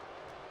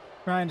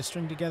 Trying to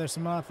string together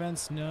some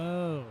offense?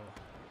 No.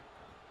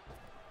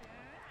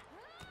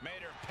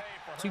 Made her pay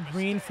for Too her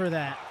green mistake. for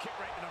that. Kick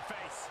right in the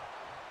face.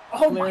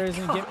 Oh Blair my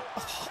isn't god. getting...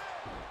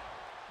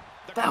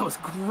 That was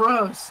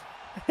gross.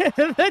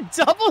 The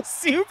double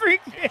super And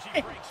she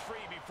kick. breaks free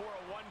before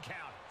a 1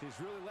 count. She's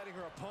really letting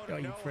her Oh,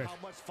 opponent you know prick. how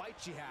much fight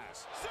she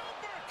has.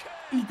 Super kick.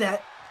 Eat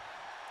that.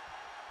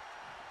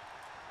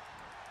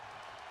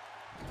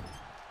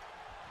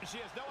 She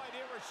has no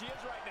idea where she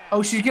is right now.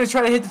 Oh, she's gonna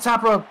try to hit the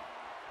top rope.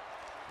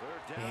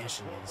 Yeah,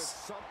 she Davenport with is.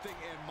 something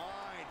in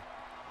mind.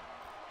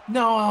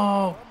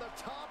 No. From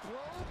the top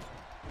rope.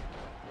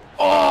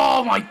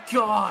 Oh my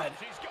god.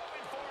 She's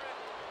going for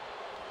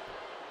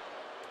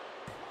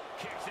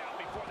it. Kicks out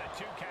before the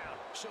 2 count.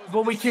 Shows But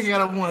that we this kick is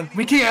out of one.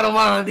 We kick out of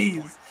one of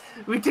these.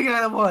 We kick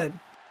out of one.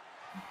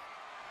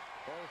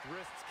 both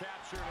wrists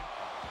captured.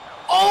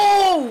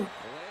 Oh!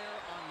 Blair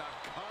on the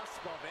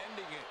cusp of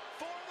ending it.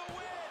 For the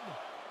win.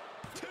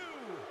 2.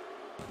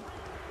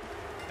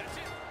 That's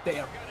it. Damn.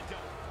 Got it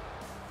done.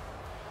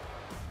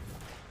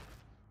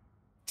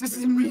 Just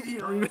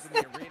immediately. Crowds in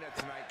the arena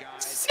tonight,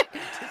 guys.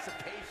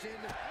 Anticipation,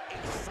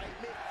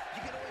 excitement.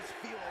 You can always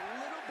feel a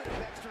little bit of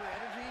extra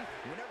energy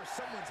whenever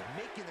someone's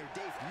making their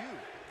debut.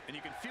 And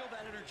you can feel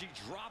that energy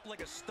drop like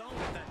a stone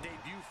if that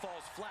debut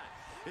falls flat.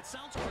 It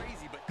sounds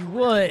crazy, but You careers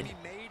would. can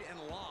be made and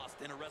lost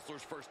in a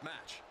wrestler's first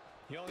match.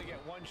 You only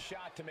get 1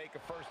 shot to make a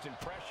first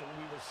impression.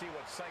 We will see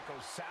what Psycho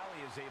Sally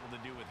is able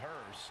to do with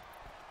hers.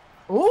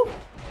 Oh.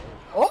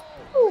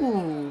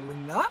 Oh,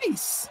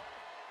 nice.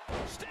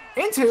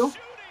 Into.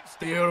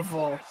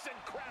 Beautiful. That's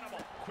incredible.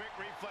 Quick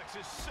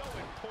reflexes so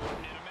important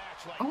in a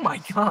match like Oh my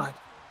this. god.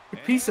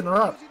 You're piecing her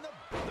up. Using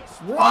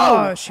the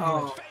Whoa. Oh, she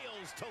Oh.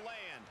 fails to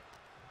land.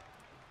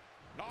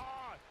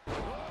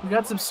 We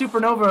got some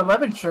Supernova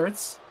 11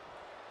 shirts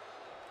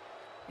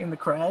in the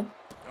crowd.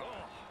 Oh,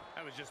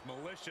 that was just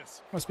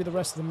malicious. Must be the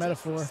rest of the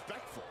metaphor.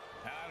 Respectful.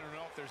 I don't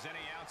know if there's any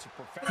ounce of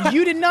perfection.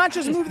 You did not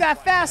just move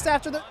that fast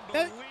after the...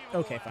 Unbelievable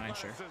Okay, fine,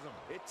 sure. athleticism.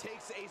 It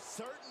takes a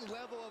certain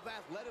level of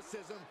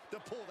athleticism to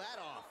pull that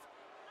off.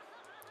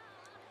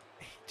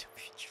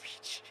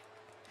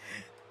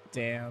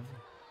 Damn.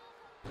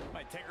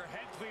 Might take her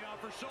head clean off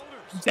her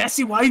shoulders.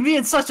 Jesse, why are you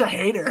being such a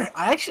hater?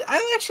 I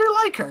actually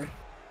like her.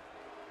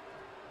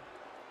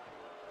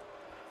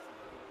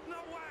 No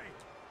way.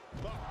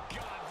 Oh, God,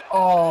 that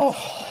Oh.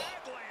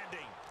 bad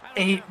landing. I don't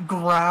 8 care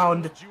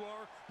ground. how you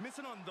are.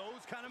 Missing on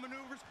those kind of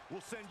maneuvers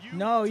will send you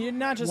No, to you did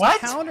not just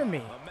What? counter me.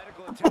 a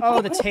medical attention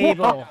Oh, the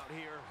table. out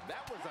here.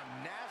 That was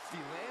a nasty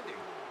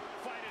landing.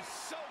 Fight is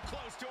so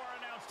close to our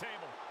announce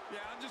table. Yeah,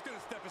 I'm just going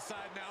to step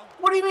aside now.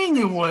 What do you mean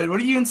you would? What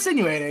are you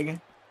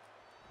insinuating?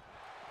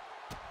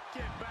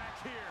 Get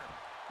back here.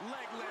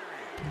 Leg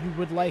lariat. You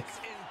would like...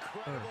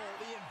 Incredible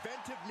the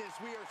inventiveness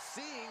we are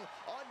seeing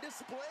on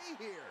display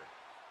here.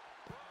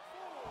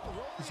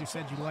 Because you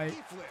said you like...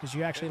 Because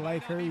you actually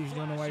like her. You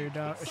don't know why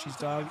you're she's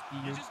dog...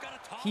 You just gotta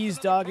talk He's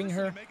to another dogging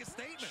person her. to make a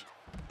statement.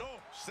 Oh,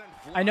 send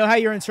I know how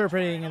you're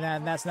interpreting that,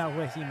 and that's not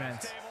what he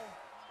meant. table.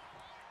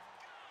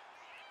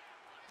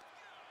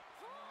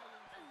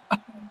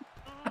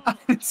 I'm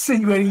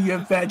insinuating you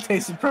have bad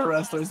taste in pro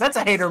wrestlers. That's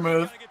a hater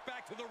move. Gotta get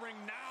back to the ring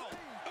now.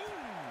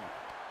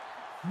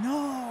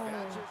 No!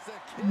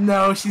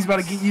 No, she's about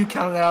to get you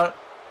counted out.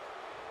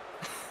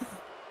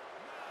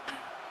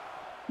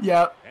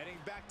 Yep. Heading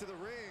back to the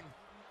ring.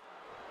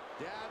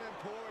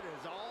 Davenport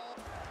is all.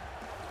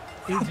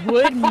 It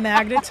would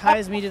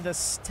magnetize me to the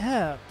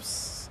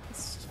steps.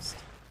 It's just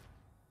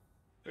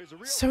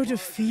so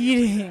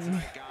defeating.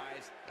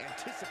 Guys,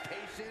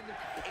 anticipation,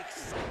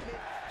 excitement.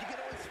 You can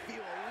always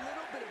feel a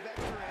little bit of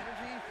extra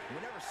energy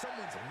whenever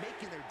someone's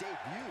making their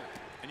debut.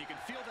 And you can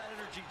feel that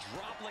energy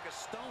drop like a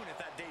stone if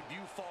that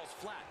debut falls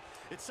flat.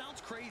 It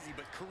sounds crazy,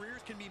 but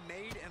careers can be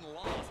made and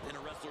lost in a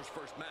wrestler's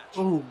first match.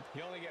 Ooh.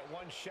 You only get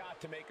one shot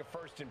to make a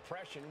first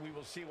impression. We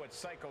will see what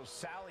Psycho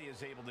Sally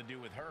is able to do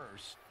with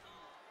hers.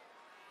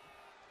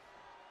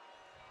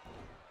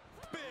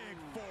 Big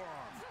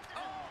forearm.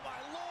 Oh, my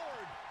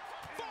Lord.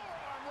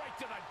 Forearm right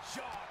to the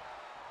jaw.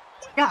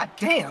 God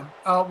damn.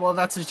 Oh, well,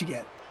 that's what you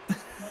get.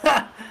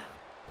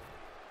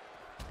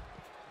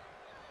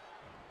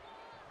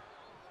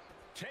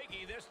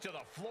 Taking this to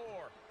the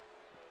floor.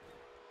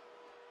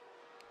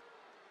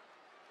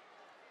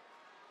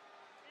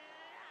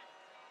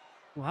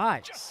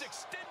 Why?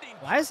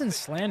 Why isn't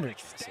slander?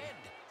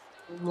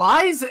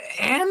 Lies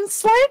and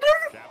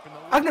slander?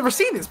 I've never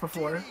seen this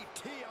before.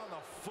 DDT on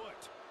the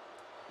foot.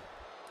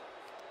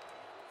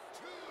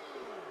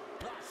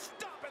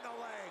 Stop in the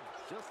leg.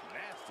 Just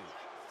nasty.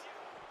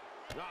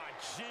 Ah,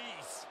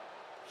 jeez.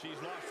 She's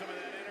lost some of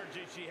that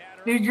energy she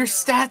had. Dude, your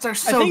stats are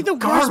so I think the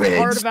garbage.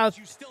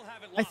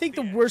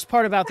 worst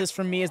part about this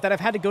for me is that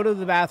I've had to go to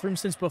the bathroom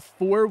since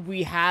before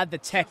we had the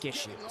tech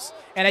issues,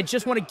 and I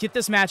just want to get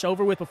this match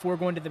over with before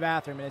going to the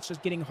bathroom, and it's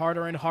just getting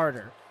harder and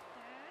harder.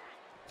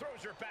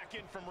 Throws her back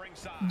in from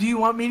ringside. Do you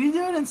want me to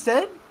do it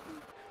instead?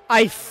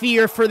 I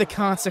fear for the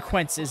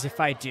consequences if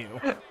I do.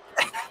 Davenport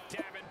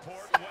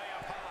way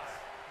up high.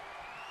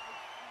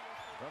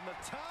 From the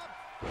top.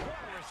 What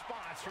a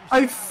response from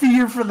I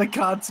fear for the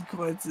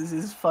consequences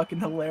is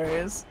fucking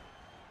hilarious.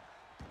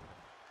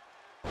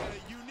 And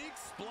a unique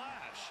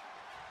splash.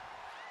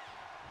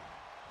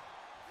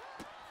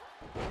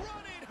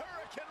 Running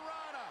Hurricane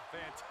Rana.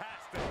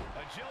 fantastic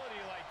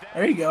agility like that.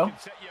 There you go. Can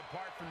set you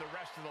apart from the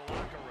rest of the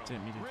locker room.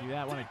 Didn't mean to do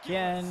that one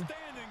again.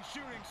 Standing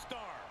shooting star.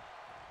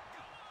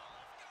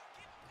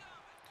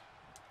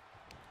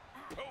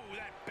 Oh,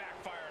 that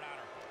backfired on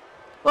her.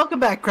 Welcome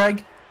back,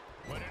 Craig.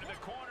 Put into the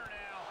corner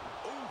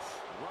now.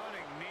 Oof,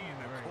 running knee in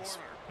the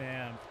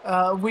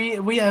corner.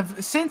 Bam. We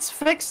have since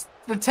fixed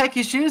the tech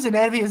issues, and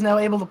Envy is now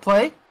able to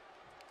play.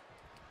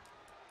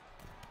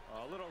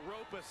 A little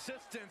rope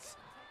assistance.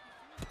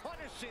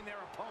 Punishing their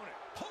opponent.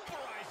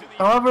 Pulverizing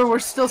the However, we're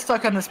still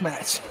stuck on this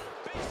match.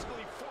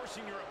 Basically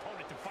forcing your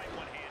opponent to fight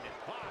one-handed.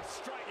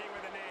 Striking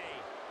with a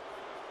knee.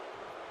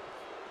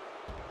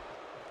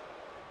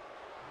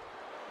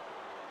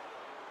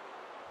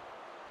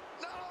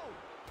 No!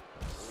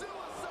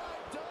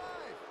 Suicide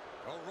dive!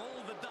 A roll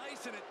of the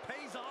dice and it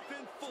pays off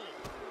in full.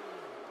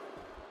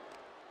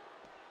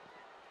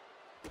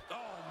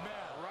 Oh,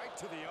 man, right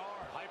to the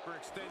arm.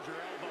 Hyperextend your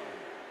elbow.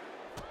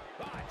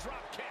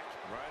 Drop kick.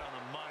 Right on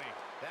the money.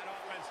 That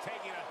offense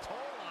taking a toll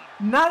on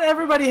her. Not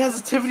everybody has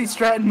a Tiffany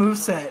Stratton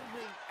moveset.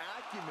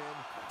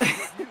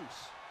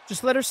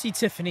 Just let her see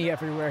Tiffany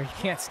everywhere. You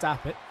can't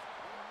stop it.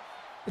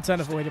 It's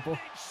unavoidable.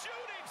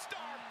 Shooting star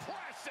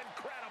press,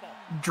 incredible.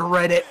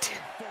 Dread it.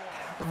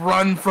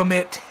 Run from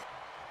it.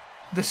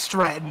 The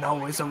Stratton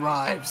always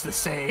arrives the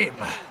same.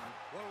 What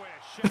a way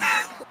to shut it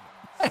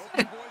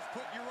down. Boys,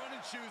 put your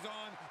running shoes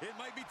on. It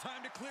might be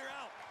time to clear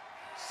out.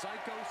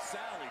 Psycho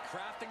Sally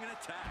crafting an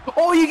attack.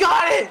 Oh, you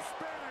got it!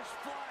 Spanish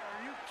Fly,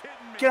 are you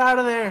kidding me? Get out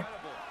of there.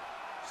 Incredible.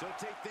 So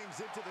take things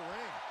into the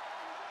ring.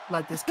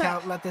 Let this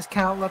count, let this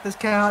count, let this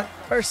count.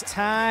 First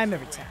time,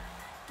 every time.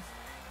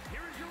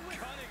 Here is your win.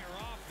 Cutting her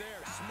off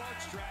there.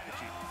 Smart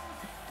strategy.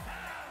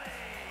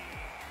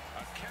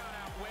 A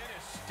count-out win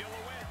is still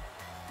a win.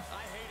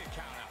 I hate a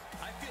count-out.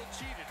 I feel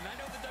cheated, and I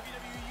know the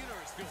WWE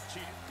Universe feels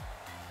cheated.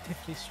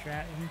 Tiffany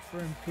Stratton for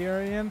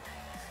Imperium.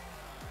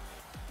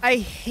 I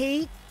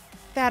hate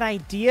that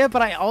idea,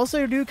 but I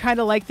also do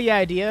kind of like the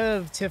idea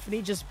of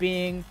Tiffany just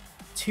being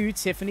too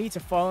Tiffany to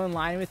fall in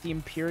line with the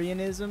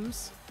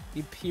Imperiumisms.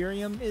 The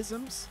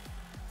Imperiumisms.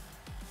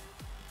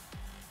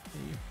 A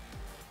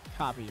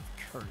copy of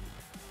Curry.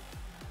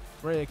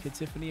 Rhea, could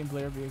Tiffany and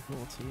Blair be a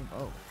cool team?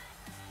 Oh.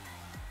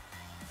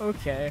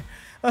 Okay.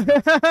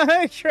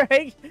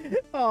 Craig.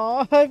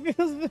 Oh,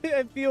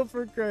 I feel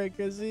for Craig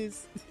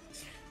because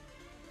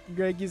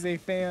Greg is a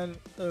fan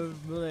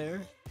of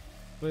Blair.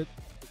 But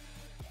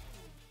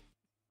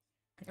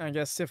I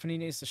guess Tiffany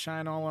needs to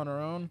shine all on her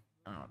own.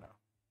 I don't know.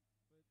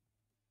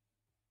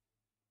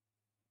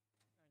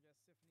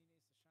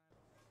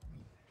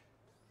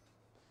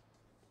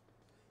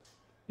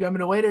 You want me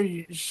to wait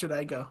or should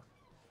I go?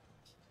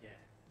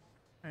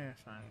 Yeah,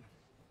 fine.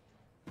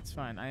 It's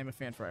fine. I am a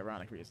fan for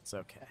ironic reasons.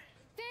 Okay.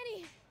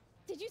 Danny,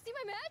 did you see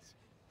my match?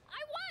 I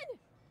won!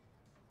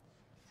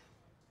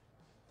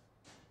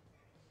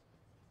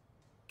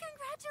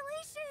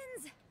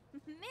 Congratulations!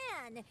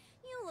 Man,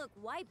 you look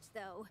wiped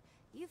though.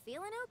 You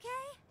feeling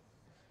okay?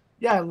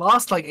 Yeah, I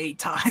lost like 8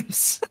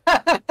 times.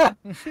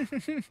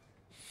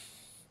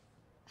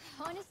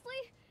 Honestly,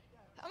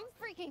 I'm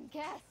freaking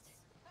gassed.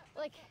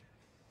 Like,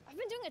 I've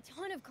been doing a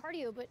ton of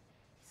cardio, but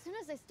as soon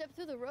as I stepped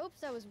through the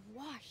ropes, I was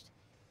washed.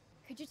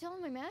 Could you tell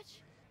him my match?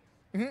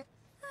 I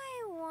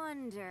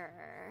wonder...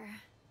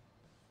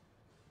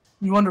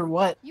 You wonder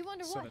what? You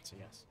wonder So what? that's a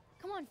yes.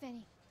 Come on,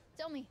 Fanny.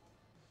 Tell me.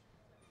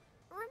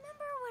 Remember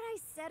what I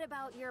said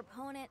about your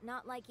opponent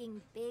not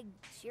liking big,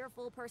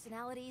 cheerful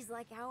personalities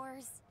like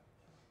ours?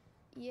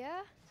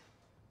 Yeah?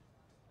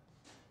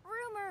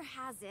 Rumor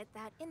has it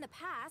that in the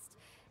past,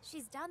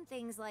 she's done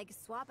things like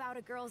swap out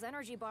a girl's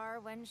energy bar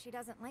when she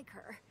doesn't like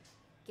her.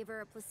 Give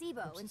her a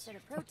placebo instead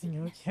of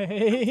protein.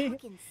 Okay. I'm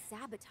talking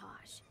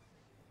sabotage.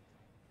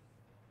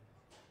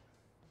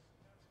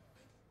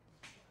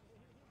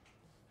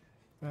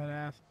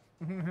 Badass.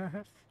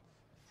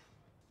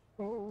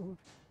 Oh.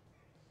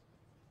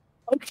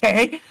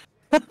 Okay.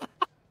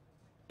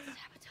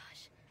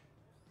 Sabotage.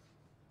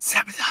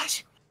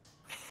 Sabotage.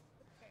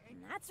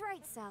 That's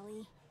right,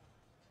 Sally.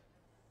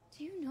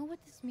 Do you know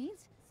what this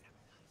means?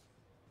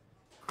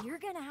 You're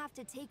gonna have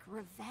to take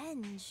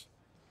revenge.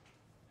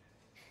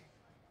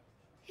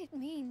 It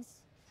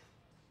means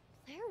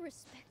Claire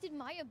respected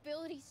my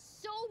ability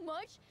so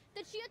much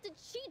that she had to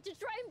cheat to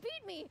try and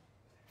beat me.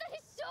 That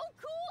is so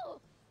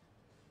cool.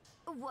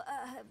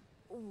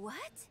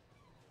 What?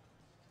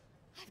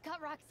 I've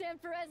got Roxanne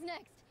Perez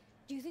next.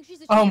 Do you think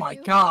she's a Oh champ my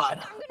too? God.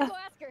 I'm gonna go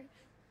ask her.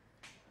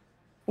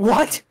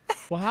 What?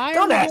 Why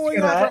Don't are ask we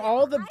her going after that.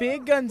 all the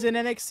big guns in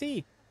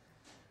NXT?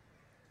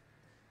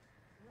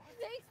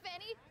 Thanks,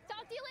 Fanny.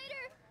 Talk to you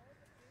later.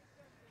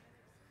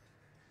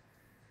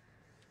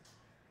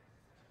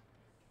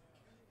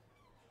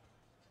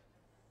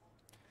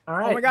 All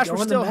right. Oh my gosh, go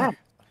we're into still match.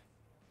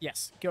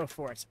 Yes, go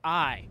for it.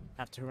 I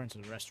have to run to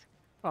the restroom.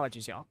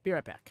 Apologies, y'all. Be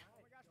right back.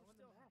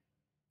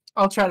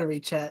 I'll try to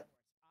rechat.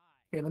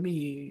 Here, let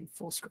me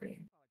full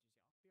screen.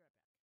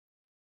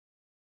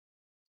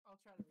 I'll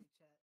try to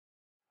rechat.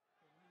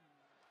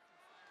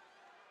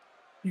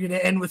 You're gonna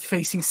end with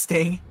facing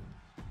Sting.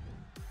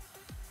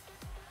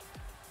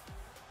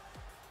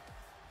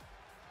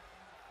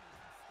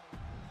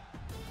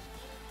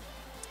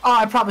 Oh,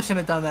 I probably shouldn't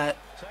have done that.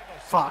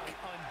 Fuck.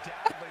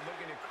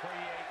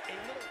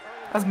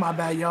 That's my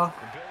bad, y'all.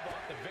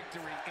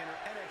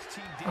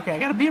 Okay, I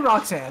gotta beat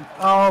Roxanne.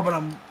 Oh, but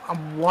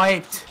I'm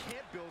wiped.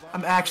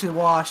 I'm actually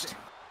washed.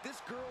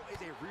 This girl is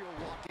a real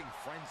walking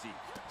frenzy.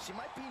 She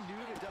might be new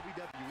to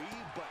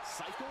WWE, but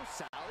Psycho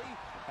Sally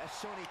has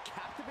shown a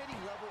captivating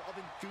level of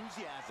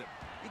enthusiasm.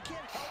 You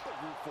can't help but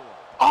root for her.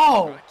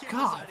 Oh, I can't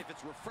God. decide if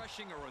it's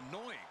refreshing or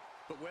annoying,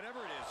 but whatever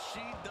it is,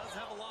 she does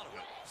have a lot of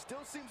it.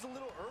 Still seems a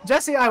little early.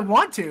 Jesse, I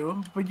want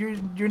to, but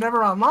you're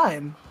never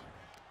online.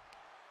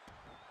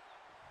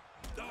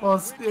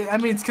 Well, I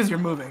mean, it's because you're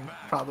moving,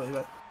 probably,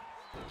 but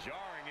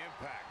Jarring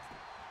impact.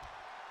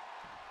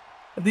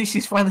 at least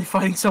she's finally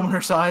fighting someone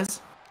her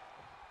size.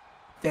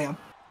 Damn.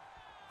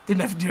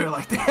 Didn't have to do it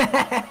like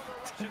that.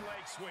 Leg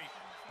sweep.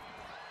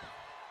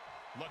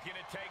 Looking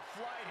to take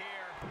flight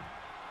here.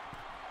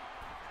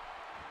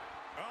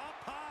 Up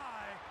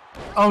high.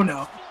 Oh,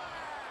 no.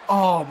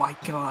 Oh, my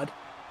God.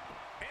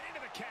 And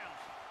into the count.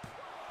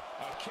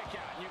 A kick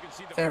out, and you can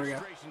see the There we go.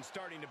 frustration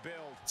starting to build.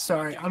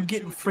 Sorry, I'm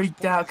getting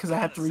freaked out because I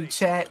have to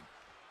rechat.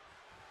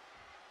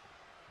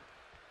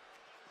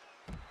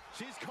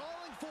 She's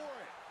calling for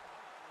it.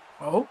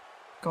 Oh,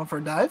 going for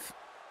a dive?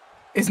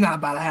 It's not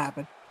about to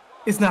happen.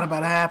 It's not about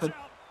to happen.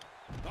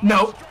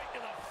 Nope.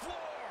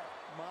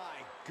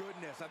 My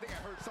goodness, I think I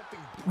heard something.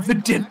 The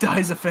dip dive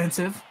is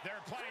offensive. There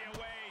are plenty of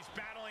ways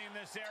battling in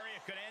this area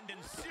could end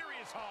in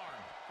serious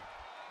harm.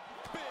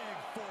 Big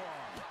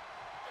forearm.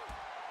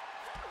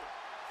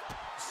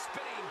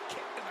 Spinning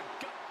kick to the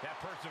gut. That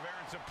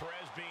perseverance of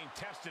Perez being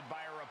tested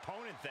by her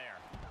opponent there.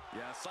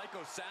 Yeah,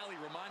 Psycho Sally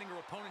reminding her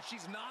opponent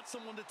she's not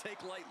someone to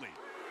take lightly.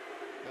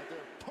 Got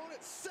their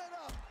opponent set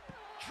up.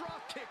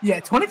 Drop kick. Yeah,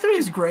 23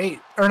 is great.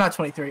 Or not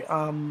 23.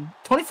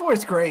 24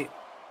 is great.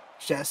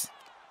 Jess.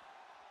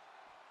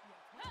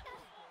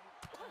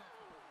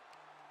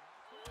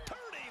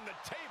 Turning the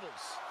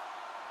tables.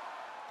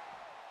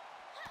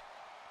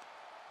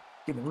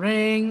 Get in the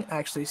ring.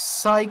 Actually,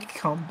 psych.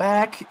 Come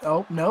back.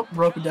 Oh, nope.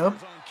 Rope-a-dope.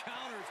 Counters on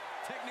counters,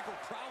 technical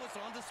prowess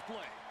on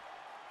display.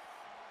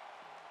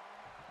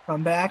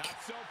 Come back.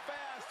 Not so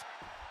fast.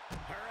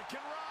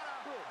 Hurricane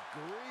Rana.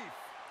 Good grief.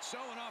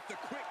 Showing off the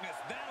quickness,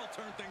 that'll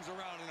turn things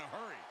around in a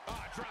hurry.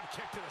 Ah, drop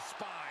kick to the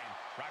spine.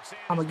 Roxanne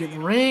I'm is gonna get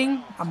in the being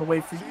ring. I'm gonna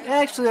wait for you.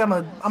 Actually,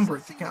 I'm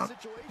break the count.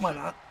 Why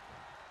not?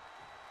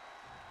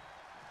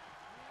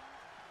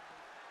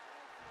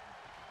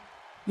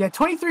 Yeah,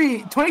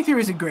 23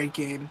 is a great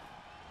game.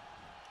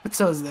 But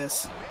so is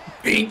this.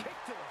 Bing. Kick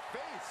to the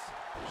face.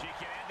 She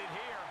can end it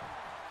here.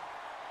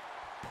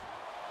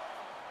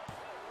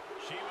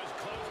 She was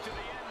close to the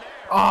end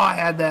there. Oh, I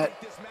had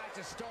that. This match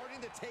is starting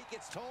to take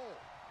its toll.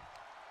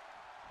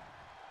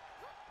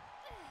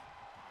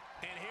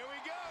 And here we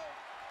go.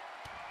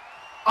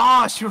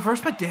 Oh, she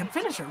reversed my damn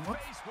finisher. What?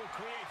 Face will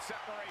create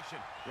separation.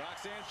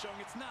 Roxanne showing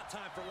it's not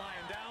time for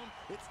lying down,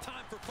 it's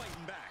time for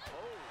fighting back.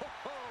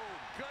 Oh,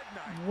 good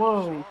night.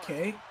 Whoa,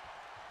 okay.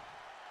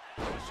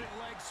 Pushing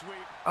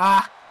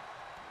Ah!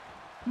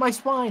 My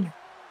spine!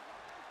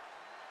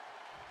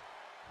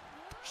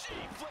 She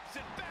flips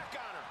it back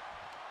on her.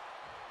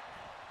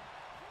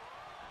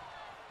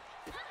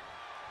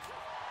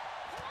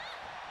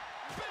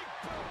 Big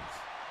boot.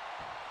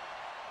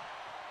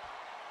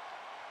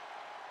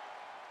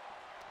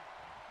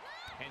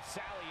 And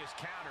Sally is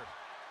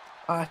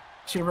countered.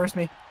 She reversed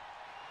me.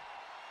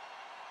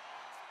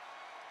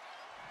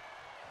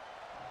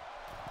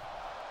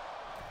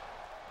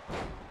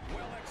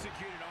 Well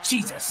executed arm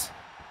Jesus.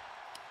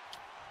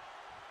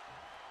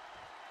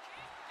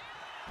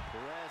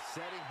 Perez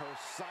setting her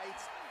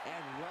sights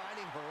and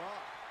lining her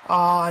up.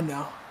 Oh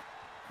no.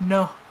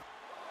 No.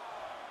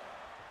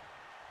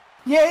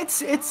 Yeah,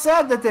 it's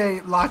sad that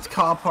they locked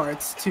car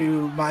parts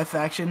to my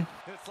faction,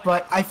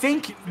 but I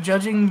think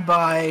judging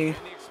by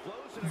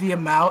the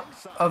amount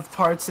of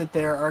parts that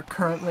there are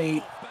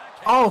currently,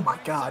 oh my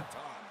god,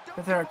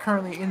 that there are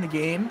currently in the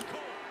game.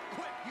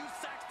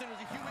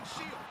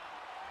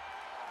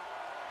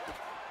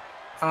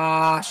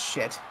 Ah,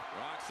 shit.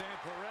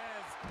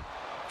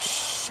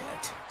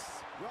 Shit.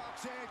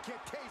 Roxanne can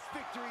taste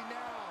victory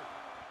now.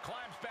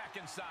 climbs back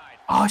inside.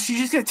 Oh, she's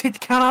just gonna take the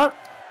count out?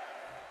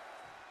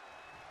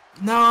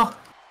 No.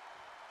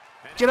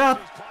 Get up.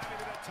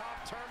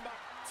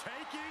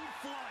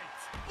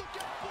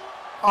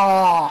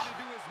 Oh.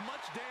 Do as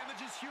much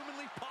damage as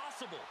humanly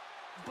possible.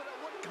 But at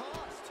what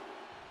cost?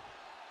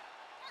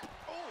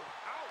 Oh,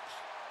 ouch.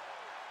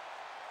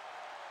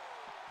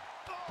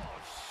 Oh,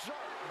 sharp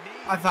knee.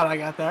 I thought I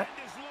got that.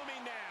 Is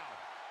looming now.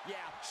 Yeah,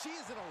 she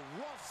is in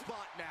a rough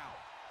spot now.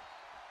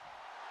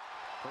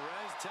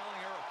 Perez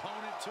telling her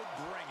opponent to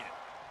bring it.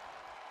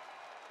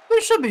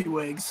 There should be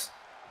wigs.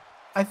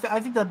 I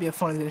think that'd be a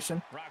fun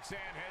addition. Roxanne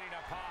heading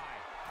up high.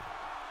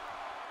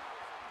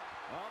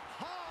 Up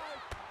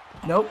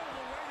high. Nope.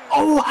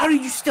 Oh, how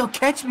did you still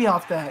catch me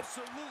off that?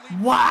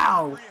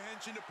 Wow.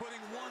 Apprehension to putting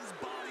one's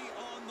body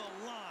on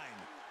the line.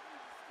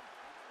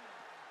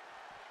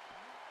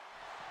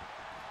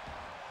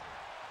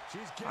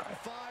 She's getting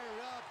fired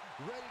up,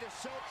 ready to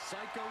show.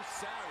 Psycho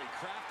Sally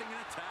crafting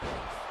an attack.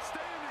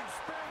 Standing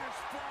Spanish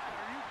fly.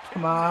 Are you kidding?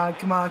 Come on,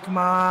 come on, come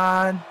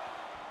on.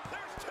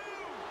 There's two.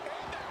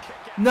 And that kick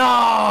out.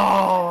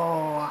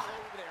 No. Over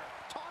there.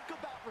 Talk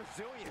about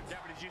resilience. Yeah,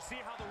 but did you see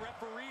how the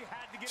referee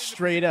had to get into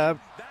Straight up,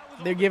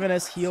 they're giving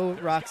us heel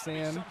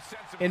Roxanne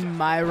in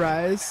my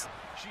rise,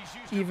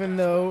 even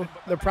though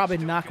they're probably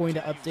not going to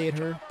update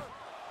her.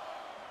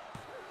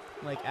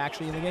 Like,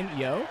 actually in the game.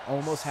 Yo,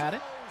 almost had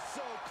it.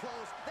 So close.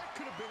 That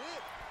could have been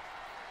it.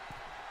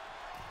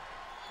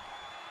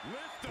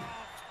 lift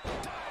off.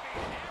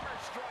 Diving hammer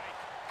strike.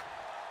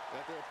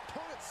 That their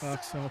opponent's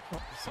Fuck, so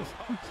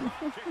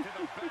Drop kick to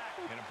the back.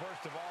 And a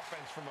burst of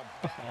offense from a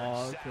battered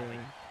Oh, okay. Sally.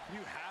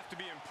 You have to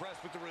be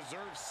impressed with the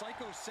reserve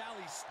Psycho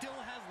Sally still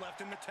has left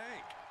in the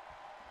tank.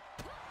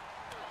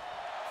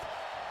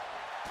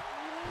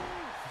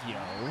 Yo.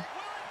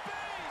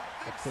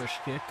 A push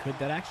kick. Could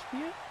that actually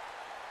be it?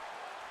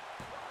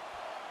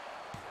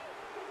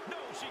 No,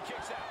 she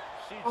kicks out.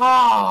 She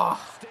Oh.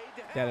 stayed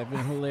to That'd have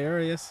been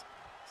hilarious.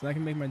 So I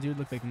can make my dude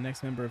look like the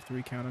next member of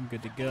 3 Count. I'm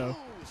good to go.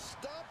 Ooh,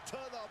 stop to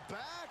the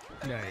back.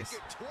 And Nice.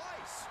 make it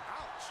twice.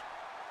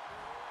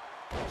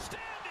 Ouch.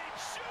 standing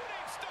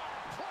shooting star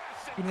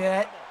press. Give me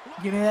that.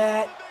 Give me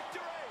that.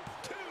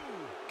 Two.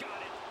 Got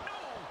it. No,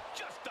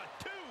 just a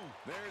two.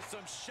 There's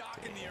some shock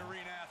in the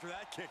arena after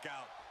that kick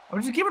out.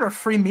 I'm just giving her a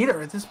free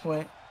meter at this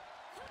point.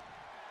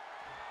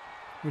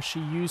 Which she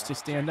used to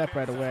stand up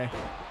right away.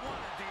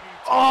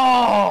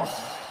 Oh.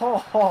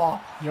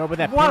 Oh. Yo, but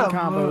that What pin a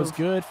combo is move.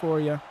 good for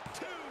you.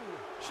 Two.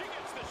 She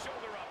gets the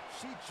shoulder up.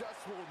 She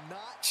just will not.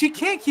 She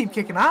can't keep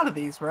kicking out of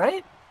these,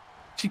 right?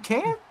 She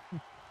can't?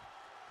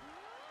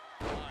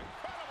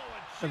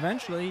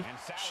 Eventually,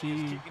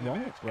 she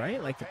won't,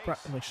 right? Like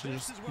like she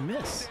just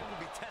miss. Roxanne will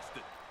be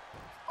tested.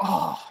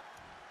 Oh.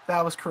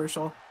 That was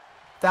crucial.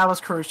 That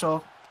was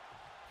crucial.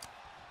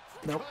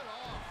 Nope.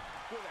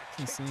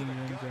 Been seeing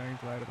them during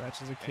glider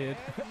match as a kid.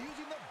 And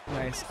using the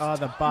Nice. Oh,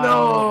 the bottom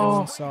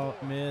No.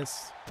 moonsault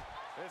miss.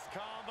 This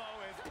combo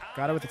is out.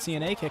 Got it with the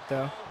TNA kick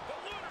though.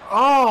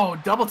 Oh,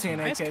 double TNA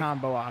Nice kick.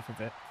 combo off of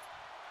it.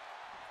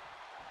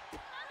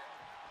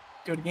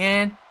 Do it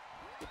again.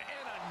 And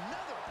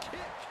another kick.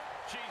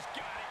 She's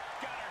got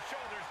it. Got her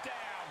shoulders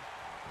down.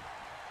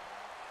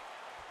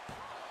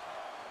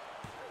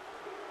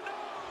 No,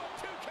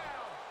 2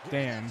 count.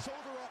 Damn. shoulder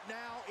up now.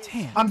 It's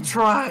Damn. I'm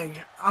trying.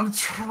 I'm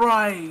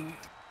trying.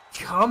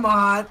 Come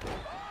on.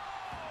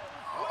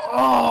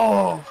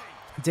 Oh.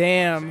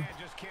 Damn. Man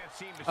just can't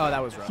seem to Oh,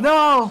 that was rough.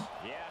 No.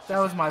 Yeah, That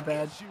was my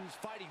bad. she was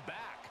fighting back.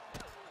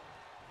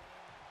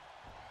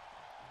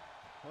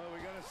 What are we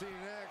gonna see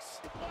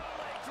next? Leg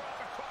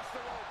drop across the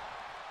rope.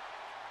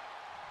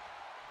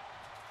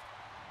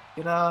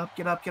 Get up,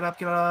 get up, get up,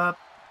 get up.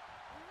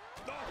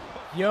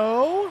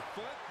 Yo.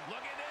 Foot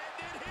looking to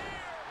end it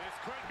here. This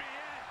could be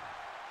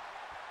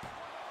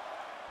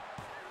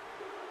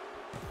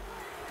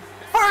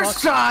it.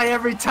 First try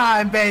every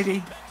time,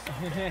 baby.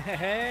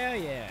 Hell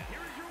yeah.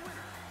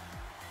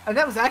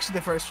 that was actually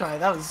the first try.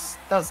 That was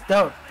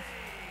dope.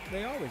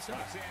 They always are.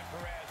 Roxanne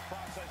Perez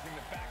processing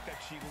the fact that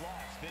she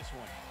lost this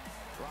one.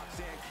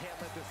 Roxanne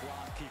can't let this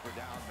loss keep her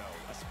down,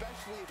 though,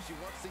 especially if she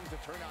wants things to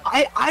turn out.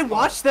 I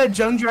watched that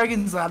Young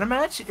Dragons ladder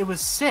match. It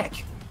was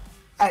sick.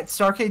 At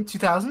Starrcade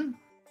 2000.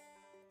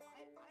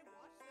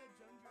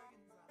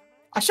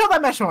 I showed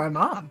that match to my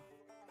mom.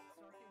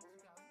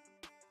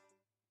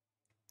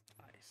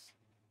 Nice.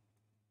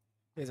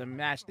 There's a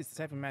match. It's the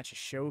type of match you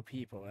show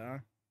people, huh?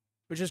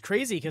 Which is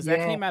crazy because that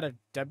came out of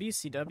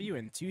WCW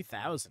in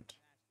 2000.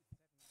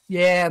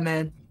 Yeah,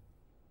 man.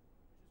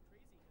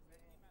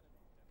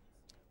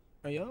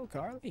 Oh, yo,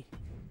 Carly.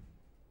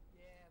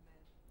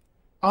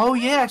 Oh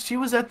yeah, she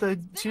was at the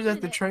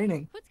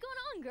training. What's going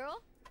on,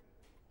 girl?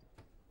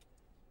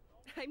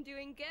 I'm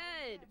doing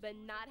good, but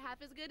not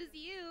half as good as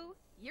you.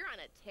 You're on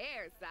a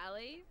tear,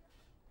 Sally.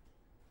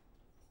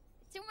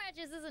 2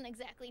 matches isn't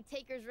exactly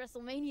Taker's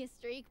WrestleMania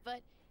streak,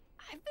 but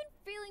I've been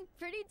feeling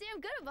pretty damn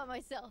good about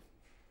myself.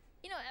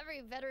 You know, every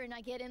veteran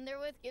I get in there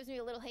with gives me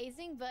a little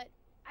hazing, but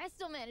I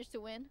still manage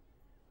to win.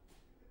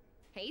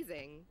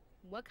 Hazing?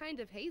 What kind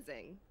of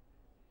hazing?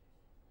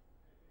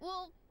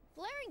 Well,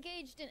 Blair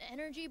engaged in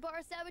energy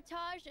bar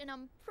sabotage, and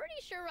I'm pretty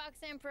sure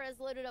Roxanne Perez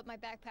loaded up my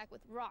backpack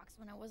with rocks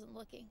when I wasn't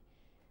looking.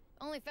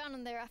 Only found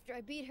them there after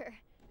I beat her.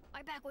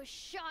 My back was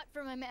shot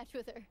for my match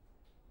with her.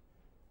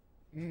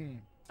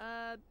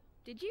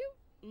 Did you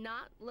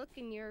not look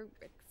in your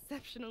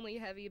exceptionally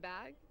heavy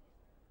bag?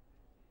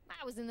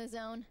 I was in the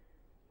zone.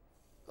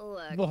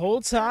 Look, The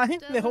whole time?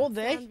 that The whole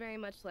doesn't day? sound very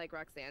much like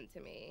Roxanne to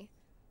me.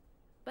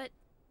 But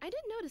I did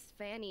notice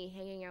Fanny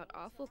hanging out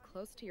awful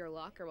close to your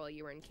locker while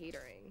you were in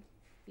catering.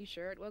 You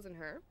sure it wasn't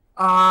her?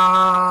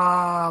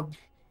 Come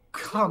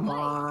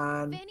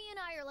on. Fanny and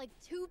I are like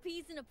 2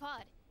 peas in a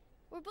pod.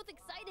 We're both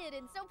excited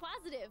and so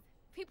positive.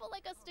 People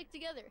like us stick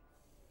together.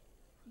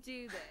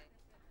 Do they?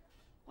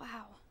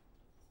 Wow.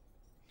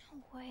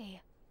 No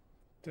way.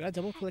 Did I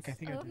double click? I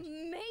think I did.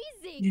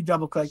 Amazing! You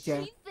double clicked,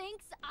 yeah. She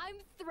thinks I'm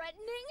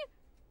threatening?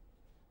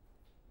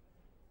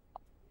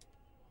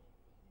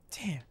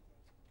 Damn.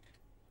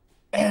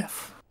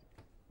 F.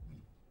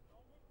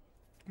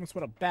 Almost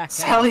want to back out.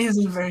 Sally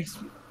isn't very.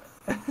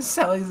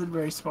 Sally isn't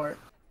very smart.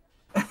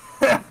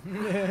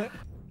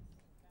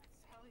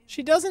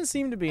 She doesn't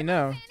seem to be,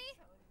 no.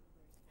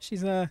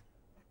 She's very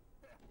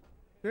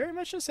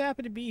much just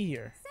happy to be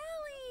here.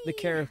 Sally! The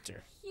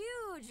character.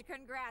 Huge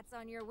congrats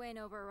on your win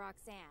over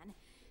Roxanne.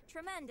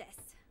 Tremendous.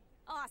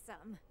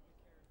 Awesome.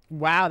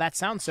 Wow, that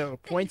sounds so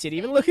pointed.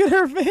 Even look at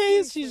her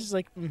face. She's just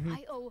like,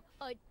 I owe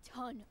a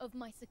ton of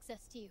my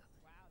success to you.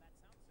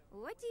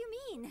 What do you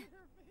mean?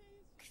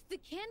 The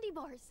candy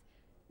bars.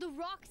 The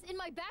rocks in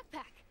my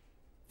backpack.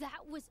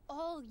 That was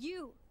all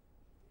you.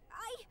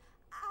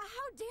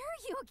 How dare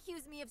you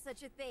accuse me of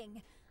such a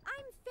thing?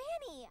 I'm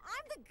Fanny.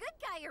 I'm the good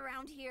guy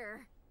around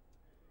here.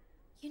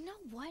 You know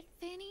what,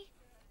 Fanny?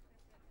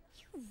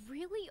 You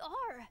really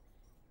are.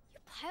 You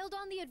piled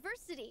on the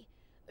adversity.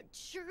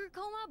 Sugar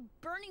coma,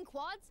 burning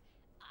quads.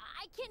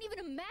 I can't even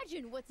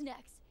imagine what's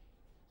next.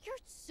 You're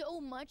so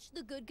much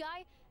the good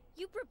guy.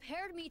 You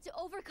prepared me to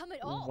overcome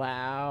it all.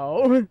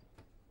 wow.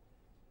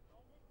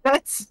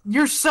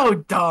 You're so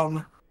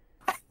dumb.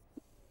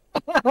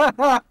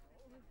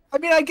 I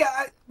mean,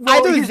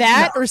 Either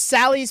that or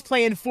Sally's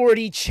playing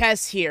 4D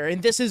chess here,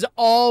 and this is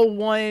all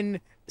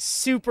one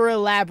super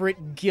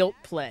elaborate guilt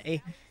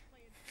play.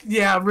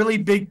 Yeah, really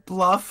big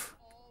bluff.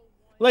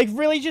 Like,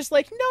 really just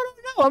like, no,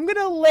 I'm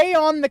gonna lay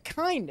on the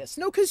kindness.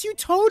 No, because you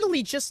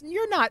totally just,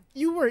 you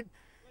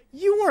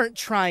weren't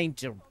trying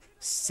to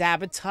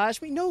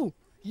sabotage me. No,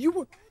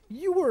 you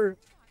were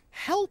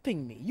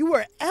helping me. You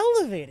were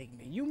elevating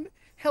me. You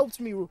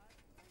helped me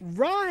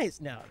rise.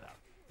 No.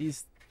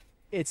 It's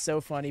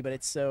so funny, but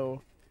it's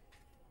so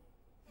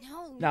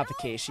not the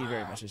case. She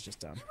very much is just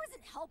dumb. I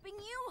wasn't helping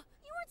you.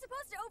 You weren't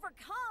supposed to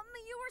overcome.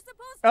 You were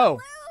supposed to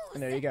lose.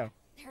 And there you go.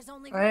 There's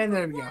only And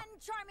there we one go.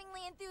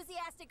 charmingly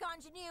enthusiastic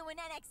ingenue in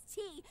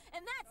NXT,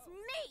 and that's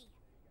me.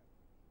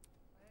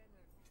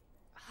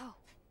 Oh,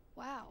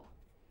 wow.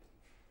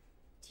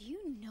 Do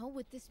you know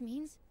what this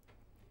means?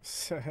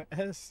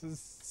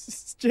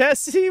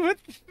 Jesse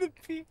with the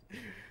P.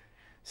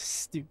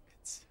 Stupid.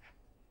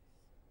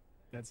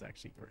 That's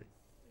actually great.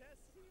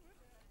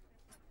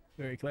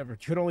 Very clever.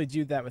 Could only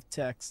do that with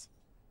text.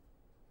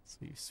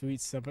 Sweet, sweet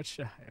summer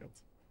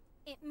child.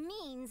 It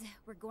means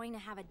we're going to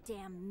have a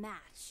damn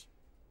match.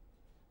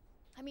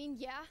 I mean,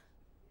 yeah.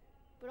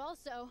 But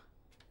also...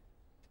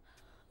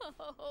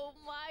 Oh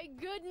my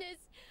goodness!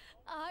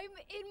 I'm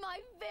in my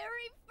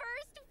very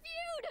first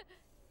feud!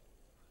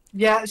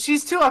 Yeah,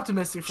 she's too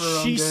optimistic for her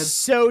own good. She's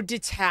so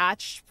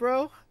detached,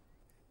 bro.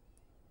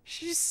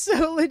 She's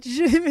so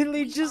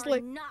legitimately just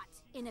like... not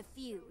in a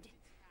feud.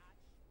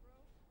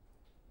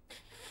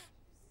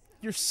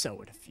 You're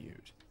so in a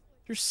feud.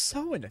 You're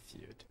so in a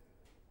feud.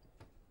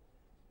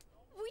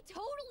 We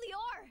totally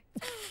are!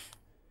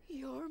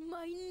 You're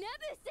my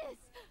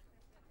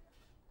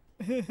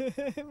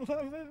nemesis!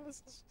 Love it.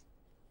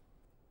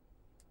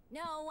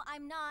 No,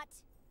 I'm not.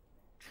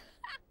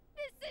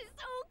 This is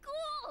so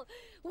cool!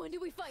 When do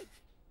we fight?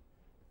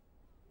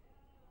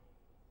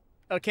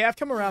 Okay, I've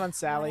come around on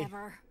Sally.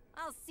 Whatever.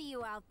 I'll see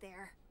you out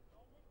there.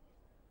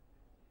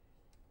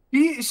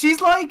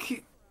 She's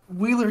like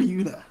Wheeler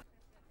Yuta.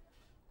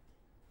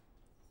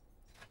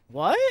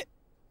 What?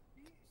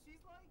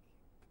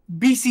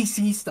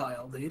 BCC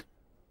style, dude.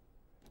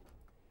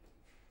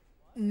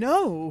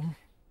 No.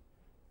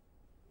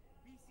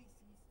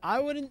 I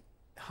wouldn't.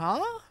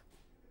 Huh?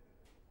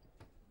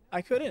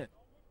 I couldn't.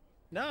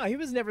 No, he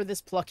was never this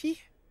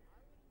plucky.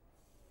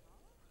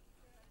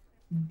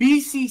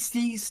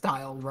 BCC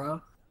style,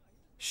 bro.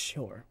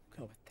 Sure,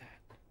 go with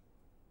that.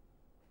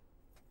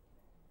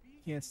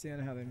 Can't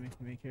stand how they make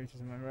the main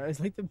characters in my eyes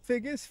like the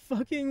biggest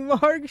fucking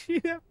marks,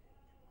 you know?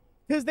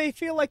 Because they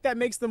feel like that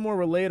makes them more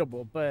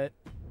relatable, but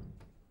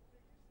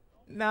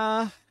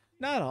nah,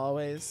 not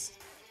always.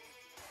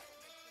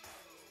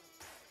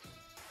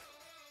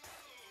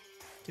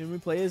 Can we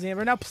play as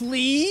Amber now,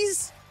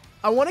 please?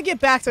 I want to get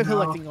back to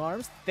collecting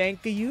arms.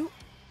 Thank you.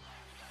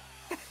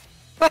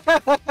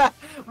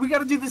 We got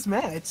to do this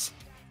match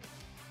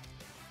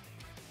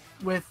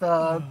with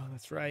oh,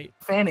 that's right,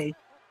 Fanny.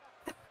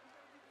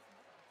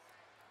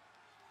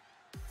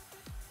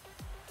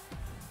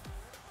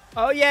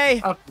 Oh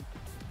yay! Oh.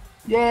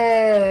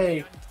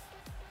 Yay!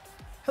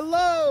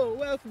 Hello,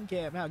 welcome,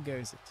 Cam. How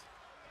goes it?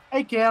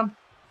 Hey, Cam.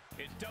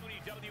 It's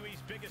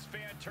WWE's biggest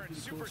fan turned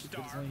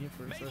superstar. I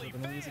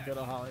need to go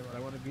to Hollywood. I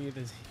want to be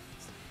this.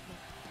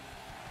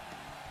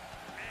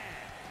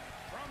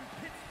 From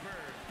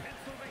Pittsburgh,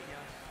 Pennsylvania,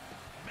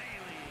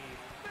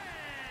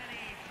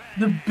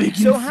 The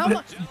biggest. So how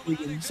much?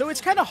 So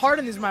it's kind of hard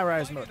in this My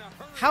Rise mode.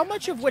 How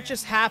much of what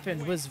just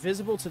happened was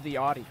visible to the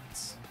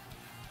audience?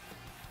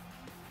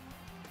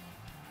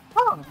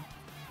 Oh.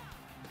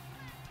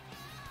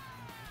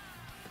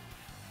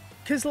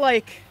 Cause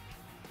like,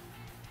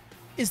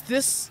 is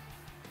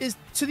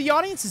to the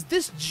audience? Is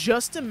this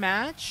just a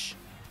match,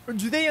 or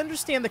do they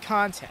understand the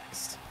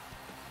context?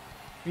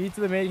 Meet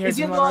to the main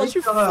character. Like,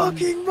 you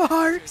fucking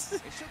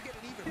marks.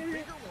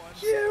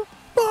 You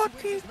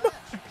fucking marks.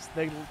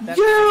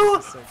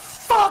 You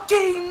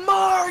fucking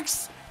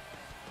marks.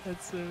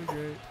 That's so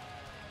great.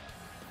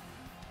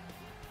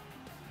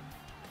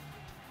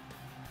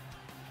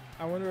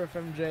 I wonder if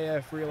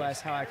MJF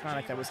realized how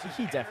iconic that was.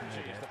 He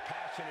definitely did.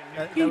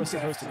 That was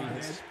supposed to be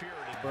his.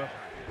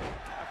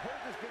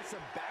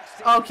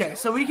 Okay,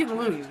 so we can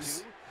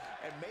lose.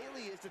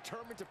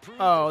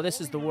 Oh,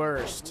 this is the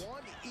worst.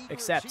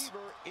 Except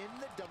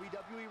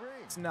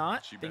it's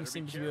not. Things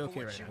seem to be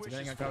okay right now.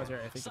 Depending on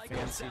commentary, I think the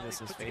fans see this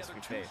as face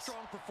to face.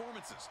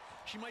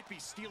 She might be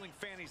stealing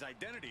Fanny's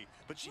identity,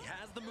 but she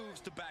has the moves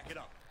to back it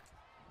up.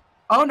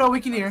 Oh no,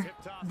 we can hear.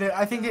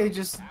 I think they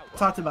just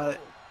talked about it.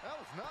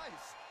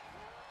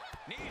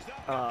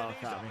 Oh,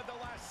 copy.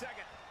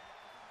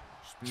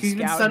 She's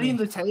been studying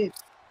the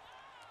tapes.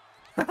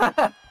 Just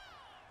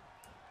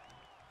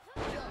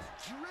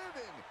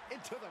driven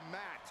into the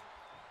mat.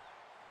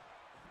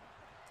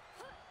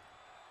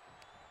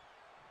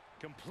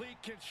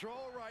 Complete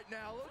control right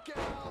now. Look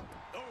out.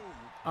 Oh,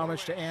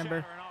 homage to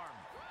Amber.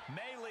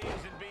 Melee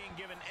isn't being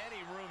given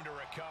any room to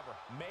recover.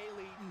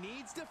 Melee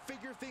needs to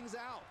figure things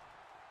out.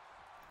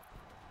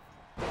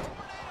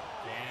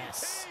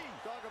 Yes.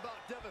 Talk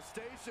about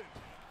devastation.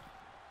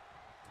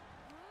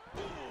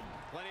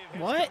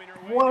 What?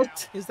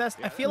 What is that?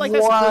 I feel like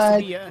that's supposed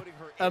to be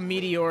a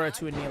Meteora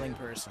to a kneeling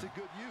person.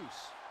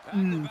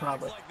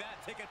 Probably. Like that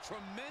take a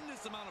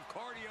tremendous amount of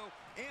cardio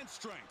and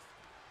strength.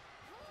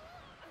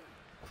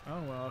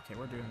 Oh well, okay,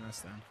 we're doing this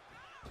then.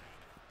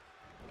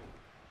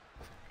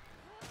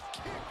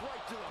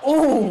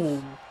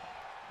 Oh,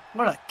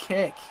 what a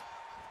kick!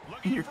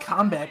 In your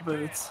combat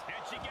boots.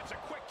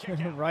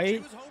 Right?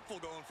 She was hopeful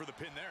going for the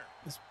pin there.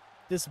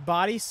 This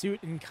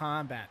bodysuit and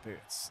combat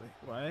boots. Like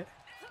what?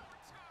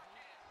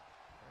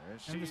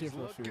 I'm just here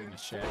for the food in the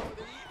check.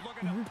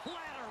 Looking to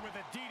platter with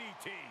a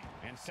DDT.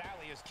 And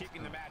Sally is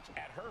keeping the match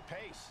at her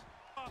pace.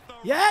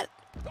 Yet?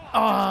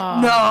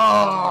 Oh.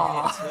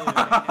 No!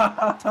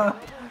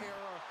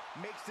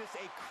 Makes this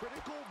a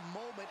critical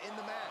moment in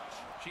the match.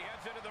 She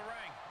heads into the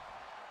ring.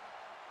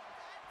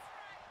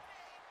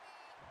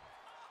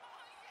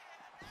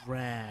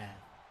 Rad.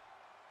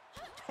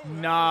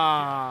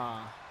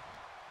 Nah.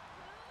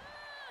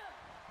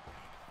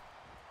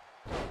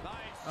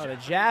 Oh, the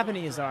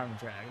Japanese arm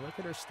drag. Look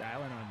at her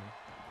styling on me.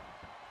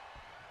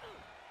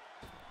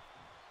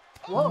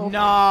 Whoa.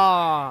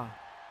 Nah.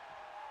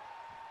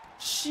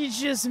 She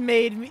just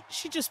made me.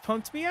 She just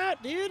punked me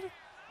out, dude.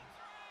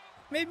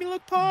 Made me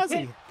look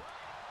pausy.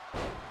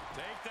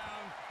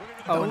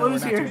 Oh, no, we're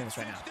not doing this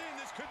right now.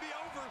 This could be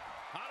over.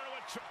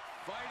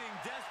 Fighting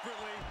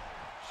desperately.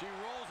 She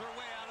rolls her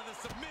way out of the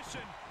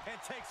submission and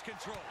takes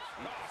control.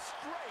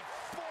 Straight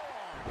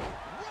forward.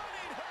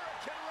 Running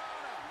Hurricane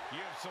Rana.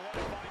 You have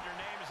solidified your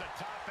name as a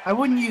top. I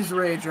wouldn't use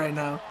rage right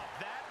now.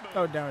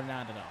 Oh no,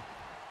 not at all.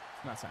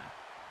 Not time.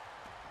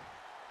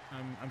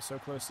 I'm so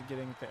close to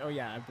getting. Oh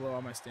yeah, I blow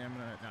all my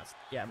stamina. No,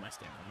 yeah, my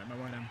stamina, my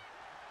momentum.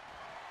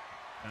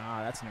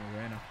 Ah, that's no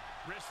bueno.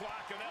 Wrist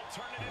lock, and they'll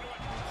turn it into a.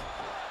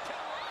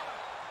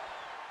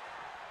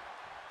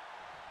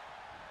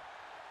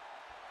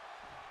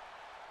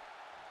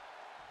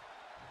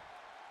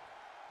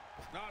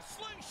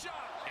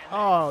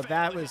 Oh,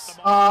 that was...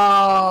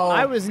 Oh.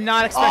 I was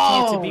not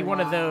expecting it to be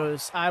one of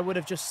those. I would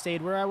have just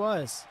stayed where I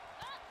was.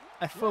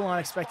 I full on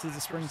expected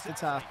to spring to the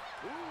top.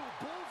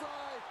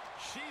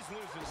 She's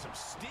losing some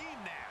steam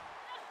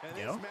now. And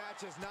this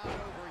match is not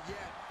over yet.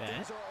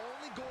 Things are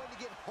only going to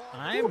get harder.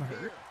 I'm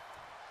hurt.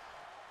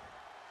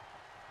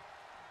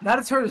 Not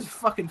as hurt as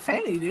fucking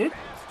Fanny, dude.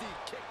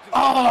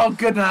 Oh,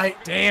 good night.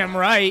 Damn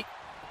right.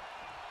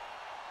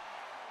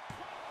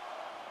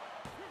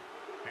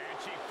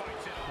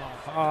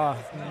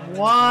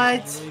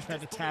 What? Really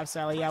tried to tap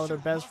Sally out with her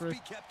best for...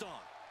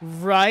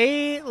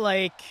 Right?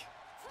 Like,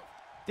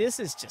 this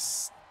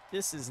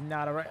is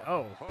not a right...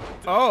 Oh.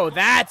 Oh,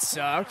 that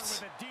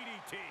sucked.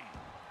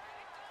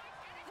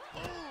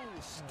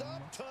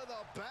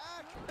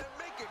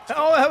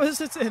 Oh,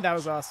 that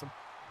was awesome.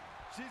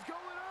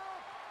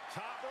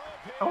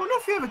 I wonder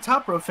if you have a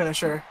top row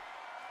finisher.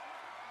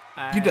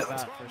 You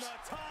don't.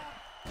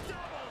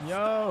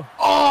 Yo.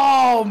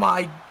 Oh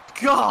my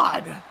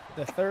god.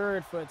 The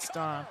third foot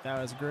stomp.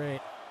 That was great.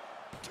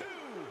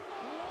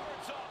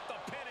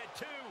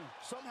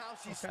 Somehow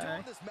she's still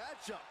in this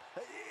matchup.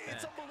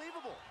 It's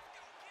unbelievable.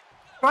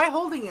 Try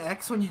holding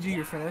X when you do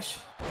your finish.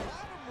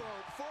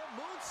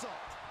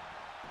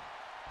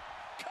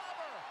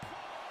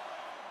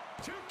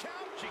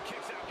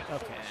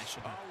 Okay, I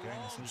should not be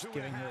doing this. I'm just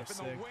giving her a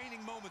sig.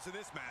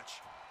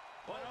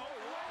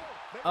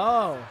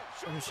 Oh,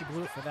 I mean, she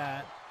blew it for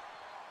that.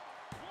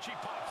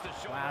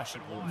 Wow, she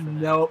blew it for that.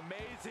 Nope.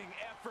 Amazing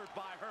effort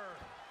by her.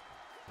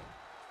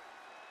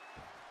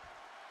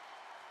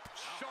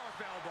 Sharp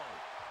elbow.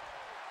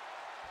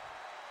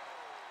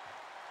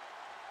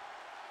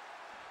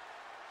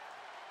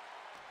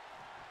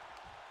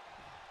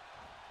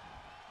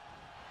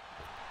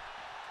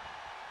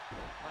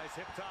 Nice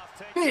hip toss.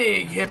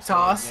 Big hip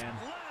toss. Less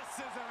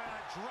isn't a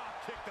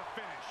drop kick to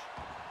finish.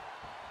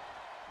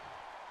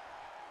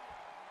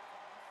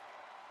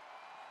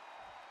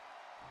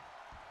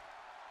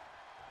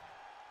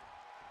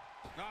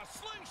 A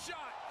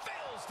slingshot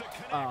fails to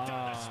connect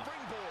on the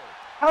springboard.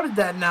 How did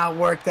that not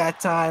work that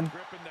time?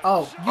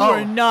 Oh, you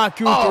are not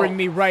googling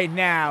me right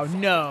now.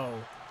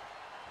 No.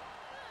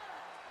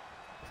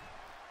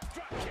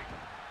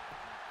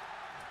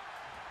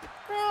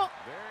 Girl.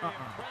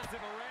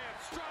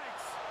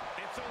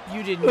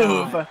 You did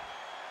not.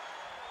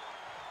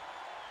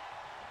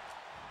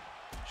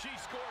 She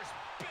scores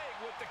big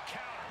with the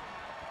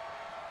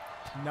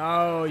counter.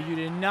 No, you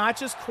did not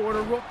just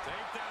quarter roll.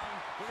 Takedown.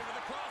 Look at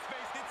the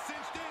crossface. It's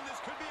cinched in. This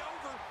could be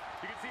over.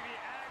 You can see the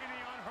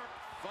agony on her.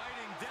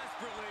 Fighting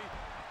desperately.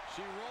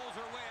 She rolls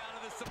her way out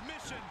of the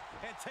submission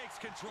and takes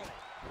control.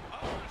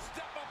 Oh,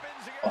 step up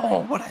into it. Oh,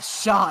 what a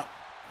shot.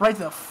 Right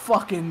to the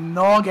fucking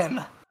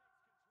noggin.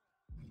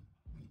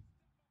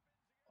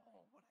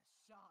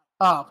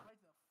 Oh.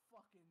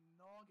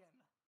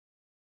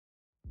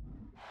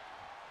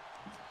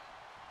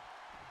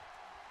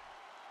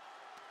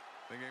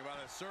 Thinking about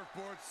a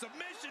surfboard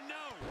submission,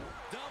 no!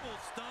 Double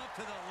stomp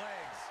to the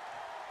legs.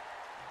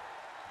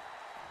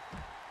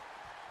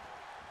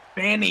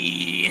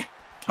 Fanny,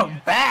 come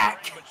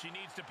back. But she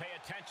needs to pay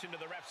attention to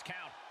the ref's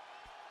count.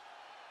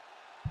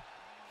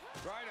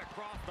 Right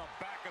across the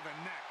back of the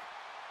neck.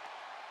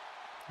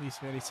 At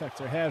least Fanny tucked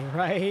her head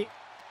right.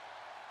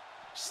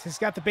 She's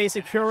got the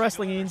basic pure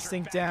wrestling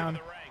instinct down.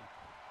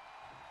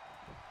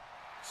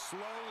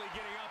 Slowly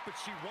getting up, but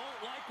she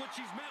won't like what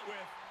she's met with.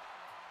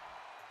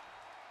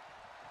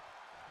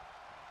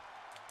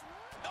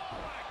 Oh,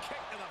 what a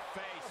kick to the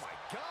face. Oh, my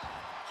God.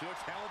 She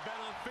looks hell-bent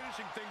on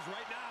finishing things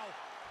right now.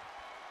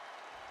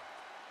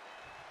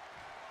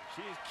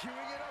 She is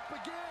queuing it up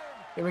again.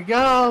 Here we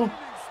go.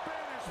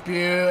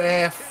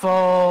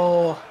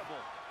 Beautiful.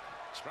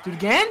 Do it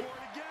again?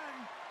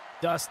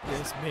 Dust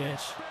this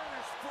bitch.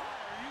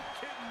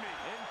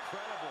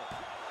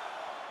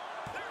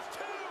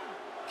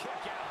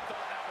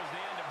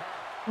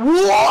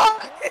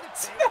 What?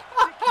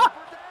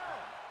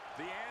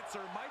 The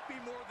answer might be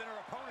more than her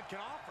opponent can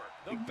offer.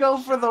 Go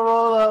for the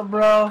roll up,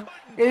 bro.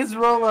 It's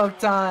roll up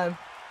time.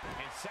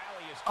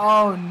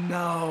 Oh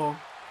no.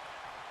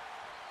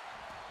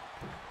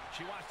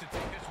 She wants to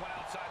take this one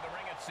outside the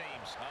ring, it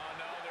seems. Oh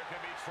no, there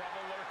could be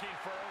trouble lurking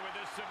for her with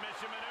this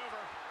submission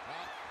maneuver.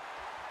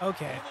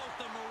 Okay.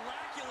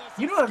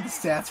 You don't have the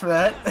stats for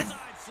that.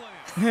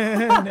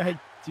 I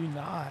do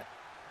not.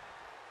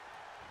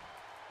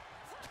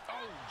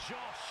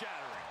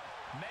 Jaw-shattering.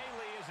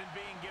 Melee isn't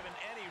being given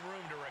any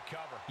room to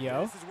recover.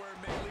 Yo. This is where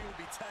Melee will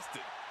be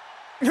tested.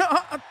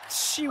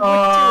 She would do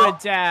a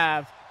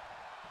dab.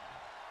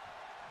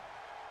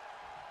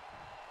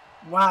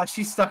 Wow,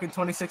 she's stuck in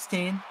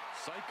 2016.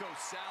 Psycho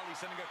Sally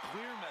sending a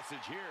clear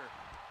message here.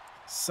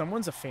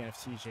 Someone's a fan of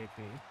TJP.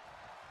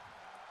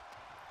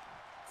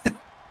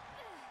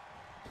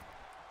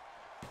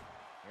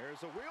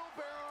 There's a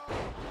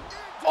wheelbarrow.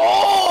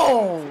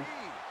 Oh!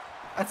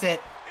 That's it.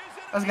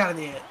 That's gotta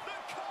be it.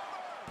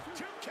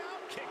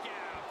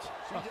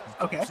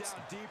 Okay.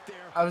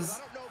 I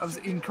was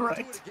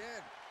incorrect.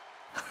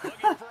 Looking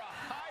for a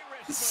high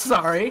risk.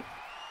 Sorry.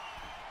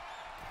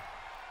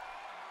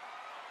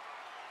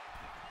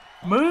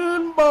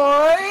 Moon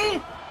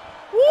boy.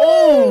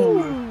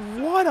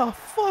 Ooh, what a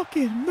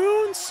fucking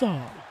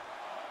moonsault.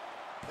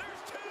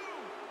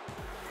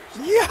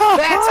 Yeah,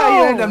 that's how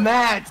you end a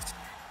match.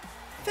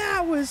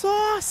 That was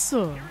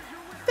awesome.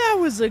 That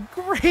was a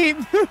great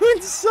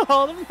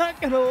moonsault. I'm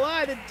not gonna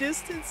lie, the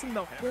distance and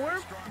the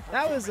form.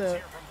 That was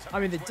I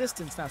mean, the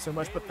distance not so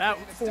much, but that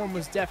form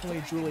was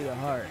definitely Julia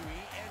Hart.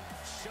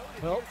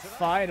 Well,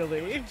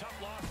 finally.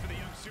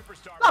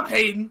 Not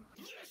Hayden.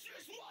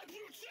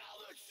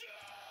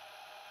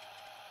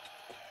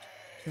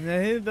 And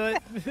then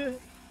the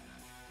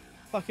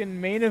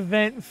fucking main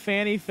event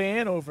Fanny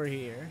Fan over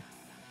here.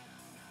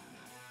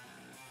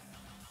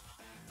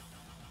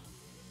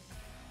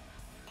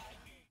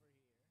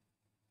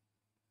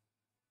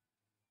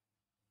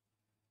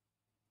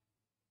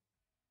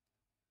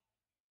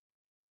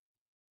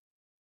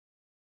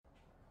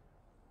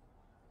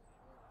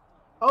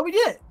 Oh, we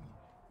did.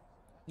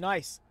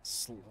 Nice.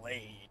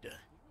 Slade.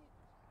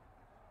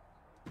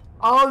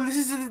 Oh,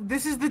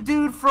 this is the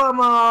dude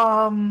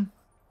from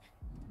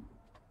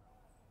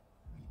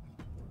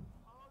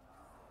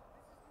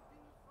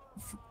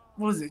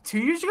what was it, 2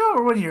 years ago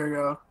or 1 year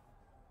ago?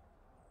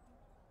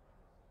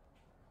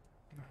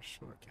 I'm not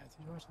sure,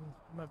 Kathy.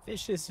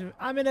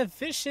 I'm in a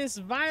vicious,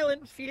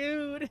 violent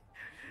feud.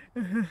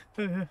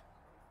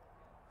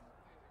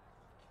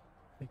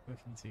 Like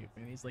looking to,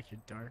 man. He's like your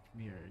dark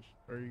mirror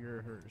or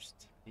your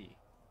Hearst.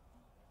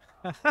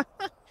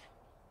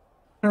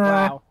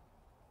 Wow.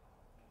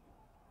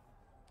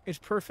 It's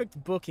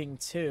perfect booking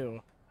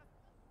too.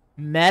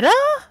 Meta?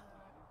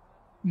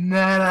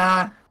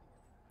 Meta.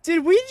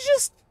 Did we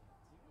just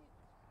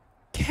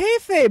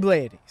kayfabe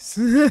ladies?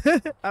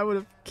 I would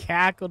have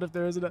cackled if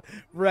there was a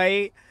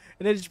right,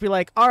 and then just be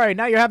like, "All right,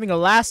 now you're having a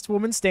last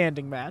woman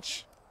standing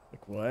match."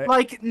 Like what?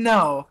 Like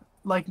no,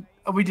 like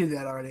we did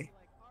that already.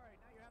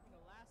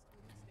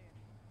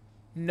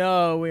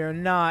 No, we are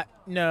not.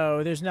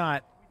 No, there's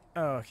not.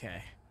 Oh,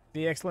 okay.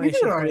 The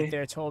explanation right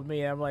there told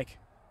me I'm like,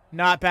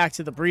 not back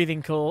to the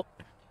breathing cult.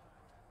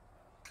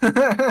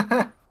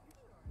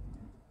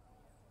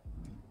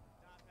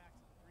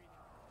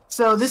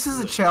 So this is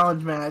a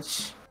challenge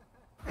match,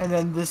 and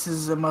then this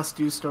is a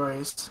must-do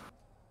stories.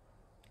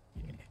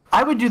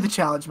 I would do the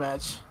challenge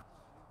match.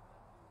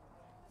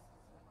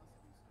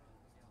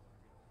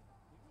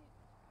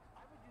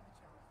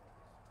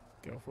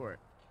 Go for it.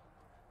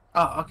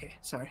 Oh, okay.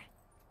 Sorry.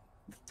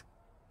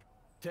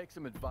 Take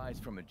some advice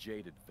from a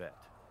jaded vet.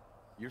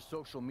 Your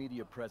social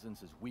media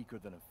presence is weaker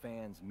than a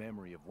fan's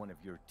memory of one of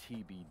your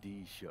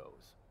TBD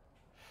shows.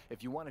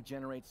 If you want to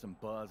generate some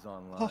buzz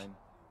online,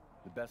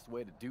 the best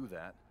way to do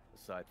that,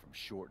 aside from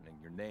shortening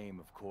your name,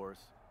 of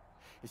course,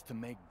 is to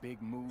make big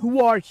moves.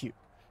 Who are you?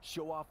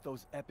 Show off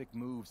those epic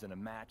moves in a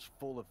match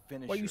full of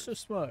finishers. Why are you so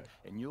smart?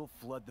 And you'll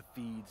flood the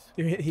feeds,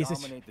 He's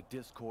dominate the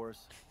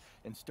discourse,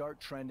 and start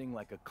trending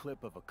like a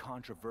clip of a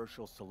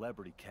controversial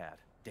celebrity cat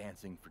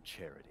dancing for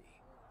charity.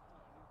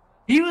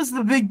 He was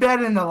the big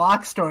bad in the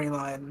Lock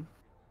storyline.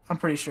 I'm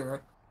pretty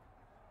sure.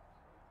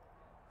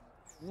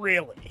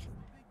 Really?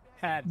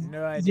 Had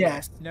no idea.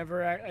 Yes.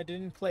 Never. I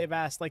didn't play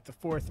past like the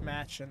fourth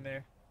match in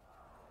there.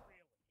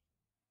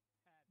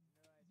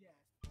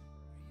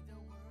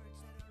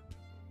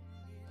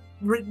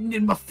 Written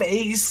in my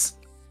face.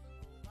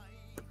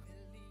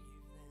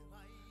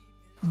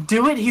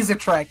 Do it. He's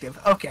attractive.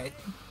 Okay.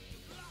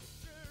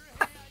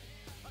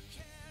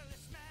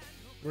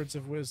 Words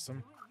of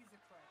wisdom.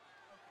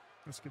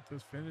 Let's get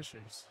those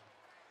finishers.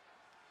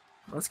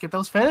 Let's get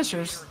those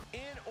finishers. In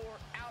or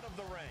out of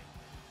the ring.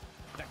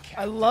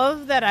 I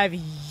love that I've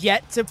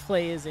yet to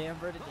play as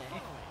Amber today.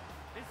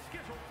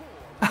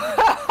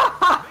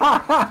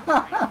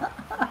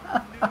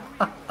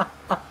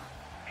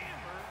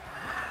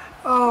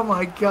 Oh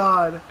my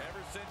god.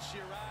 Ever since she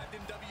arrived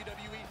in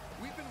WWE,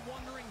 we've been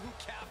wondering who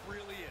Cap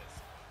really is.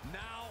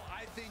 Now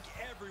I think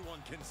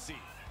everyone can see.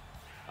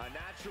 A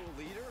natural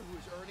leader who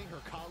is earning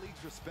her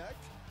colleagues'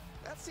 respect?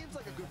 That seems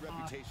like a good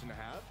reputation to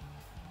have.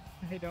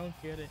 I don't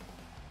get it.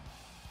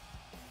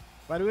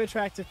 Why do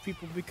attractive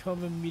people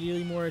become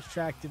immediately more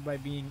attractive by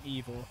being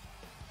evil?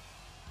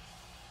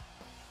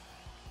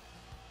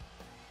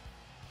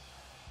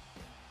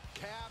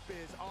 Cap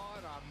is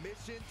on a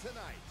mission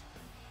tonight.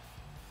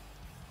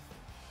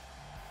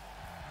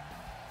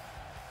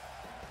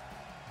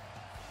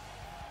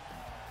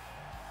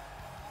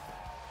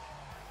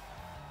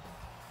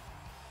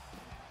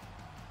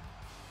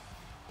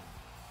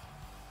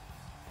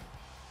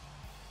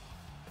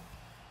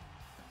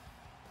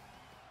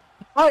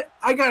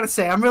 I gotta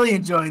say, I'm really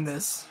enjoying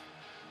this.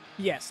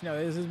 Yes, no,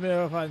 this has been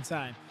a fun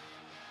time.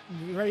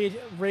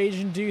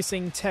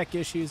 Rage-inducing tech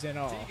issues and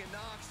all.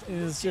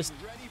 It's just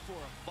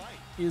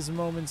these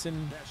moments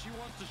in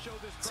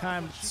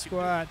time with the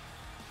squad.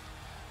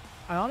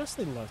 I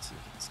honestly love seeing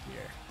this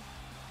gear.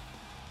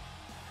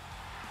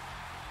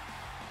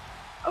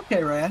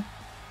 Okay, Ryan.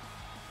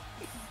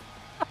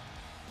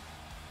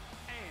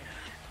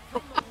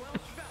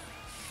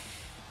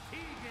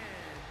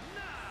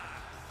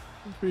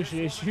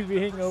 Appreciate you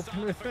being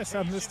open with us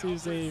on this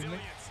Tuesday evening.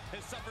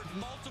 has suffered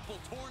multiple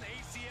torn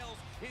ACLs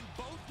in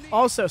both knees.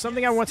 Also,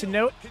 something I want to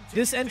note,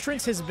 this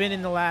entrance has been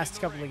in the last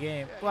couple of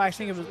games. Well, I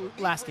think it was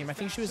last game. I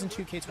think she was in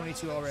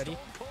 2K22 already.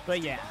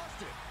 But yeah,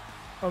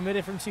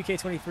 omitted from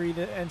 2K23,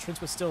 the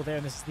entrance was still there,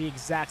 and this is the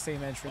exact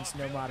same entrance,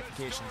 no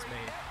modifications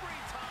made.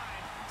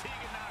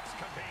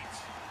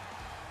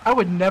 I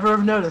would never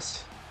have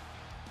noticed.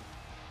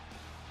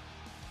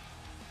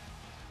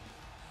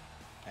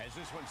 As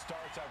this one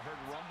starts, I've heard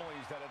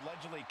rumblings that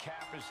allegedly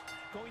Cap is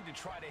going to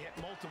try to hit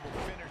multiple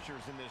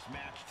finishers in this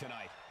match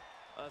tonight.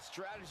 A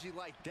strategy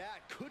like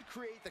that could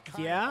create the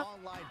kind Yeah?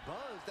 of online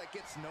buzz that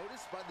gets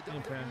noticed by the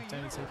WWE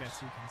Don't universe. take that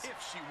sequence. If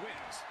she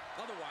wins.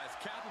 Otherwise,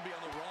 Cap will be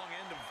on the wrong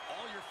end of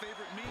all your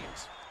favorite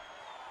memes.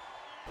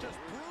 Just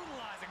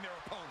brutalizing their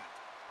opponent.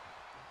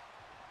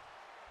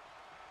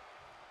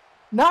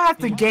 Not have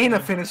to gain a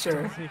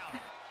finisher.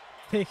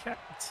 They got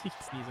sneeze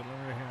it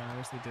over here. I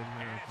wish they didn't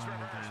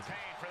that.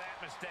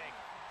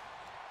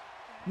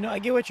 No, I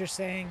get what you're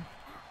saying.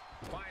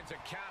 Finds a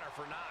counter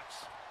for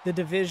Knox. The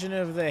division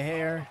of the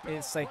hair,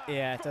 it's like,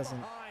 yeah, it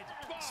doesn't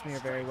smear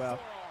very well.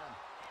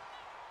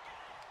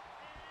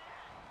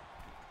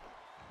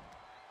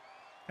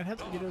 I'd have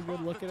to get a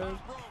good look at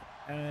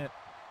her.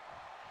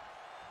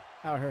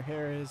 How her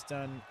hair is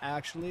done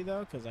actually,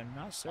 though, because I'm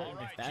not certain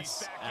if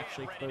that's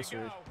actually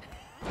closer to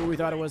who we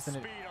thought it was than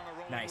it.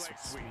 Nice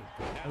sweep.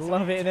 I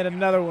love it. And then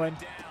another one.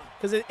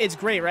 Because it's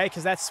great, right?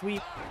 Because that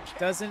sweep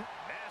doesn't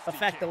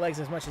affect the legs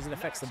as much as it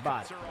affects the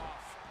body.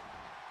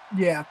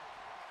 Yeah.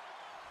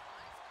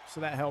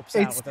 So that helps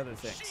out with other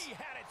things.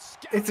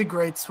 It's a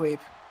great sweep.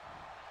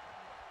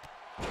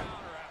 Counter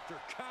after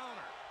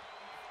counter.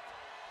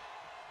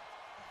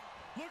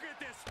 Look at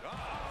this.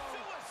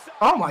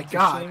 Oh my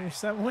God.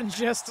 Someone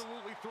just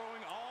Absolutely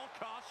throwing all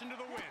caution to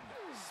the wind.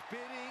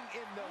 Spitting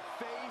in the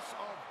face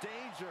of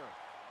danger.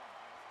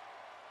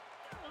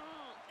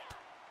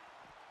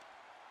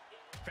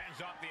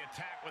 Fends off the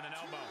attack with an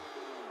elbow.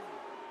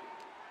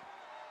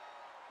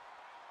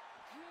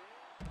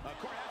 Of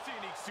course, that's a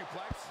unique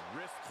suplex.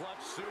 Wrist clutch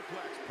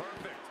suplex.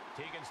 Perfect.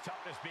 Tegan's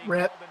toughness being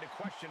called into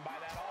question by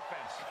that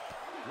offense.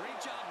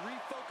 Great job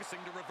refocusing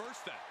to reverse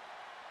that.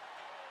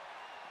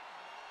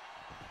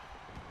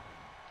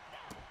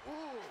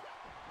 Ooh.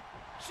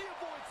 She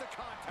avoids the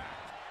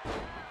contact.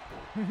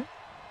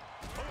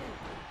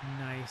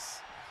 nice.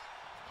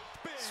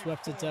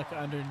 Swept a duck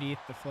underneath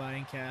the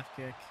flying calf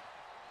kick.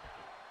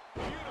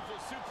 Beautiful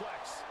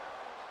suplex.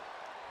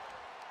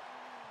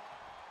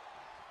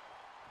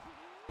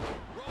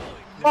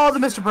 Oh, the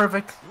Mr.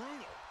 Perfect.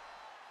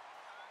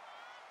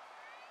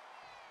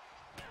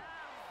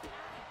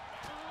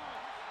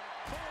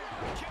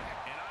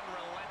 An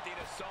unrelenting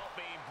assault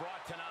being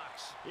brought to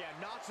Knox. Yeah,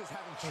 Knox is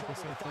having trouble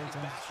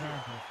fighting back here.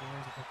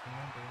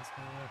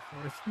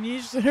 Knee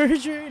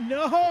surgery?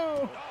 No!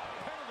 Penalty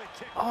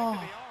kick right to the arm.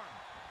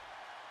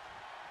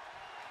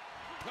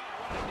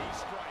 What a knee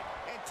strike.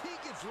 And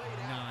Tegan's laid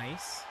out.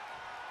 Nice.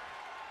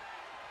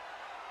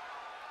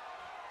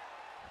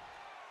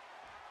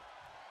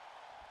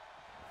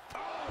 My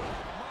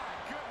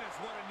goodness,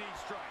 what a knee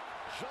strike.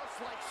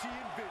 Just like she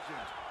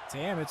envisioned.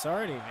 Damn, it's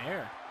already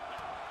there.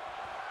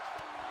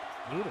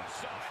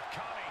 Beautiful.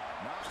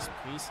 Just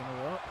a piece in a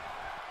row.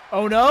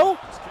 Oh no!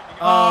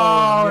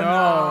 Oh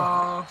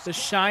no! The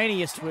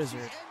shiniest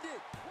wizard.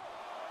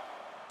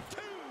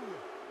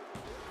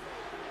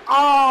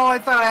 Oh, I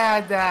thought I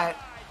had that.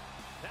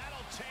 That'll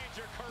change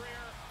your career.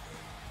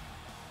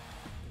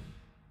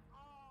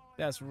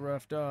 That's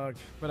rough, dog,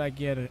 but I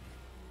get it.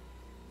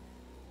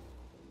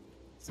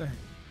 So,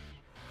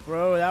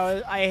 bro,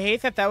 I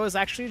hate that was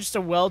actually just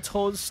a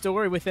well-told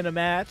story within a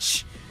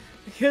match.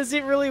 Because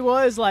it really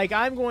was like,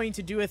 I'm going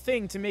to do a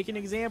thing to make an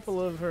example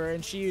of her,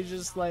 and she was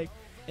just like,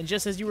 and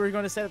just as you were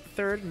going to set up the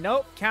third,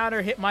 nope,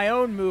 counter hit my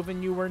own move,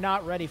 and you were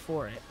not ready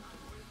for it.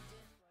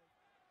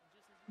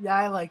 Yeah,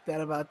 I like that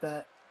about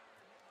that.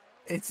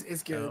 It's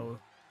good. Oh,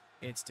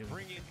 it's doing.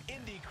 Bringing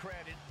indie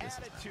credit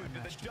attitude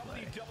to the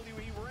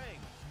WWE ring.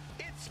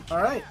 It's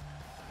All right,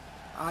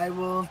 I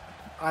will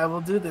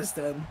do this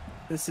then.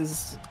 This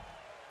is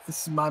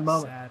my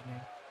moment.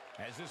 Saddening.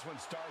 As this one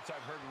starts,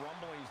 I've heard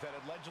rumblings that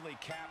allegedly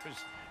Cap is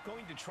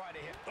going to try to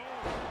hit. Oh,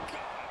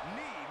 God,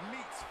 knee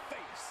meets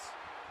face.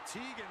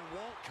 Tegan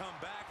won't come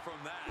back from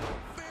that.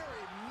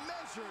 Very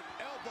measured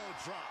elbow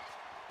drop.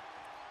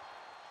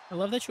 I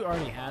love that you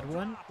already had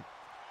one.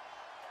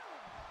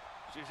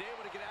 She's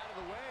able to get out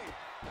of the way.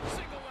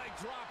 Single leg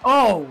drop.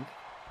 Oh,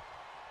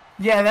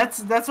 yeah,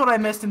 that's what I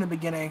missed in the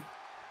beginning.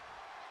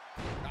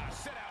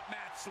 Sit out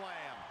mat slam.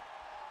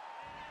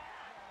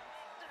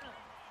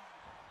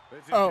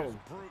 This is Oh.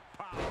 just brute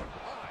power.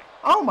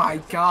 Oh my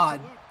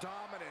God.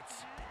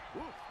 Dominance.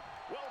 Ooh,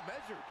 well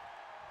measured.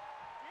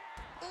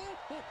 Ooh.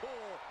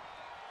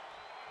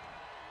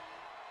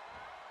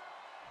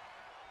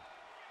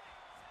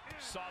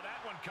 Saw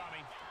that one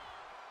coming.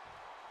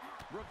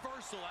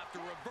 Reversal after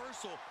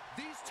reversal.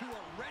 These two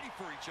are ready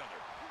for each other.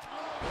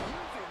 Using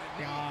the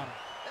knee. God.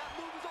 That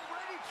move is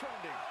already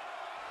trending.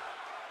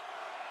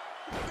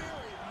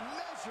 Very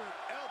measured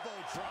elbow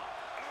drop.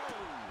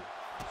 Oh,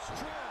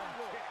 strong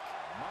kick.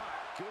 My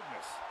goodness.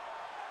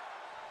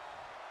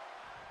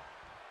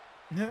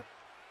 Oh,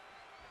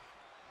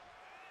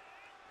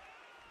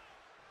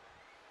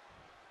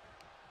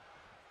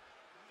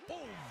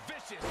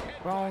 vicious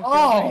head. Wrong.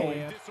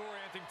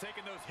 Disorienting,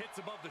 taking those hits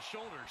above the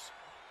shoulders.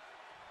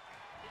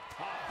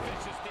 Oh,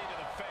 vicious knee to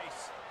the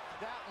face.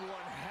 That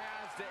one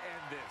has to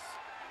end this.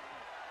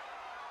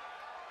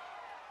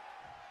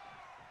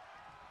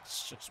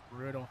 It's just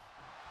brutal.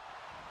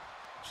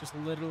 Just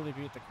literally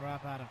beat the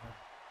crap out of her.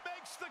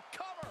 Makes the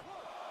cover.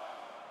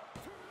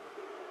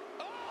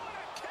 Oh, and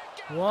a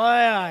kick out.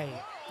 Why?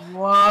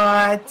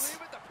 What?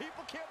 The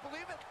people can't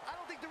believe it. I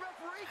don't think the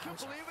referee can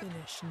How's believe her it.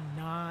 finish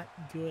not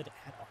good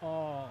at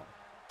all?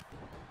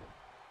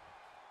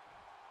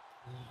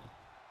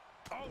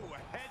 Oh, a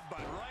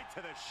headbutt right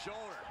to the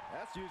shoulder.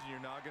 That's using your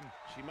noggin.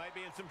 She might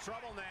be in some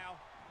trouble now.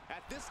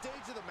 At this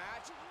stage of the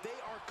match, they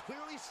are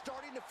clearly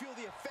starting to feel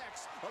the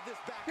effects of this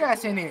back.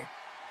 Yes, in here.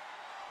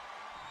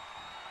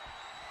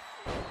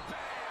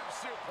 Bam,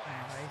 suplex.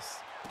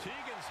 Nice.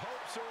 Tegan's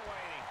hopes are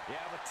waning.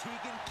 Yeah, but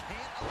Tegan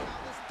can't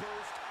allow this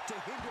burst to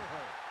hinder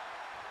her.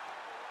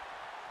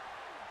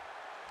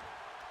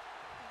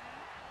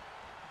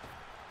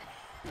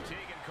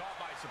 Tegan caught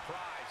by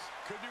surprise.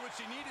 Could be what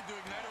she needed to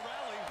ignite a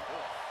rally.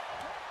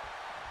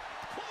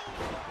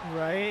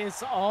 Right?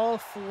 It's all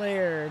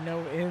flair, no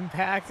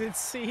impact, it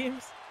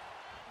seems.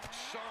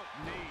 Sharp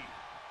knee.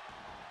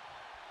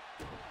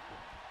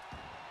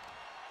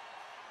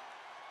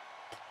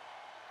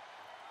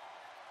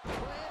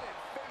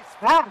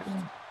 Ah!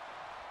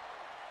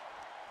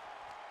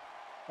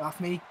 Off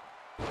me.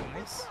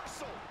 Nice.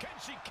 Reversal. Can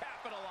she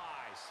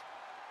capitalize?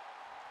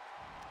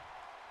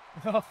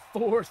 The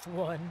fourth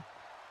one.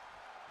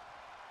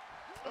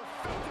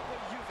 Effectively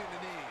using the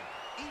knee.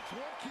 Each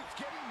one keeps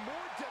getting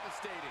more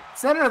devastating.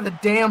 Center of the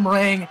damn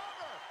ring.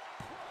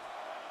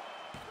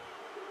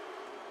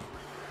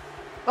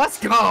 Let's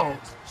go.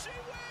 She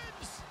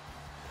wins.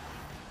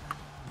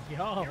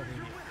 Yo.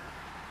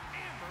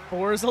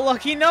 4 is a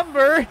lucky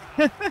number.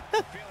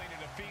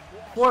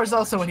 4 is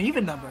also an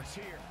even number.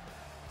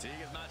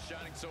 Tegan's not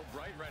shining so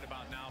bright right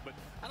about now, but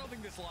I don't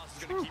think this loss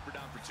is going to keep her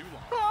down for too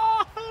long.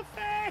 Oh,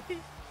 Faye.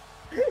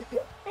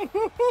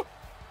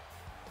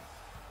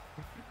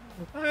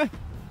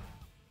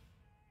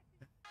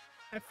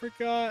 I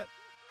forgot.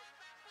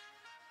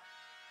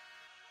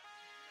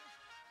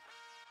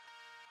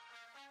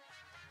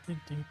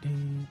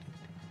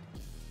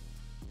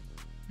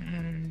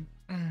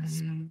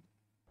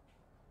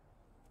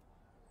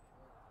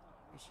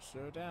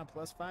 Showdown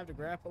 +5 to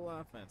grapple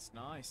offense.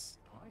 Nice.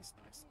 Nice,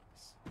 nice,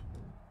 nice.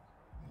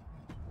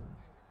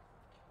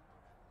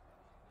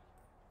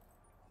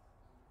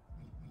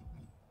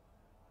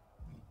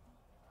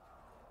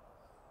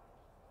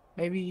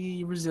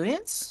 Maybe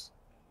resilience?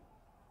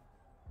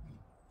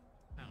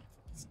 I don't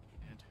think it's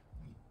needed.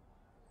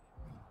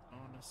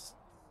 Honest.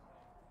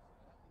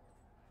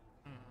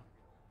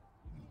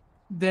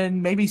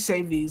 Then maybe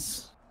save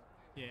these.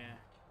 Yeah.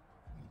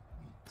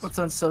 What's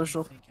on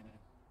social?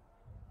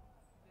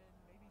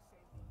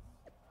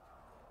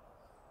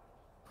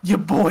 Your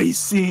boy,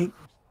 see.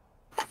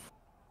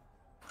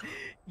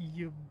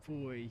 Your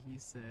boy, he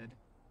said.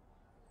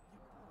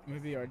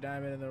 Maybe our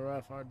diamond in the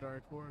rough, our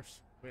dark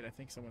horse. Wait, I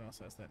think someone else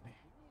has that name.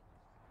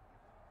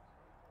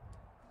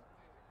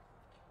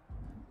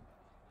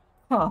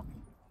 Huh.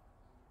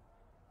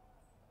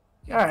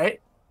 Alright.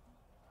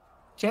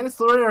 Candice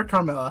LeRae or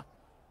Carmella?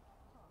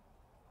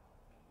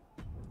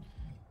 I'm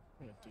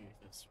gonna do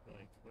this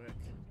really quick.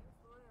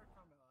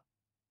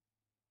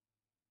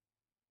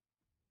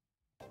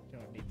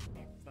 Don't need to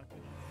be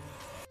fucking.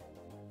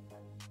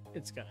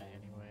 It's gonna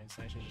anyways.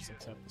 I should just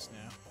accept this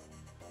now.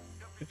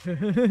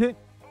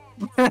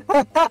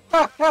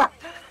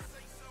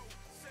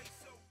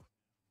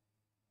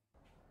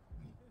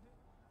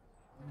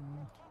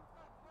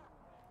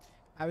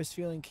 I was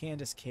feeling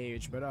Candice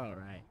Cage, but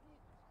alright.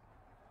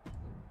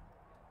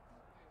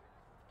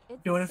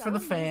 It's Doing it for so the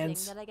amazing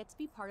fans. that I get to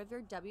be part of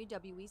your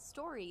WWE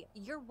story.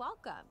 You're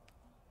welcome.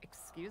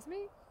 Excuse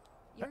me?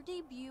 Your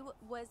debut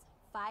was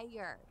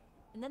fire.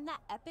 And then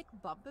that epic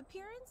bump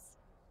appearance?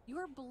 You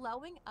are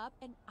blowing up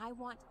and I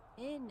want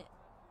in.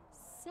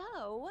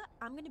 So,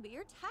 I'm going to be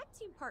your tag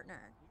team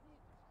partner.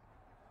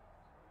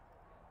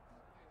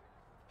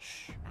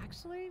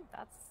 Actually,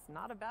 that's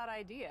not a bad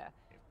idea.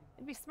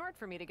 It'd be smart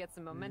for me to get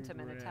some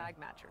momentum in a tag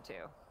match or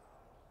two.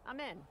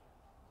 I'm in.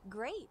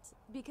 Great,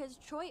 because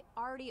Troy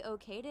already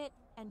okayed it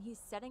and he's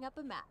setting up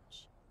a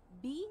match.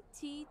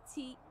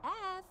 BTTF.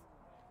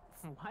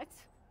 What?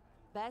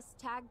 Best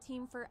tag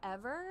team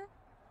forever?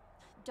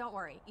 Don't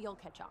worry, you'll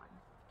catch on.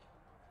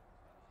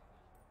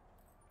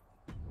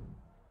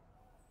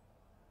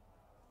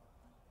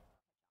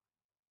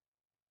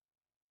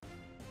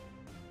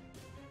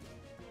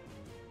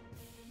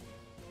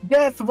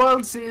 Death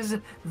Waltz is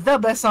the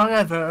best song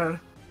ever.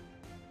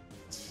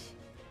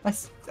 I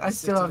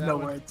still have no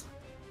words.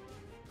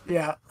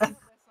 Yeah.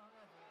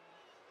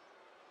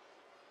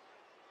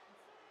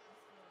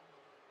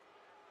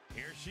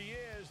 Here she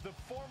is, the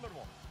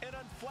formidable and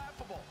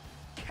unflappable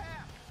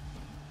Cap.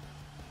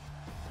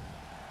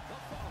 The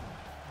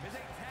following is a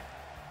tag.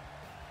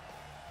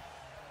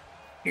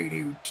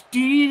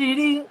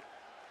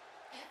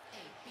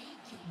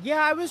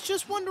 Yeah, I was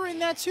just wondering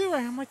that too.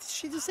 I'm like, did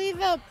she just say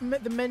the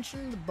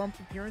mention the bump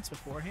appearance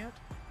beforehand?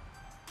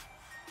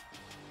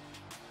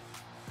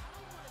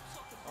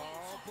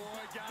 Oh boy,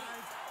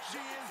 guys, she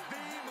is the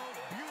most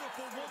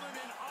beautiful woman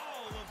in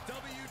all of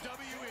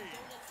WWE.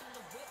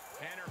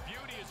 And her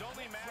beauty is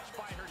only matched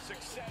by her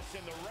success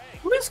in the ring.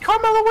 Who is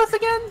Carmella with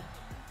again?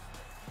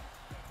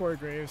 Corey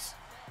Graves.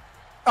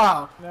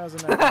 Oh. That was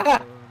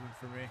another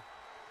for me.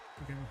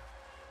 Okay.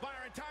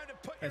 Byron, time to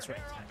put That's your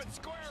right. hair up and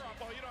square up.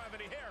 Oh, you don't have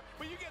any hair,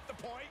 but you get the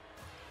point.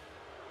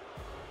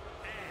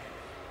 And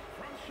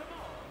from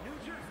Cheval, New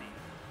Jersey.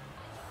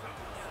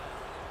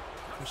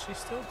 Does she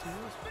still do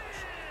this?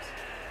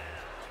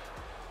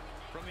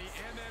 From the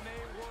MMA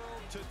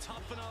world to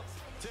Toughen Up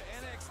to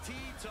NXT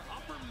to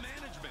upper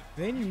management.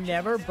 They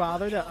never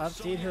bother to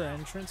update her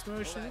entrance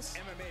motions.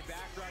 MMA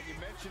background you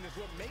mentioned is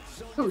what makes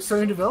so Who,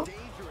 Sonya Deville?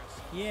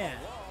 Yeah.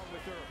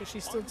 But she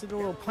still did the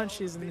little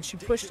punches and then she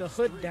pushed a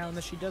hood down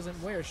that she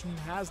doesn't wear. She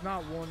has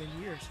not worn in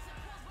years.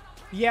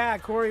 Yeah,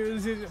 Corey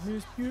was in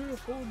this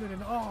beautiful woman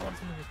and all.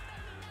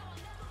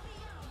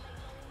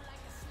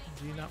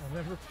 Do you not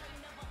remember?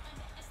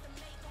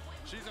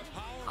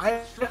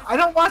 I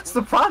don't watch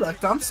the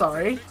product. I'm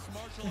sorry.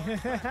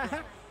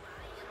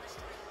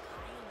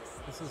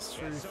 This is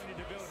true.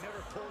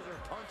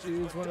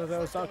 Dude's one of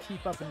those I'll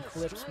keep up in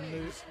clips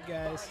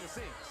guys.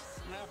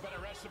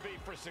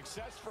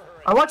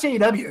 I watch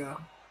AEW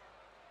though.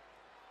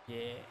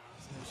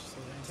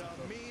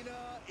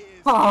 Tamina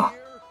is Huh.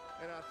 here,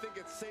 and I think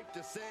it's safe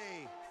to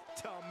say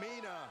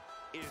Tamina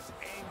is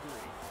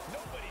angry.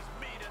 Nobody's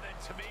meaner than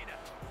Tamina.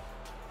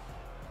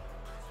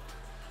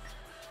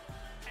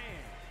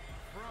 And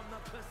from the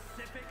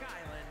Pacific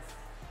Islands,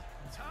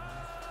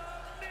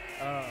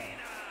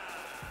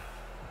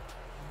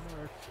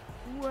 Mark.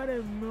 What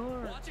a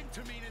mark. Watching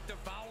Tamina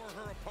devour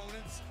her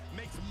opponents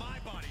makes my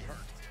body hurt.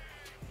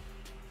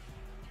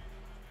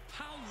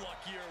 How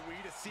lucky are we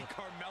to see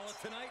Carmella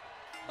tonight?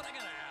 But I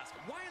gotta ask,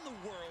 why in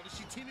the world is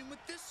she teaming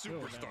with this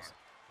superstar?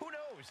 Who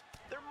knows?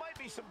 There might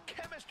be some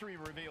chemistry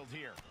revealed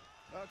here.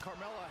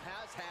 Carmella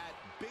has had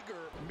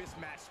bigger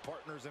mismatched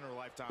partners in her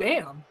lifetime.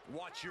 Damn.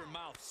 Watch your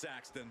mouth,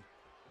 Saxton.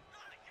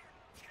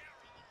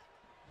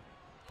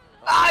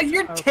 Ah,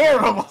 you're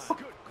terrible.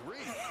 Good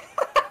grief.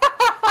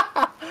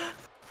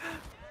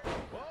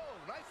 Whoa,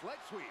 nice leg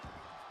sweep.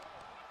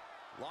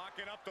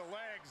 Locking up the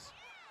legs.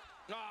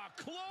 Ah,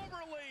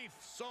 cloverleaf.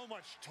 So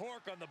much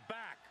torque on the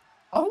back.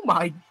 Oh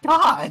my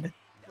god.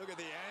 Look at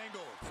the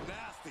angle. It's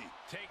nasty.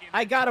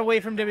 I got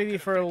away from WWE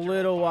for a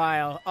little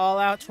while. All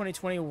Out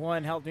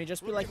 2021 helped me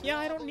just be like, yeah,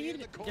 I don't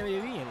need WWE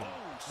anymore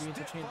to be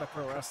entertained by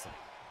pro wrestling.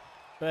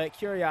 But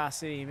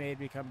curiosity made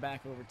me come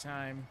back over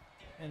time.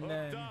 And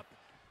then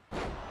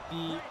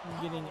the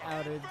getting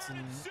outed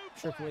and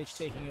Triple H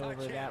taking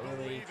over, that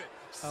really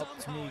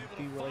helped me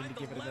be willing to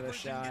give it another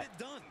shot.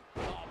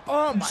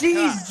 Oh my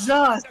Jesus!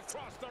 God.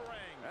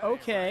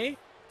 Okay.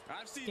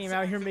 Came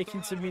out here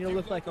making Tamina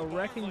look like a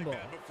wrecking ball.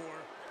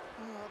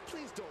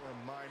 Please don't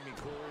remind me,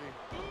 Corey.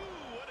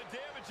 Ooh, what a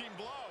damaging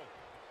blow.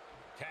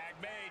 Tag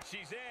made,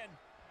 she's in.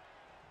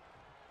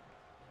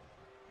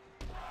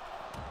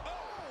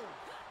 Oh!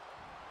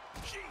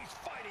 She's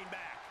fighting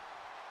back.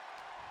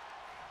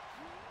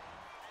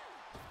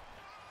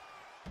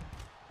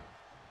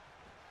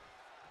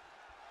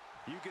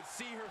 You can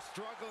see her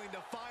struggling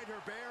to find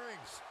her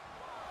bearings.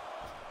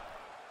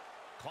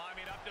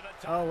 Climbing up to the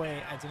top. Oh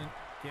wait, I didn't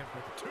give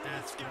her the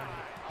that's right.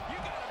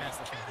 That's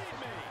the thing.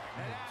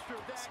 And after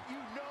that, you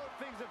know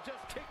things have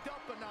just kicked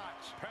up a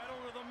notch. Pedal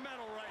to the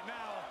metal right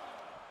now.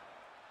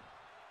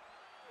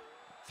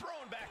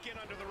 Thrown back in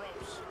under the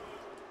ropes.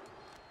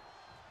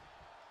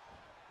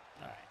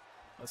 Alright,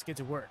 let's get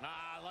to work.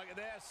 Ah, look at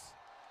this.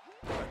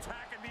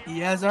 Attacking the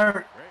Yes,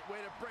 sir. Great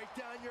way to break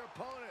down your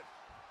opponent.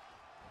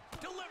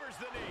 Delivers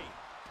the knee.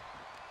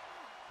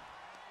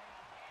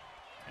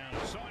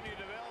 Sonya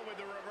Deville with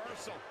the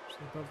reversal. She's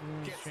above the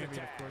women's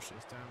champion, of course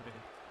she's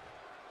dominated.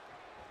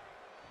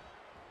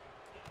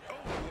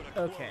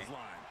 Oh, okay,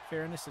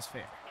 fairness is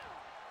fair.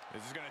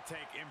 This is going to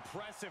take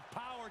impressive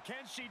power.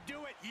 Can she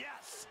do it?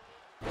 Yes.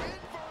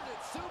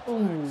 Inverted suplex.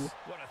 Ooh.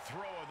 What a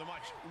throw of the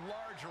much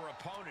larger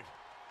opponent.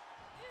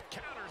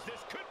 Counters.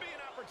 This could be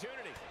an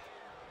opportunity.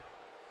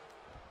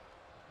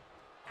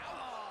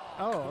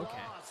 Oh,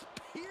 okay. Claws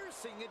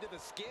piercing into the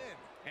skin.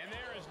 And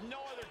there is no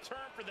other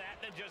term for that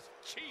than just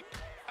cheap.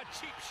 A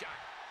cheap shot.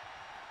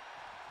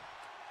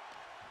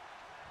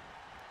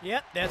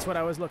 Yep, that's what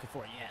I was looking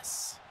for,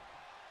 yes.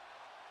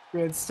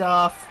 Good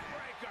stuff.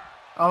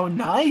 Oh,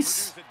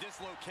 nice. Produce a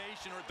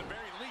dislocation or at the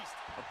very least,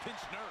 a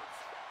pinched nerve.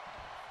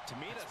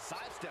 Tamina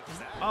sidesteps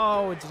that.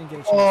 Oh, it didn't get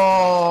a chance.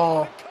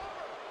 Oh.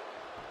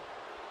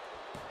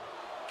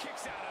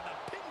 Kicks out on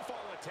the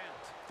pinfall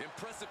attempt.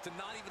 Impressive to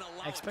not even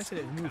allow I expected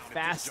it to move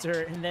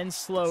faster and then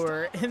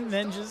slower and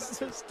then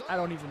just I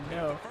don't even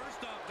know. The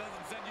first off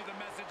doesn't send you the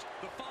message.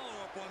 The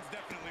follow-up ones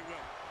definitely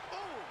will. Oh!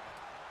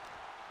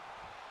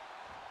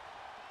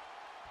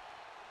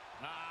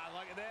 Ah,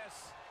 look at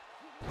this.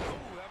 Oh,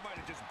 that might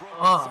have just broken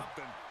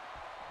something.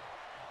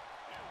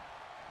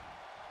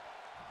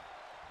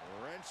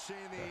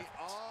 Wrenching the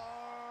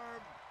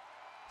arm.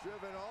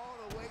 Driven all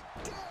the way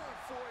down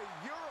for a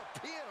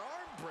European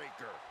arm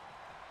breaker.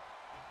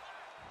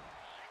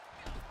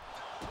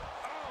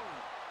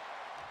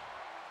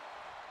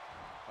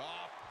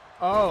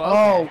 Oh,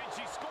 okay. Can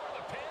she score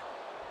the pin?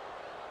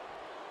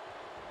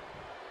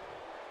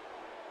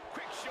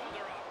 Quick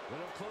shoulder up. A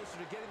little closer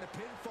to getting the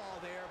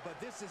pinfall there, but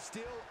this is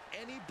still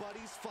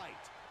anybody's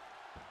fight.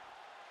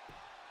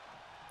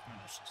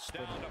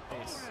 Down to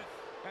opponent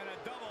and a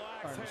double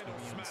axe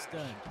handle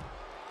smash.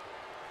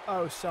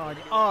 Oh, son.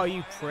 Oh,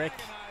 you prick.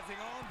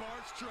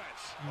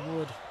 You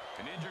would.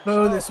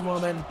 Boo this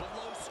woman.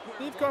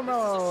 Leave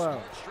Carmella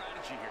alone.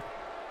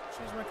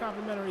 She's my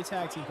complimentary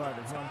tag team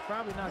partner, who I'm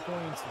probably not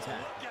going to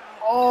tag.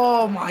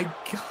 Oh my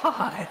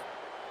god.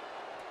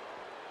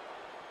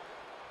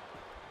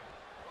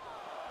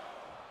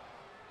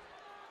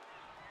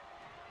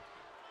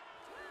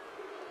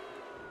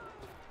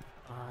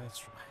 Oh,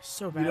 that's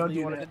so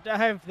badly wanted to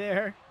dive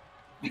there.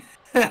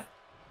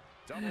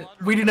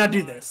 We do not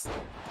do this.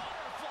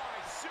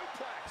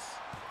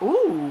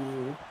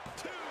 Ooh.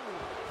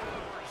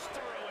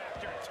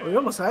 We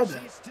almost had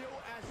that. She's still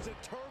as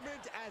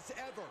determined as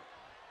ever.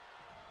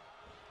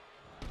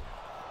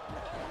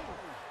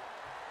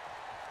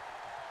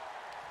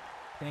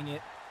 Dang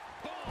it.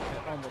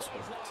 That almost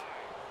worked.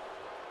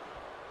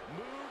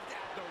 Moved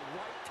at the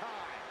right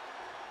time.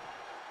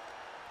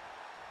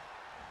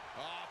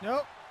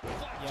 Nope.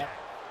 Yep.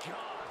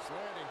 Gosh,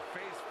 landing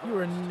face first. You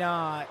are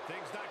not.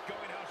 Things not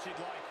going how she'd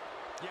like.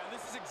 Yeah,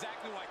 this is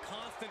exactly why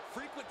constant,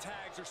 frequent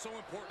tags are so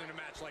important in a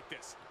match like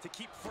this. To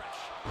keep fresh.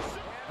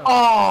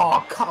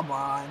 Oh, come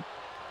on.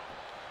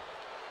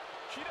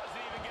 She doesn't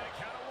even get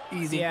a count of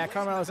one. Easy. Yeah,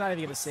 Carmella's not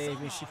even going to save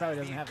me. She probably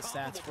doesn't have the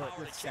stats for it.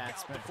 With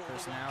stats, but the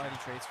personality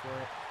traits for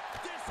it.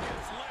 This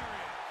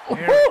is There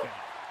we go.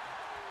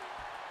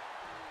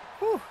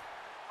 Whew.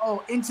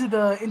 Oh, into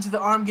the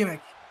arm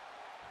gimmick.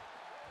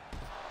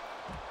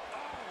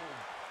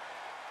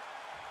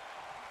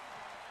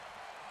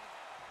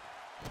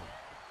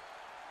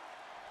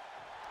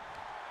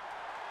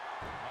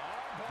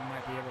 You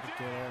might be able to get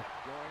her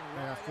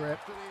right off grip.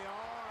 Is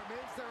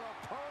their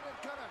opponent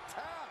gonna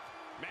tap?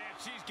 Man,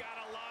 she's got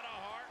a lot of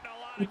heart and a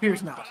lot It of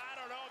appears guts, not. but I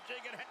don't know if she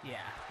can.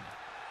 Yeah.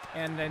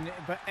 And then,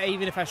 but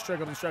even if I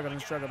struggled and struggled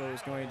and struggled, it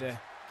was going to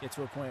get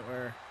to a point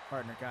where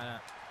partner got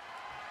up.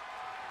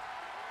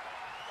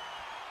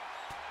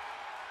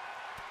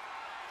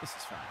 This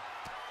is fine.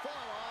 Fall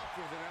off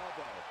with an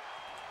elbow.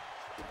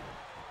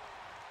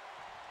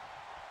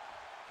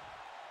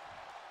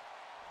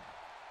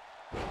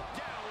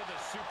 Down with a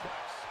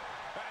suplex.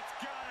 That's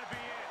gotta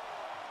be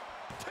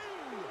it. 2.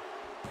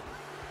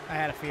 I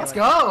had a feeling. Let's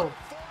go.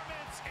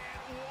 Performance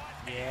and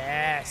what?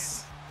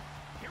 Yes.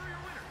 Here are your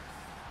winners.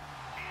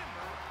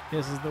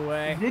 This is the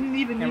way. Didn't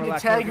even need to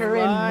Hammerlock tag her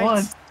in lights.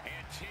 once.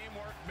 And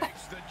teamwork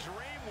makes the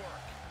dream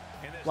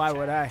work. In this Why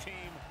would I? team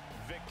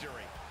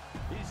victory.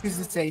 Because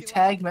it's a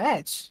tag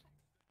match.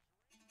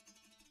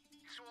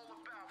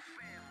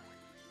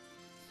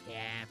 Yeah,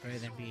 better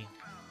than being.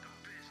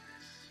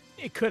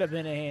 It could have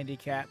been a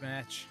handicap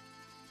match.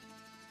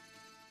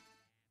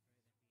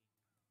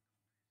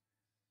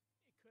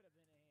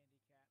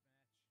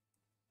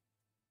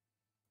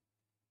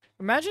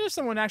 Imagine if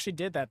someone actually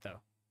did that, though.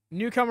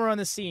 Newcomer on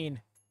the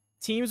scene,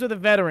 teams with a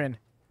veteran,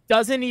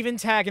 doesn't even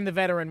tag in the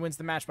veteran, wins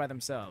the match by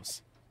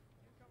themselves.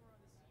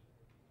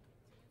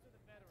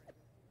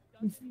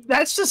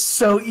 That's just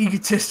so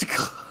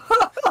egotistical.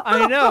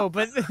 I know,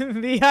 but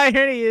the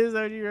irony is,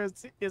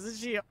 isn't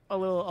she a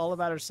little all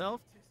about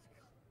herself?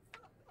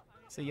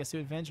 Say yes to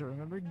adventure,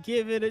 remember?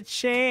 Give it a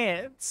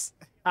chance.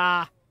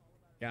 Ah,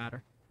 got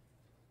her.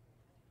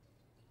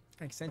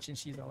 Extension,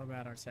 she's all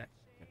about our sex.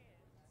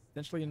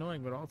 Essentially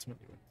annoying, but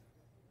ultimately.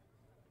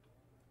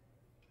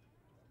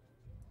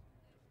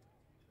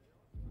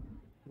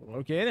 Well,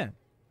 okay then.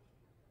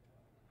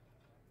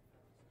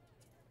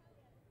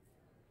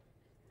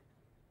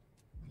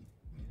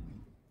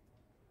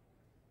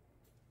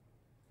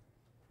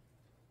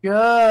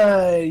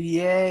 Good.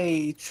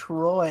 Yay,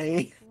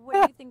 Troy. What do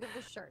you think of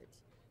the shirt?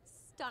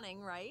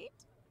 Stunning, right?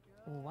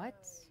 What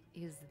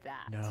is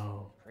that?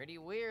 No. Pretty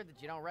weird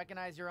that you don't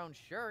recognize your own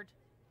shirt.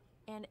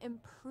 An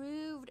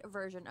improved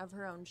version of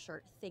her own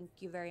shirt. Thank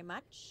you very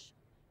much.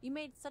 You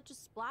made such a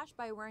splash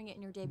by wearing it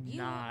in your debut.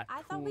 Not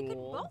I thought we could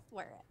cool. both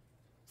wear it.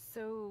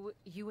 So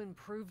you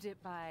improved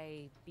it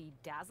by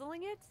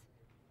bedazzling it?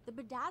 The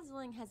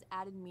bedazzling has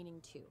added meaning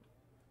too.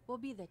 We'll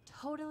be the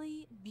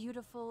totally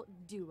beautiful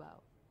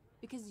duo.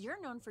 Because you're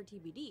known for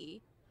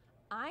TBD,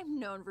 I'm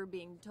known for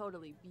being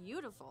totally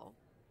beautiful,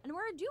 and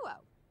we're a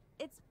duo.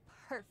 It's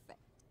perfect.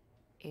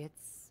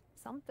 It's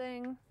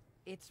something.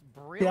 It's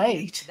brilliant.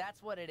 Right.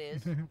 That's what it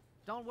is.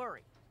 Don't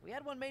worry. We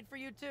had one made for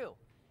you too.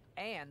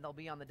 And they'll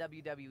be on the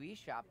WWE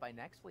shop by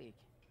next week.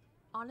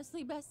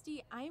 Honestly,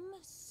 bestie, I'm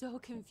so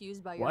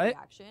confused by your What?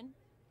 reaction.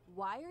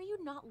 Why are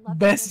you not loving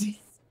Bestie.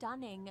 this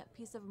stunning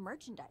piece of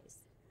merchandise?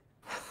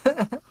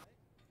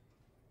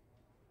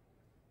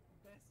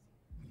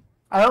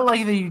 I don't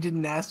like that you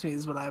didn't ask me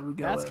is what I would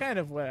go That's with. kind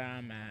of where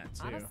I'm at,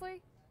 too.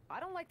 Honestly, I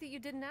don't like that you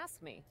didn't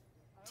ask me.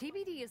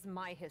 TBD is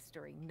my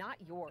history, not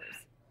yours.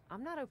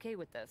 I'm not okay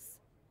with this.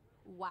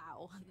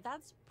 Wow,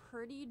 that's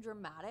pretty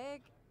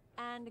dramatic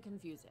and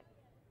confusing.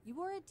 You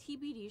wore a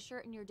TBD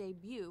shirt in your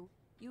debut.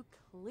 You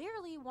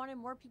clearly wanted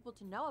more people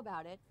to know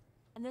about it,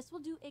 and this will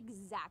do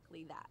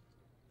exactly that.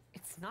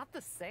 It's not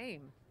the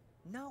same.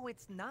 No,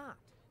 it's not.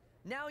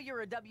 Now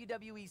you're a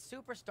WWE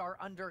superstar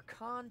under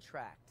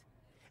contract.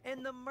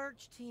 And the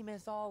merch team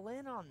is all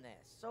in on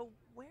this. So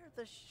wear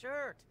the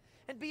shirt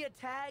and be a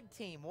tag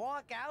team.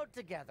 Walk out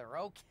together,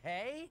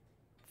 okay?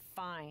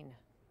 Fine.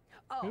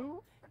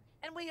 Oh,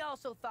 and we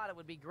also thought it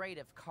would be great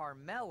if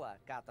Carmella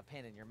got the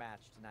pin in your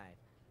match tonight.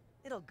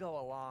 It'll go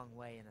a long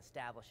way in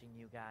establishing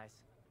you guys.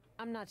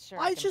 I'm not sure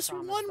I can just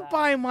promise won that.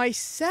 by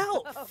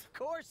myself. Of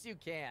course you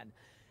can.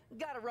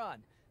 Gotta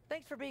run.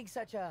 Thanks for being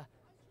such a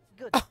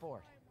good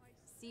sport.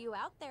 See you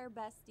out there,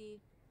 bestie.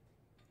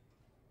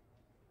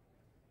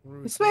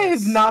 This may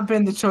have not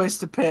been the choice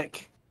to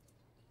pick.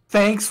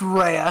 Thanks,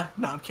 Rhea.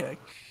 No, I'm kidding.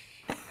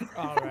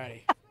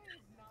 Alrighty.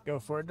 Go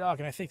for it, Doc,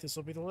 and I think this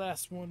will be the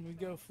last one we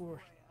go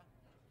for.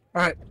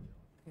 Alright.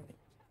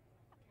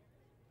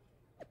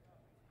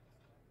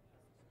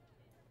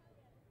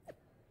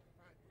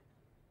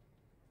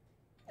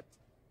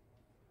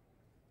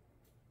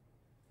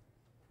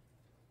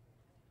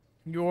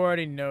 You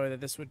already know that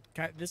this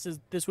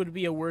would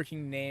be a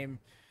working name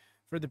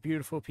for the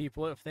beautiful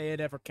people if they had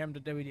ever come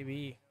to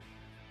WWE.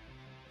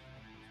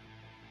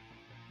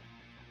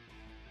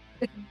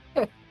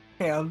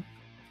 Cam.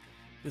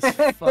 This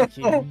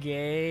fucking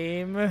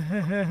game.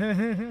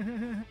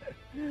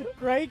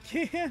 Right,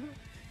 Cam?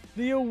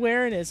 The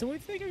awareness. And we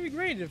think it'd be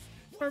great if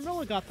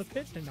Carmella got the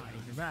pin tonight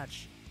in your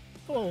match.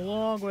 Go a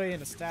long way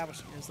in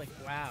establishing it. It's like,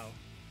 wow.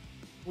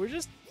 We're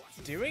just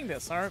doing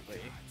this, aren't we?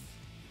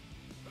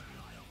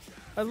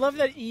 I love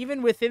that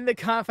even within the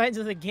confines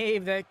of the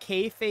game, that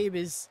kayfabe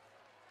is,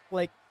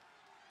 like,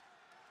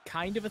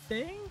 kind of a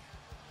thing?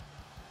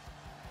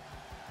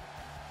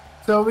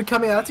 So are we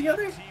coming out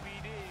together? I think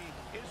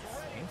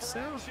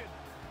so.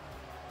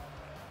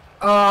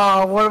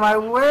 Oh, what am I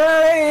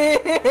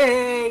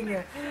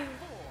wearing?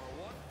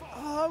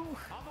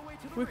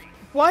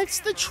 What's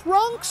the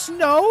trunks?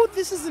 No,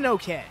 this isn't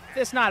okay.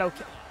 That's not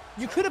okay.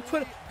 You could have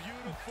put...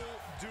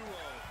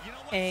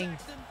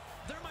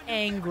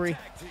 Angry.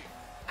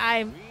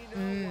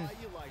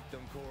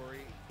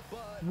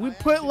 We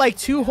put like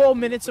 2 whole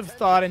minutes of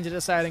thought into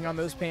deciding on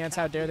those pants.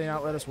 How dare they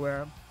not let us wear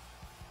them?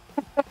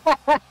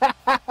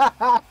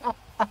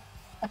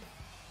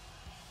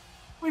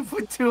 We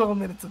put 2 whole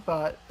minutes of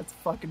thought. That's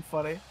fucking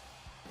funny.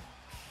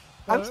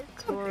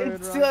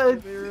 They're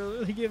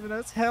really giving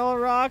us hell,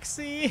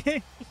 Roxy.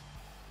 You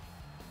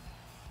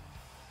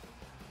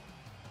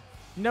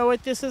know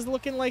what this is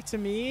looking like to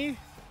me?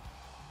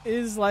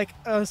 Is like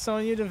a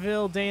Sonya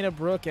Deville, Dana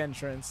Brooke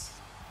entrance.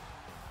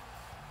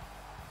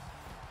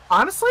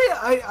 Honestly,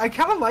 I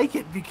kind of like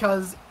it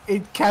because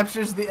it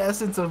captures the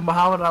essence of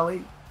Muhammad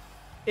Ali.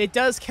 It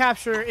does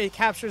capture, it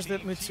captures the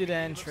Matsuda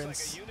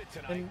entrance.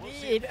 And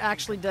it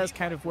actually does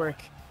kind of work.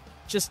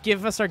 Just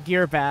give us our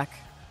gear back.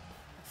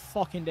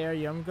 Fucking dare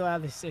you. I'm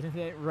glad they said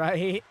it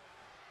right.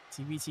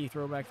 TBT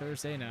Throwback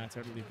Thursday? Nah,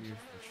 totally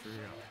beautiful. True.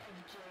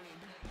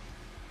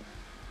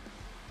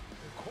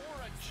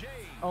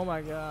 Oh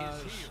my gosh.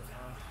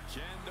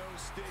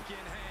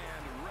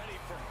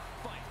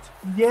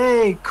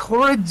 Yay,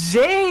 Cora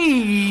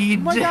Jade!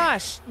 Oh my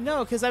gosh,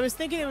 no, because I was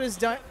thinking it was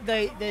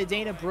the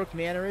Dana Brooke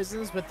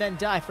mannerisms, but then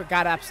I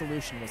forgot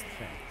Absolution was the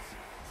thing.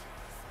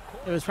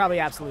 It was probably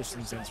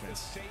Absolution's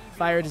entrance.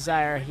 Fire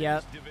Desire,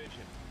 yep.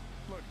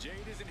 Look,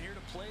 Jade isn't here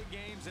to play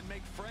games and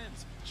make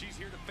friends. She's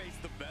here to face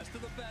the best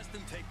of the best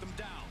and take them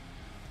down.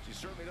 She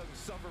certainly doesn't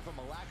suffer from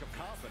a lack of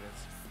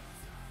confidence.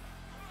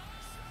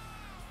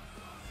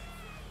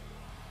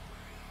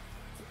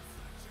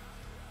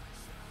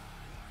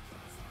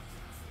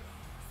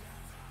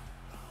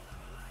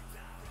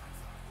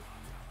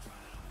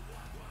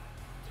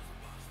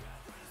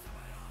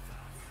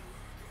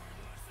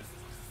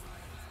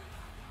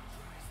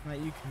 Not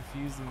you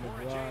confusing the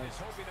vlog.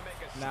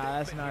 Nah,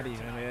 that's not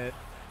even it.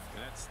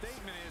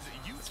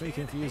 It's me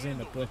confusing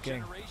the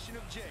booking.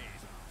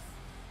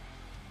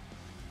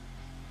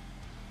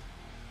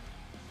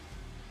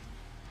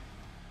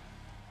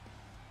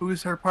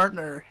 Who's her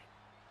partner?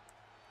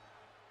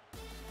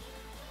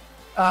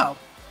 Oh.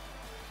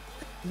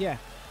 Yeah.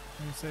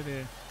 You said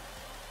it.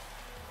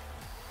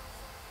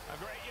 A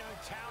great young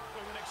talent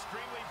with an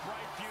extremely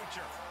bright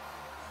future.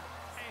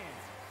 And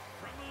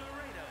from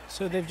Laredo.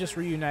 So they've just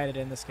reunited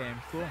in this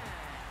game. Cool.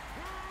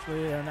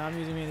 Actually, now I'm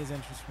using Manny's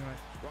entrance for my...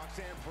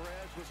 Roxanne Perez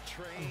was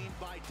trained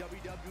by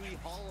WWE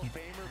Hall of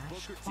Famer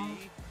Booker T,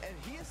 and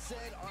he has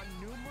said on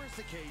numerous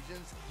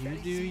occasions that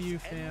he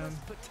sees endless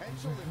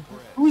potential in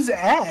Perez. Who's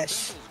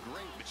Ash?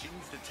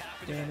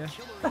 Dana.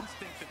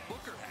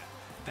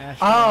 Ash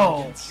Oh,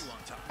 Elegance.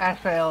 Ash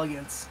by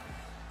Elegance.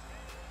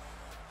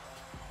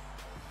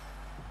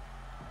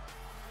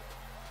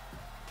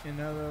 In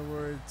other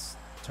words,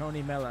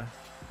 Tony Mella.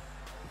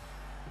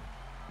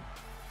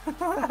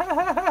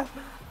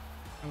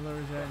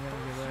 The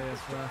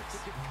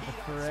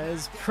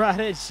Perez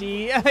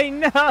Prodigy. I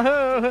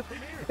know.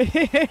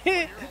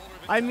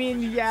 I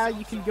mean, yeah,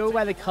 you can go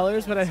by the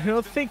colors, but I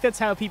don't think that's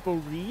how people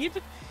read.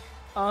 The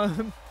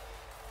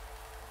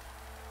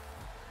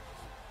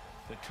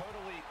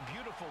totally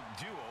beautiful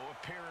duo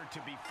appear to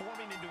be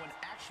forming into an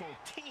actual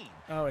team.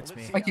 Oh, it's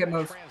me. I can't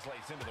move.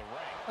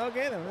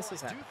 Okay, then this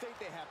is I happening. do think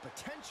they have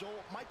potential.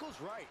 Michael's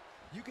right.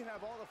 You can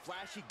have all the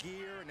flashy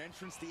gear and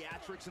entrance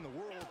theatrics in the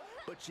world,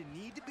 but you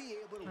need to be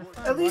able to work.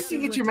 At least you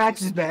get your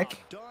matches back.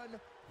 Done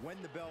when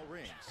the bell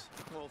rings.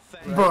 Well,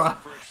 thank Bruh.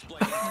 you for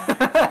explaining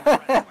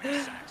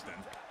wrestling, Saxton.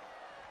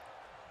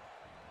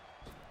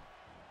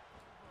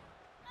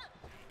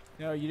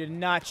 No, you did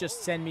not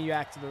just send me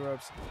back to the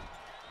ropes.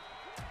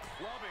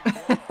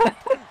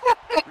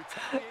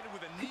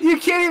 You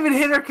can't even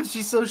hit her because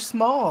she's so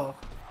small.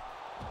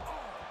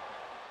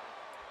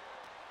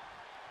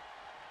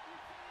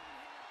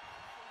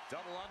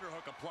 Double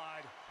underhook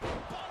applied.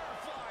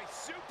 Butterfly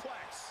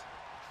suplex.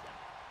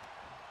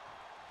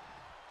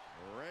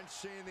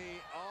 Wrenching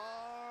the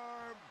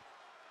arm.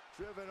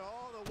 Driven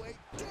all the way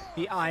down.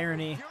 The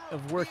irony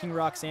of working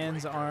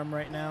Roxanne's arm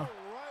right now.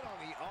 Right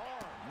on the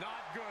arm.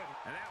 Not good.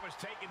 And that was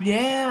taken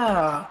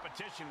Yeah.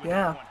 competition with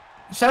Yeah. that one.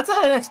 Shouts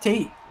out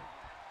NXT.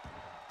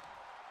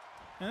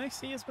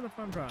 NXT has been a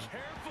fun product.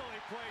 Carefully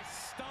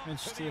placed stomp I'm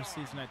interested to to the see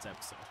arm. tonight's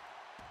episode.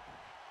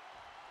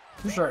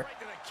 For sure. Right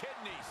to the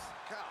kidneys.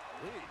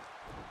 Golly.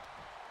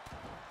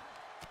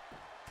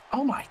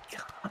 Oh my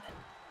god.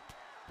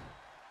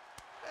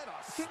 And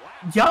a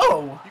slap.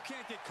 Yo! You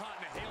can't get caught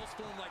in a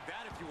hailstorm like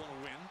that if you want to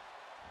win.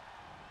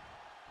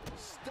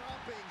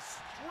 Stomping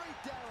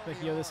straight down on Like,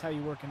 the yo, this is how arm.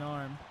 you work an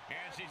arm. And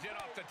she's in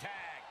off the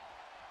tag.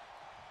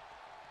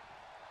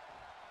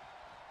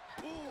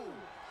 Ooh.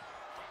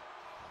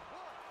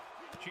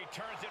 She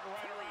turns it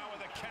right around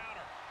with a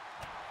counter.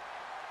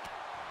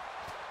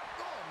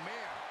 Oh,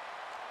 man.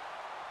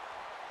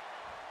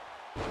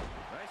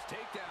 Nice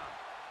takedown.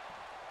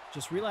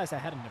 Just realized I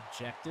had an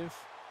objective.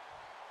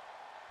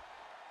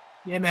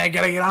 Yeah, man, I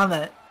gotta get on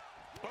that.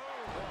 Boom.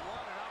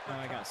 Oh,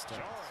 I got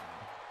stuck. Oh,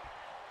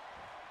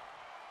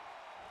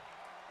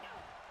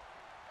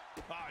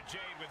 Jade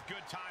with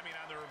good timing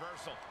on the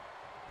reversal.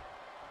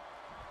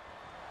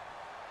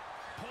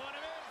 Pulling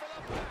him in for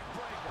the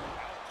backbreaker.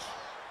 Ouch.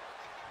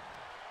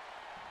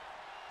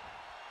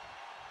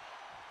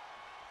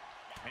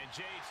 And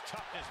Jade's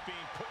toughness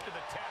being put to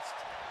the test.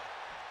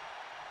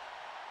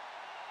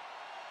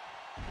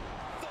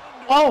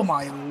 Oh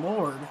my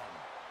lord.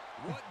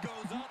 What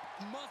goes up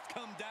must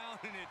come down,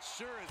 and it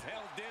sure as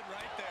hell did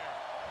right there.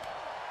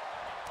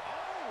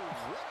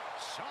 Oh, what a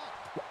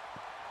chop.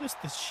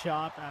 Just the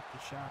chop after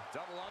chop.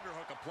 Double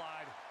underhook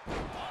applied.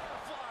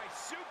 Butterfly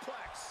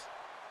suplex.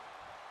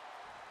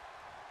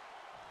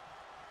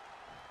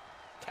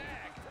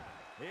 Tag.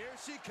 Here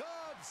she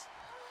comes.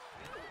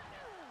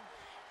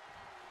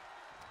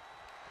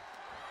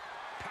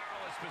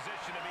 Powerless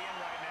position to be in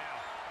right now.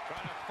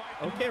 Trying to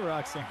fight. Okay,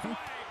 Roxanne.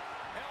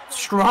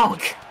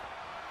 Strong.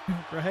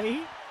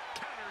 Right?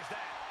 Counters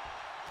that.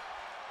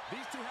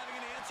 These two having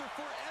an answer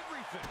for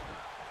everything.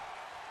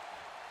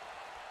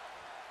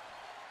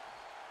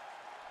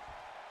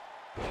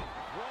 What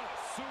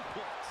a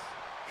suplex.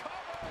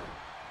 Cover.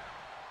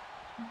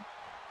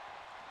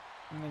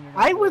 And then you're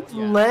gonna I go- would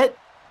yeah. let...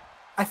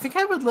 I think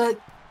I would let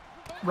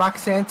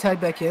Roxanne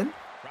tag back in.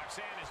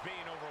 Roxanne is being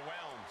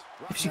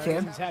overwhelmed. If she Roxanne's can.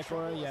 having Attack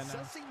trouble Royal, yeah, no.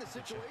 assessing the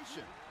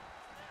situation.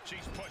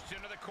 She's pushed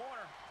into the corner.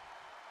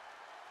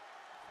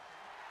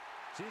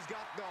 She's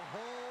got the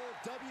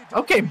whole WWE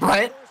Okay,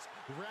 Brett. universe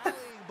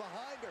rallying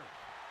behind her.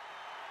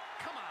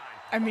 Come on.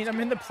 I mean, I'm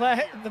in the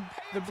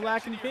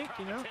black and pink,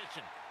 you know?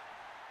 Competition.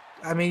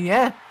 I mean,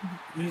 yeah.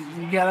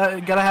 You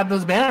gotta have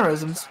those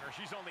mannerisms.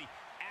 She's only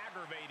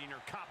aggravating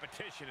her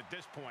competition at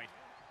this point.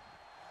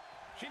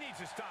 She needs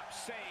to stop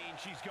saying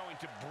she's going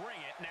to bring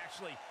it and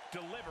actually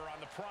deliver on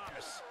the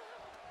promise.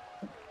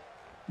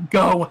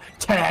 Go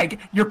tag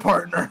your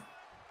partner.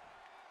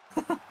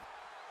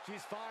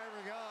 She's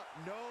firing up,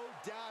 no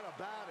doubt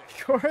about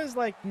it. Cora's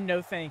like,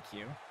 no thank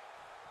you.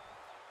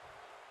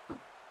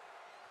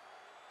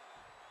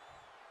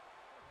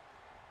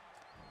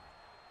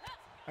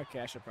 Okay,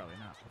 I should probably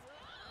not.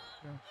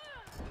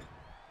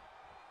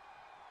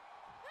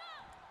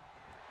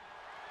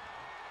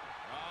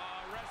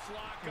 Wrist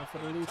lock Go up for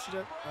the on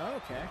lucha. Oh,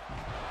 okay.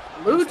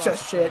 Lucha Saw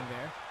shit. something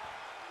there.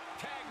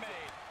 Tag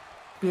made.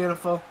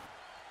 Beautiful.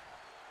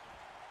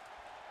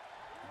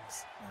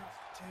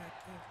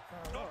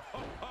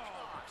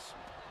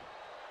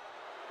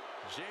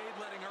 Jade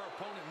letting her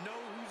opponent know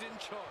who's in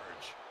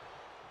charge.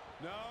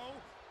 No.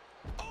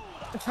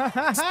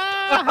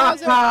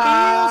 How's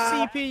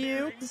it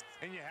feel, CPU?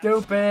 And you have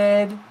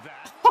Stupid.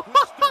 that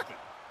was stupid.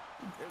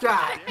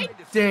 God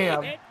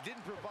damn.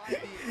 Didn't provide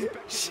the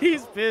expected She's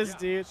result. pissed,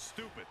 dude.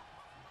 Stupid.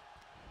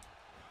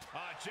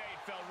 Jade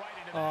fell right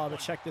into that Oh, one. but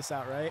check this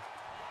out, right?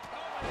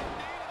 Oh, and a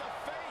knee to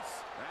the face.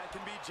 That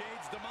can be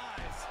Jade's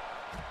demise.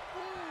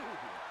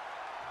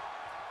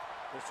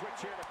 The switch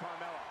here to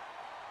Carmella.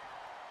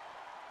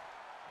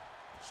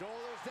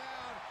 Shoulders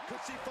down. Could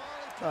she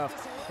finally put Of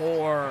this away?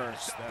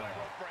 course.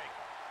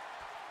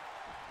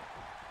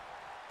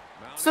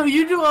 So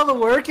you do all the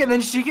work and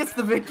then she gets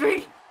the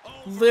victory?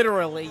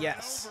 Literally,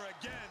 yes.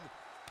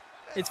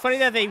 It's funny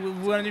that they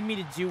wanted me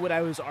to do what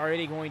I was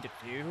already going to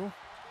do.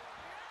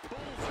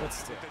 But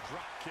still.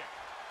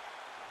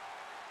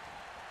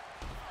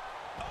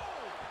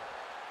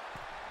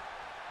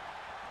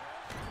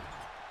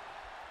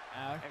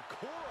 And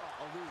Cora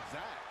eludes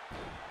that.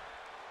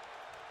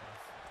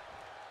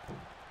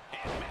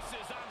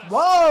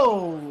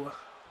 Whoa!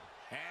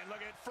 And look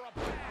at for a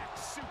back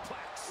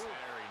suplex.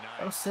 Very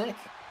nice. Oh, sick.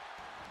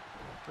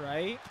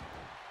 Right?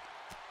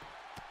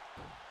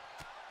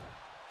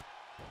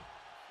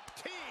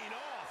 Teeing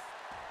off.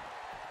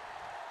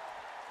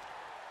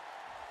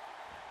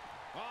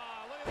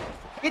 Look at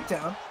this. Get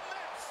down.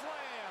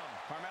 Slam.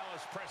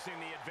 Carmella's pressing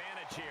the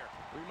advantage here.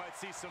 We might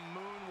see some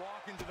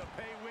moonwalk into the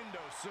pay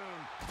window soon.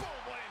 Boom,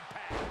 what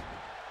impact.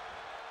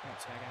 Don't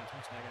tag out,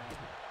 don't tag out.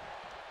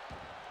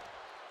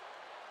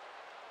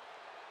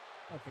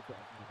 Okay, cool.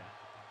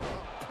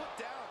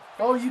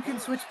 Oh, you can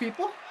switch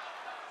people?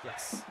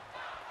 Yes.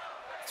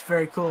 It's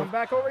very cool. Come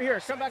back over here.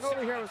 Come back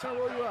over here. I was trying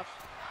to roll you up.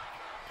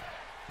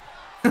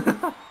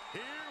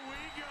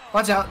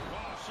 Watch out.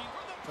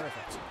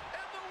 Perfect.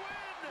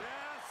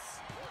 Yes.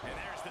 And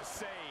there's the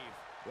save.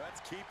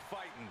 Let's keep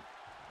fighting.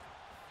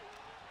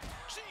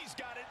 She's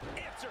got an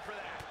answer for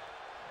that.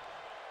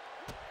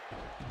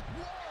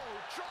 Whoa,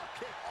 drop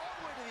kick all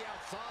the way to the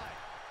outside.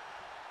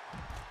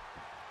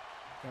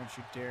 Don't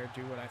you dare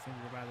do what I think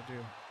you're about to do.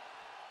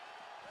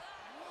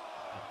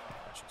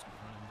 She's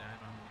gonna run and dive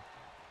on me.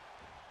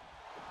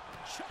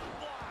 Chop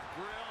block.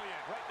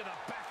 Brilliant. Right to the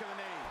back of the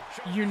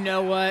knee. You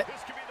know what?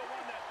 This could be the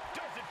one that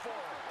does it for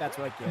her. That's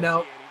what I get.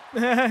 No.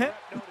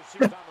 Notice she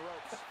was on the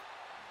ropes.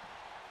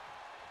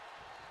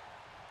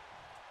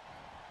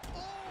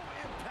 Oh,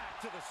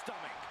 impact to the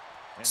stomach.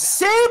 And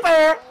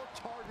Saber!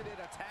 targeted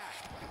attack.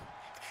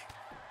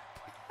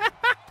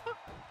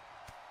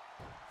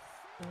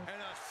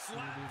 And a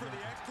slap for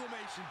the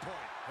exclamation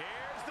point.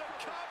 Here's the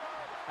cover.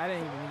 I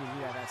didn't even need to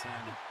do that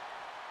time.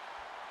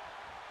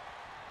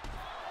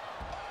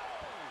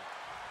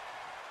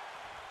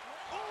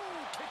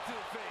 Oh, kick to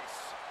the face.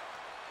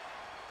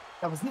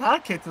 That was not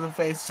a kick to the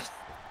face,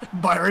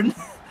 Byron. Boot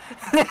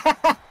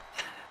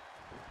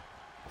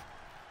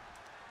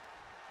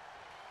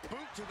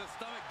to the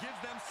stomach gives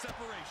them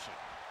separation.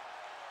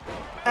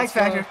 X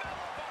Factor.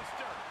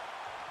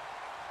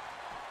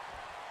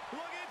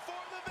 Looking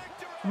for the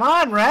victory. Come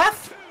on,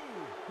 ref.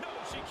 No,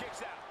 she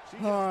kicks out. She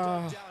just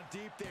dug down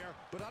deep there,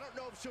 but I don't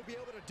know if she'll be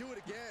able to do it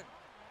again.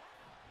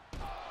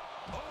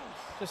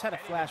 Just had a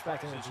flashback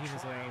to the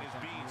Jesus Train is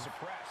being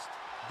suppressed.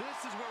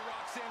 This is where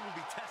Roxanne will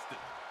be tested.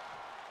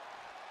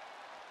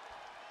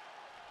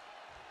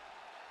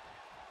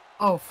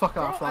 Oh, fuck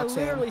off, Bro, I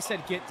Roxanne. literally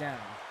said get down.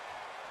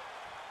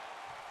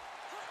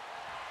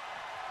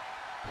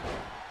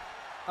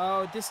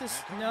 Oh, this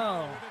is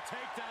no. With a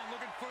takedown,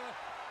 looking for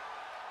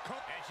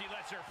and she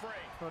lets her free.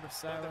 Code of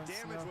silence. The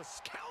damage No.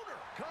 was counter.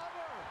 Cover.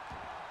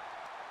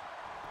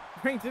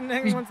 Ranked in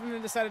next once and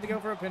then decided to go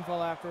for a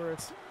pinfall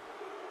afterwards.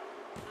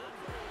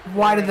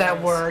 Why did that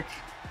work?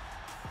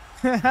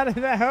 How did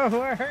that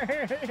work?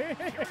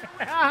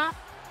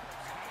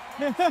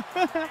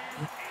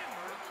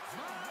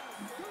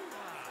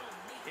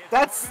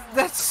 That's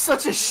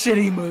such a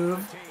shitty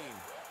move.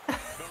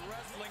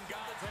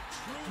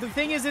 The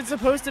thing is, it's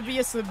supposed to be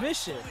a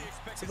submission.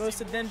 It's supposed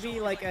to then be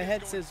like a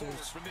head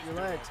scissors with your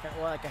legs,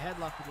 or like a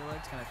headlock with your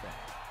legs kind of thing.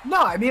 No,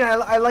 I mean,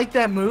 I like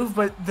that move,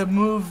 but the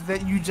move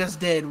that you just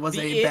did was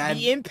a bad...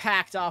 The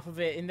impact off of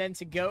it, and then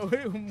to go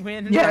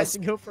win and Yes. to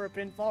go for a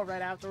pinfall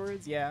right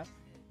afterwards, yeah.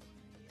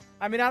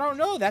 I mean, I don't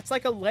know. That's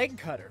like a leg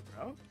cutter,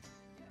 bro.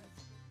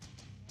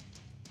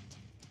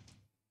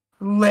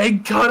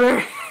 Leg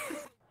cutter?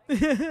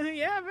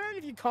 Yeah, man.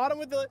 If you caught him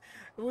with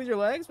your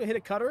legs, but hit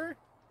a cutter.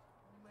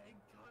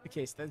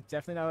 Okay, so that's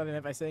definitely not what I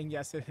meant by saying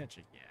yes to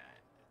attention. Yeah.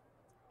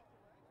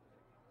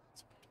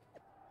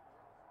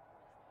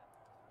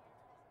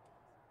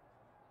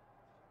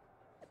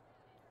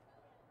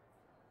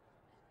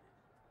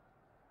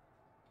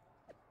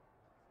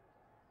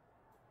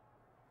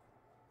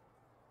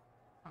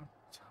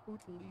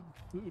 Totally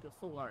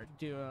beautiful art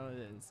duo it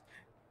is.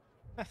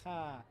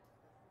 Haha.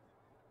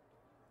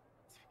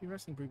 You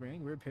wrestling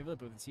rebranding weird pivot,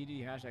 but the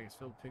TD hashtag is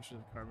filled with pictures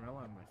of Carmella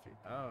on my feed.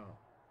 Oh.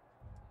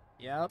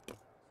 Yep.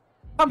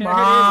 Come There it is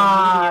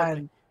on.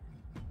 immediately.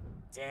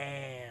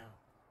 Damn.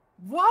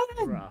 What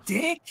a Rough.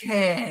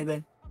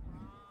 dickhead.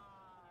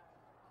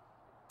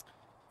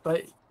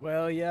 But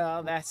well,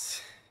 yeah,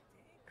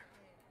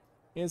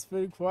 it's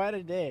been quite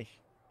a day.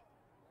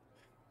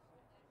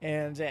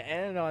 And to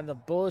end on the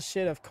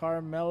bullshit of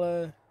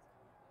Carmella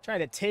trying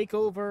to take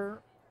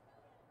over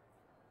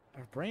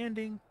our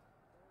branding,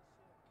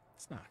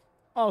 it's not.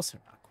 Also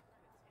not cool.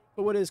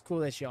 But what is cool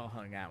that y'all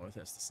hung out with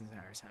us this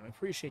entire time. I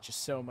appreciate you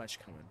so much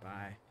coming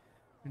by.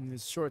 In the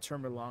short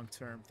term or long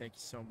term, thank you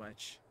so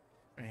much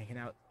for hanging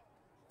out.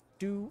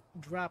 Do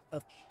drop a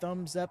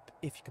thumbs up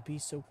if you could be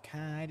so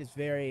kind. It's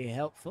very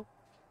helpful.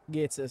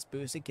 gets us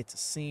boosted, gets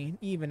us seen,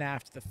 even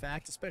after the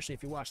fact, especially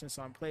if you're watching this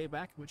on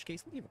playback, in which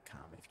case, leave a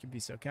comment if you could be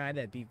so kind.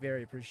 That'd be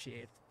very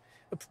appreciated.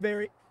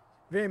 Very,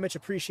 very much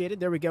appreciated.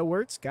 There we go,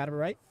 words. Got it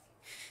right.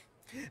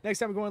 Next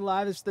time we're going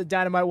live is the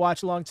Dynamite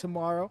Watch-Along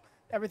tomorrow.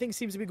 Everything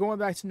seems to be going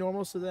back to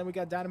normal, so then we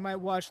got Dynamite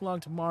Watch-Along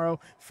tomorrow.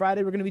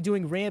 Friday, we're going to be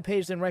doing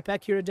Rampage, then right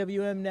back here at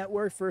WM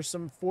Network for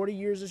some 40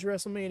 years of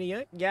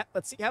WrestleMania. Yeah,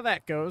 let's see how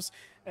that goes.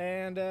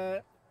 And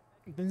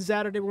then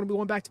Saturday, we're going to be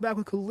going back-to-back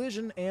with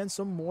Collision and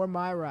some more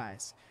My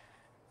Rise.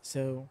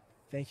 So,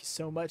 thank you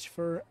so much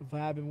for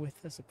vibing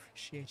with us.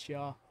 Appreciate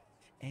y'all.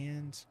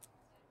 And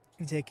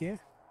take care.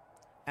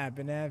 I've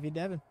been Avi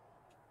Devin.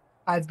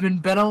 I've been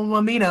Benno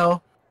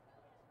Lamino.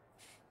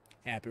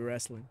 Happy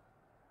wrestling.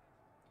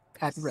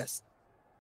 Happy wrestling.